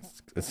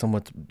 It's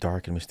somewhat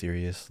dark and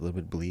mysterious, a little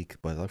bit bleak,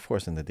 but of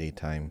course in the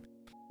daytime,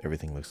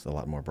 everything looks a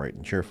lot more bright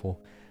and cheerful.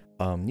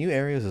 New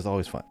areas is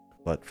always fun,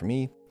 but for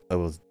me, it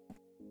was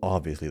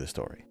obviously the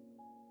story.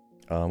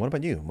 What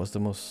about you? What's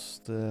the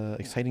most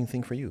exciting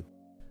thing for you?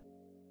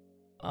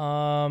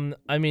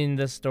 I mean,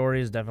 the story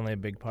is definitely a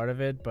big part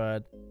of it,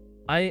 but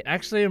I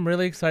actually am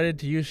really excited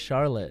to use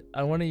Charlotte.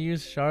 I want to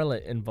use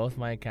Charlotte in both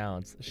my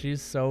accounts.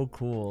 She's so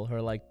cool.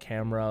 Her like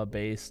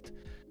camera-based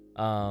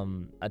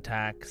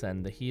attacks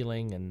and the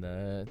healing and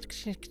the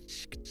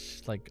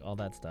like all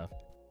that stuff.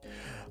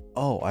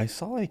 Oh, I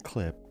saw a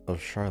clip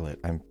of Charlotte.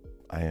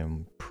 I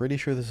am pretty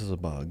sure this is a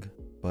bug,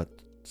 but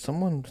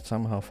someone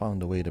somehow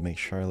found a way to make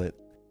Charlotte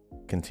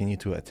continue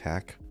to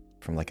attack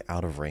from like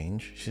out of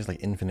range. She has like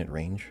infinite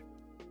range.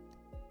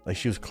 Like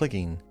she was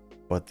clicking,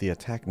 but the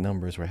attack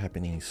numbers were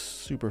happening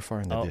super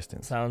far in the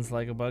distance. Sounds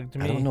like a bug to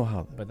me. I don't know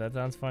how, but that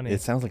sounds funny.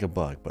 It sounds like a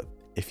bug, but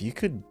if you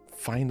could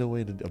find a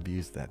way to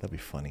abuse that, that'd be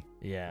funny.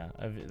 Yeah,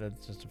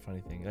 that's just a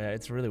funny thing.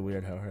 It's really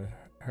weird how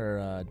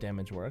her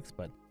damage works,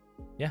 but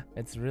yeah,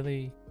 it's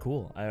really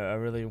cool. I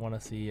really want to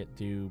see it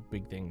do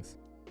big things.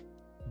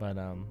 But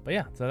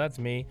yeah, so that's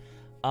me.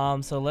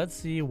 So let's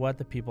see what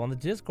the people on the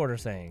Discord are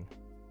saying.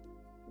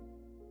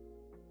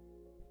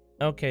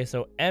 Okay,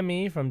 so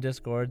Emmy from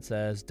Discord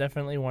says,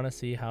 definitely want to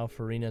see how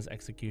Farina's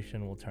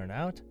execution will turn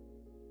out.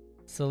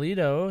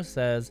 Salido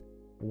says,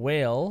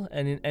 whale,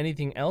 and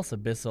anything else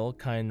abyssal,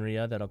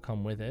 Kynria, that'll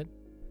come with it.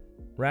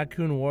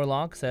 Raccoon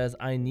Warlock says,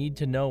 I need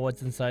to know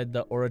what's inside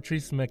the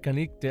Oratrice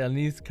Mécanique de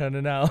Anis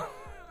Cardinal.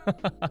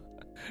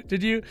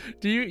 Do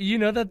you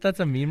know that that's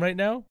a meme right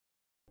now?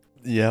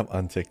 Yep,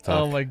 on TikTok.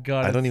 Oh my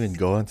god. I don't even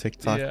go on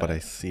TikTok, yeah. but I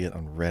see it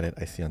on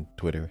Reddit. I see it on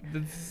Twitter.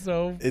 It's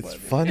so funny. It's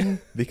fun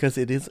because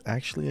it is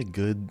actually a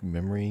good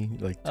memory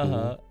like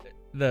tool.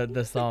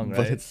 The song, right?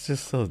 But it's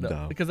just so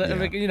dumb. Because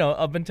like, you know,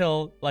 up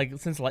until like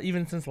since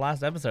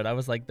last episode, I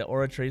was like the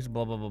Oratrice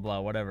blah blah blah blah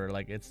whatever,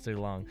 like it's too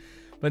long.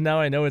 But now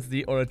I know it's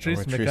the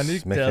Oratrice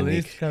Mécanique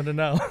d'Anis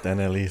Cardinal.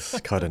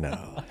 D'Anis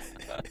Cardinal.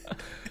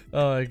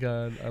 Oh my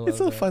god, I love it. It's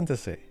so fun to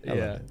say. I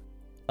love it.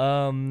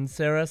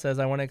 Sarah says,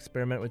 I want to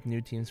experiment with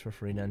new teams for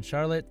Farina and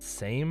Charlotte.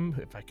 Same.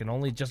 If I can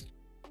only just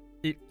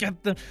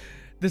get them.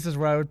 This is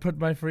where I would put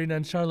my Farina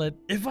and Charlotte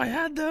if I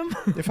had them.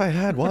 If I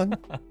had one.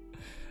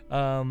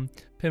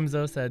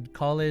 Pimzo said,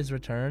 Kale's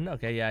return.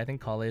 Okay, yeah, I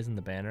think Kale's in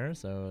the banner.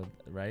 So,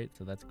 right?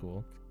 So that's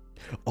cool.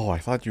 Oh, I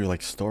thought you were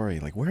like story.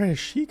 Like, where is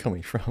she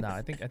coming from? No,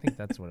 I think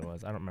that's what it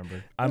was. I don't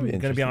remember. I'm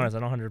going to be honest. I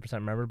don't 100%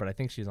 remember, but I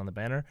think she's on the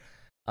banner.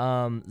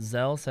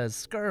 Zell says,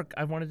 Skirk,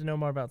 I wanted to know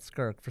more about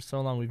Skirk. For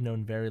so long, we've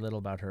known very little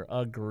about her.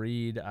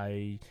 Agreed.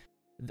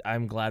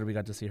 I'm glad we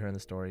got to see her in the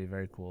story.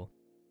 Very cool.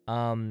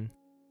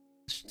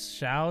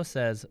 Xiao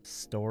says,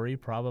 story,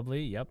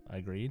 probably. Yep, I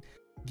agreed.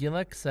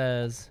 Gilek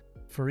says,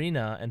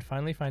 Farina, and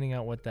finally finding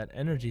out what that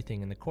energy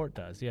thing in the court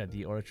does. Yeah,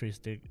 the Oratrice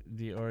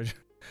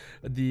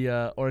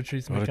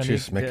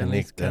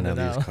Mécanique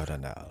d'Anis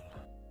Cardinal.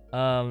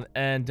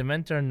 And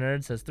Dementor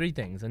Nerd says 3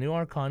 things. A new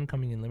Archon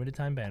coming in limited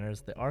time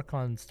banners, the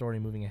Archon story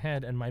moving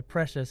ahead, and my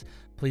precious,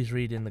 please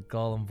read in the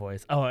Gollum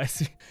voice. Oh, I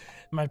see.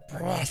 My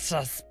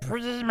precious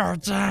primo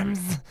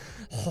gems.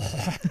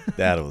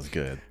 That was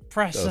good.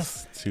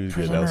 Precious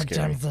primo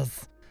gems.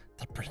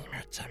 The primo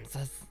gems.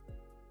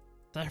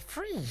 They're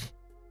free.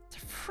 The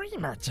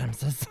primo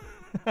gems.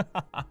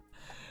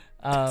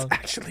 That's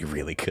actually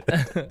really good.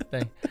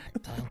 Thank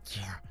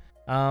you.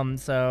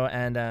 So,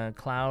 and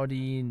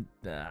Cloudy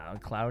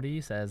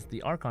says,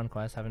 the Archon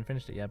quest, haven't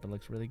finished it yet, but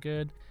looks really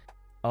good.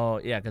 Oh,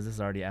 yeah, because this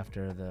is already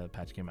after the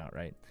patch came out,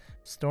 right?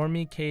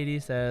 Stormy Katie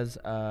says,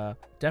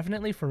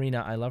 definitely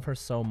Farina, I love her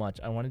so much.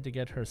 I wanted to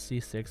get her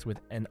C6 with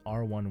an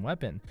R1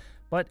 weapon,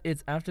 but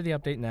it's after the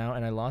update now,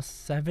 and I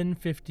lost 7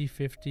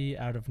 50-50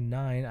 out of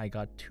 9. I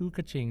got 2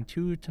 Kaching,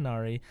 2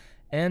 Tanari,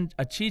 and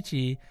a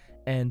Chi-Chi,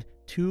 and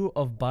 2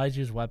 of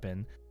Baiju's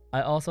weapon.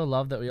 I also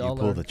love that we all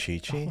pulled the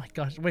Chi-Chi? Oh my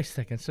gosh, wait a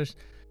second. So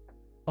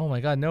oh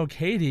my god, no,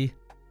 Katie.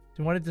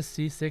 She wanted to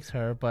C6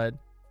 her, but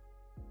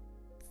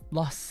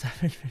lost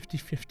 7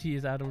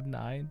 50-50s out of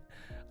 9.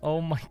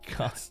 Oh my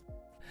god.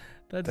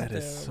 That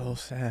is so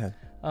sad.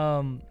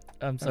 I'm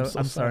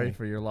sorry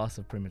for your loss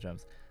of Prima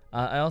Gems.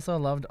 I also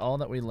loved all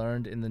that we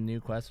learned in the new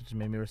quest, which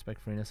made me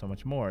respect Farina so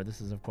much more. This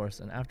is, of course,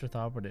 an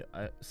afterthought, but it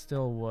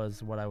still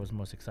was what I was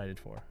most excited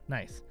for.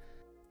 Nice.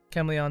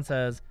 Kemleon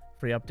says,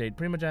 free update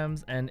Prima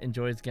Gems, and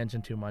enjoys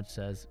Genshin too much,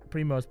 says,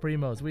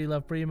 Primos, we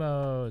love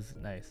Primos.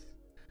 Nice.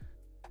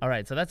 All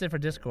right, so that's it for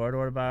Discord.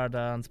 What about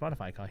on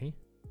Spotify, Kahi?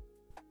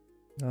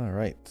 All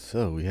right,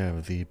 so we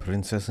have the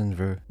Prinzessin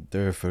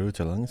der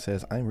Verurteilung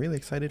says, I'm really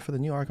excited for the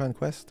new Archon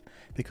quest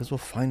because we'll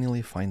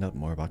finally find out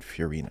more about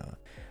Fiorina.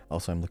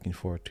 Also, I'm looking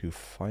forward to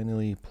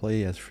finally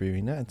play as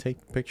Fiorina and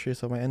take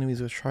pictures of my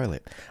enemies with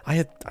Charlotte.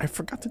 I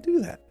forgot to do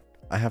that.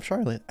 I have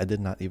Charlotte. I did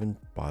not even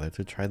bother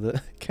to try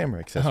the camera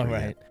accessory. All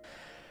right.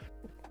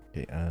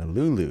 Yet. Okay,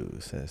 Lulu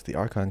says, the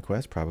Archon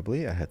quest,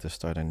 probably. I had to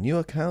start a new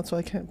account, so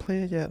I can't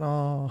play it yet.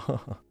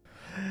 Oh,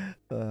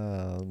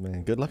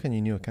 man. Good luck on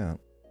your new account.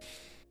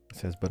 It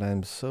says, but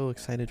I'm so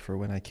excited for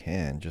when I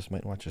can. Just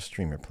might watch a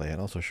streamer play it.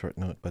 Also, short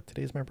note, but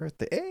today's my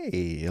birthday.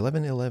 Hey,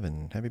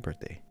 11/11. Happy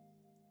birthday.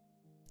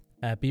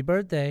 Happy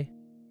birthday.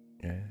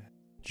 Yeah.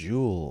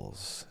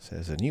 Jules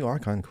says, a new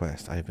Archon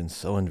quest. I've been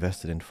so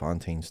invested in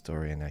Fontaine's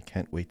story, and I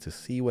can't wait to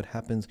see what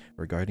happens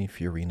regarding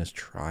Fiorina's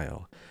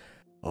trial.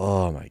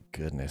 Oh my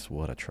goodness,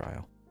 what a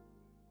trial.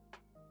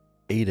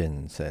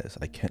 Aiden says,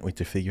 I can't wait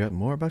to figure out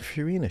more about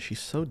Fiorina.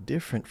 She's so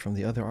different from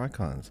the other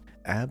Archons.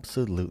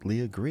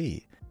 Absolutely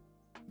agree.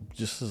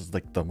 Just is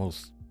like the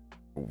most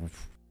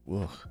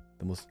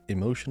the most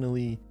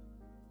emotionally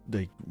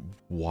like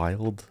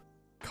wild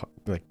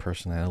like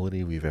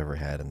personality we've ever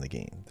had in the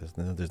game.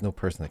 There's no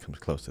person that comes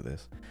close to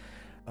this.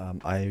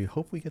 I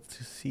hope we get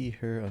to see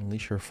her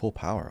unleash her full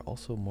power.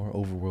 Also, more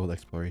overworld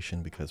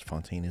exploration because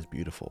Fontaine is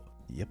beautiful.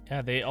 Yep.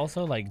 Yeah, they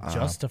also like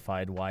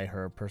justified why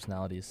her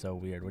personality is so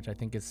weird, which I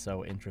think is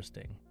so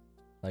interesting.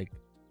 Like,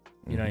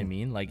 you know what I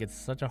mean? Like, it's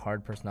such a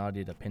hard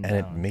personality to pin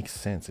and down. it makes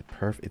sense. It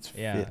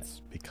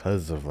fits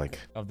because of like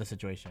of the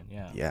situation.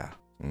 Yeah. Yeah.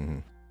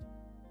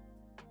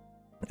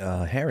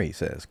 Harry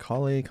says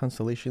Kale,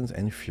 Constellations,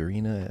 and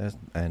Furina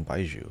and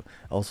Baiju.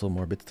 Also,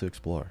 more bits to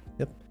explore.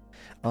 Yep.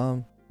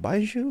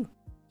 Baiju.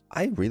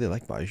 I really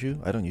like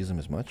Baiju. I don't use him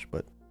as much,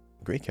 but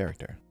great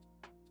character.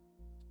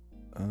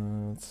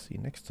 Let's see.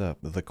 Next up,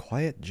 The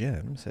Quiet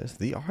Gem says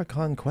the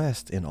Archon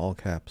Quest in all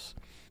caps.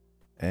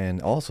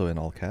 And also in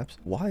all caps,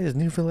 why is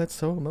New Villette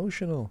so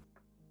emotional?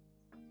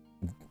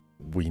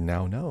 We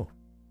now know.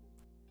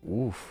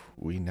 Oof,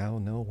 we now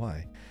know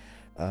why.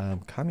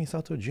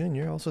 Kamisato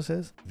Jr. also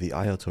says the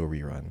Ayato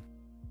rerun.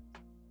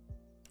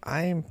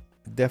 I'm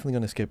definitely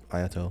going to skip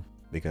Ayato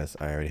because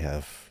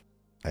I've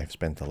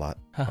spent a lot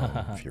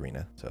on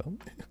Furina. So,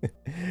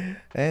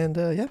 and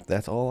yeah,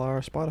 that's all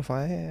our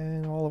Spotify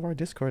and all of our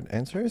Discord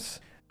answers.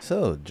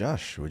 So,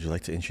 Josh, would you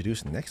like to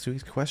introduce next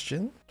week's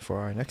question for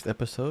our next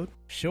episode?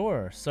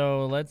 Sure.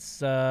 So let's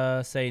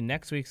say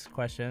next week's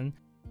question.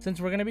 Since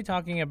we're going to be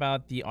talking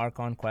about the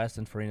Archon Quest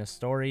and Furina's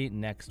story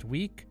next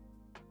week,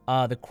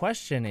 the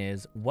question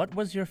is, what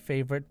was your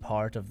favorite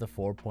part of the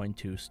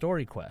 4.2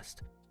 story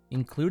quest,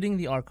 including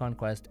the Archon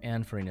Quest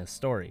and Furina's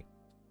story?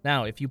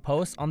 Now, if you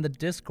post on the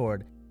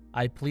Discord,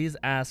 I please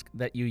ask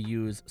that you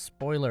use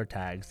spoiler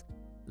tags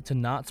to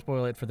not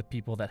spoil it for the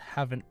people that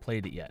haven't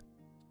played it yet.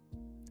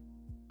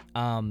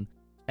 And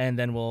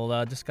then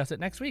we'll discuss it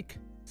next week.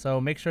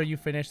 So make sure you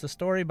finish the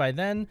story by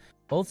then,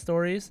 both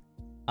stories.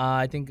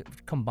 I think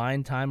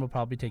combined time will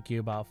probably take you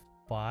about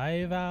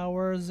 5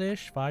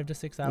 hours-ish, 5 to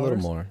 6 hours. A little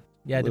more.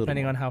 Yeah,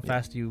 depending on how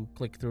fast you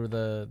click through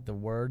the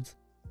words.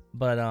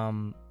 But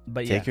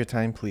yeah. Take your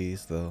time,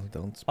 please, though.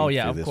 Don't speak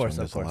through this one.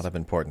 There's a lot of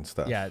important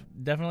stuff. Yeah,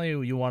 definitely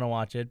you want to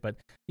watch it, but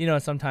you know,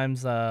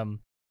 sometimes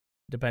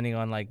depending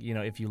on like, you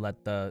know, if you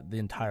let the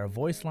entire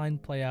voice line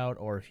play out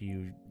or if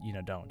you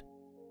don't,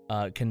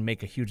 can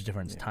make a huge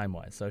difference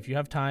time-wise. So if you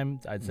have time,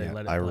 I'd say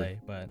let it play,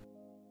 but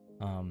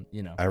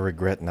you know. I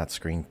regret not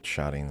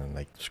screenshotting and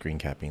like screen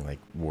capping like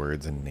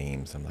words and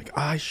names. I'm like,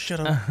 I should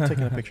have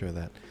taken a picture of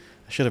that.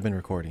 I should have been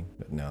recording,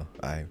 but no.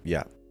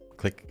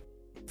 Click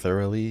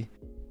thoroughly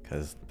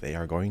because they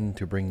are going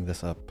to bring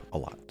this up a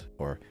lot,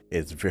 or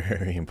it's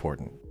very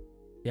important.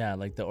 Yeah,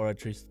 like the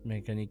Oratrice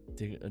Mécanique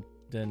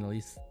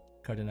d'Analyse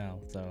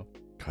Cardinal. So.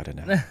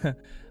 Cardinal.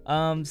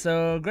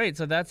 So great.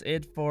 So that's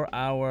it for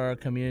our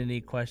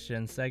community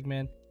question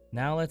segment.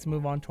 Now let's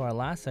move on to our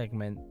last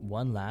segment,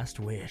 One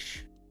Last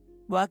Wish.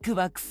 ワク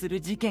ワクす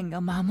る事件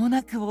が間も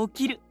なく起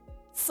きる。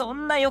そ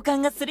んな予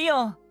感がする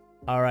よ。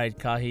Alright,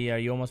 Kahi, are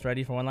you almost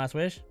ready for One Last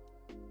Wish?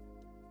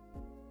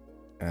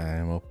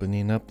 I'm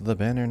opening up the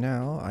banner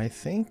now. I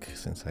think,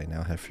 since I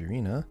now have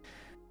Furina,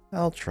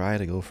 I'll try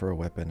to go for a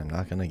weapon. I'm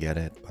not going to get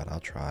it, but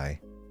I'll try.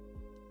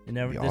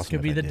 This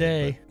could be the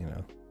day. But, you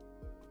know,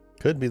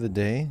 could be the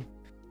day.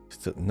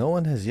 Still, no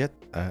one has yet,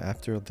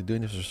 after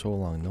doing this for so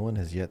long,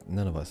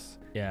 none of us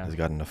has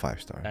gotten a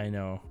 5-star. I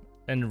know.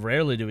 And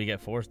rarely do we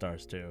get 4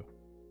 stars, too.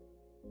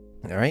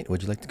 All right,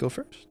 would you like to go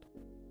first?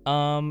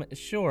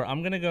 Sure.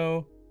 I'm going to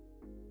go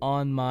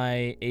on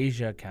my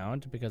Asia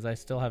account because I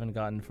still haven't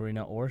gotten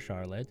Furina or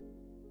Charlotte.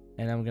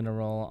 And I'm going to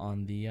roll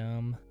on the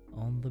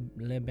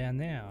Le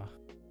Banner.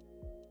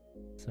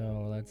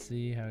 So let's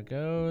see how it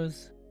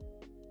goes.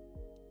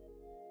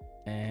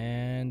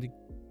 And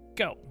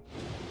go.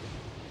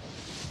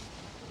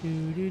 Oh,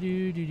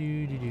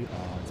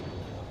 it's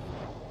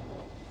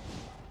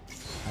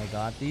I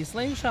got the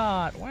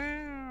slingshot. Wow,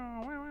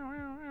 wow,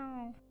 wow,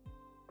 wow.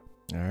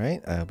 All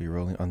right, I'll be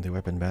rolling on the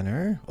weapon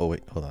banner. Oh,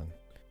 wait, hold on.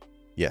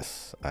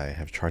 Yes, I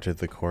have charted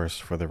the course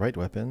for the right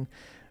weapon,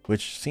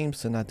 which seems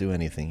to not do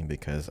anything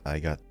because I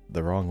got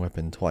the wrong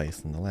weapon twice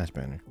in the last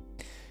banner.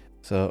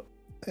 So,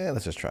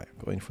 let's just try.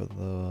 Going for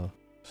the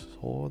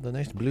sword, the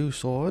nice blue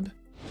sword.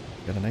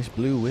 Got a nice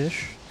blue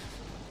wish.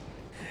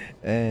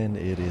 And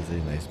it is a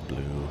nice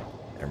blue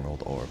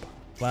emerald orb.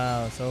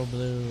 Wow, so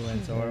blue,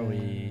 and so are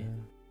we.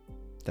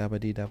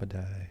 Dabba-dee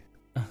dabba-die.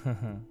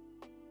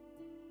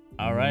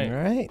 All right. All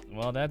right.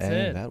 Well, that's and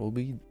it. That will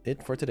be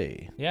it for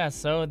today. Yeah,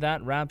 so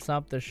that wraps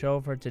up the show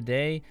for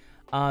today.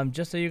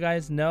 Just so you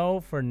guys know,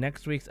 for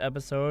next week's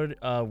episode,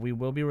 we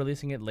will be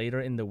releasing it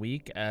later in the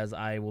week as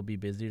I will be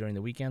busy during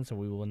the weekend, so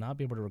we will not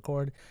be able to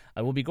record.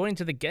 I will be going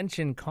to the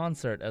Genshin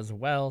concert as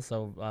well,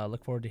 so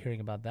look forward to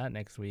hearing about that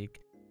next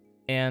week.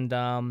 And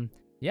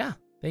yeah,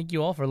 thank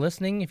you all for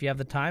listening. If you have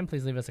the time,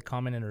 please leave us a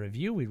comment and a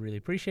review. We'd really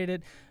appreciate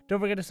it. Don't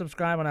forget to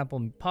subscribe on Apple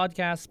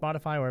Podcasts,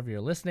 Spotify, wherever you're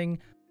listening.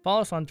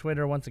 Follow us on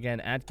Twitter, once again,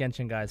 at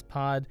Genshin Guys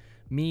Pod.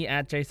 Me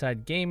at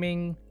JSide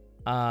Gaming.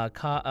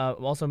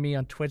 Also me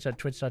on Twitch at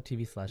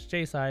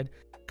twitch.tv/JSide.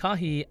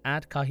 Kahi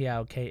at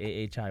Kahiao,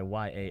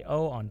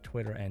 Kahiyo on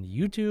Twitter and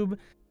YouTube,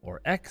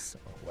 or X,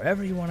 or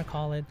whatever you want to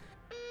call it.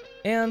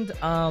 And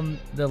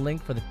the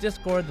link for the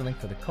Discord, the link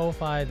for the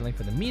Ko-Fi, the link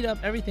for the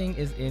meetup, everything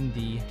is in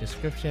the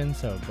description,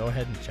 so go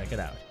ahead and check it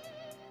out.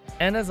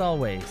 And as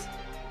always,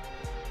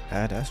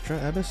 Ad Astra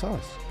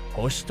Abyssos.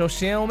 星と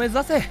支援を目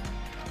指せ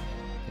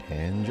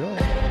Enjoy.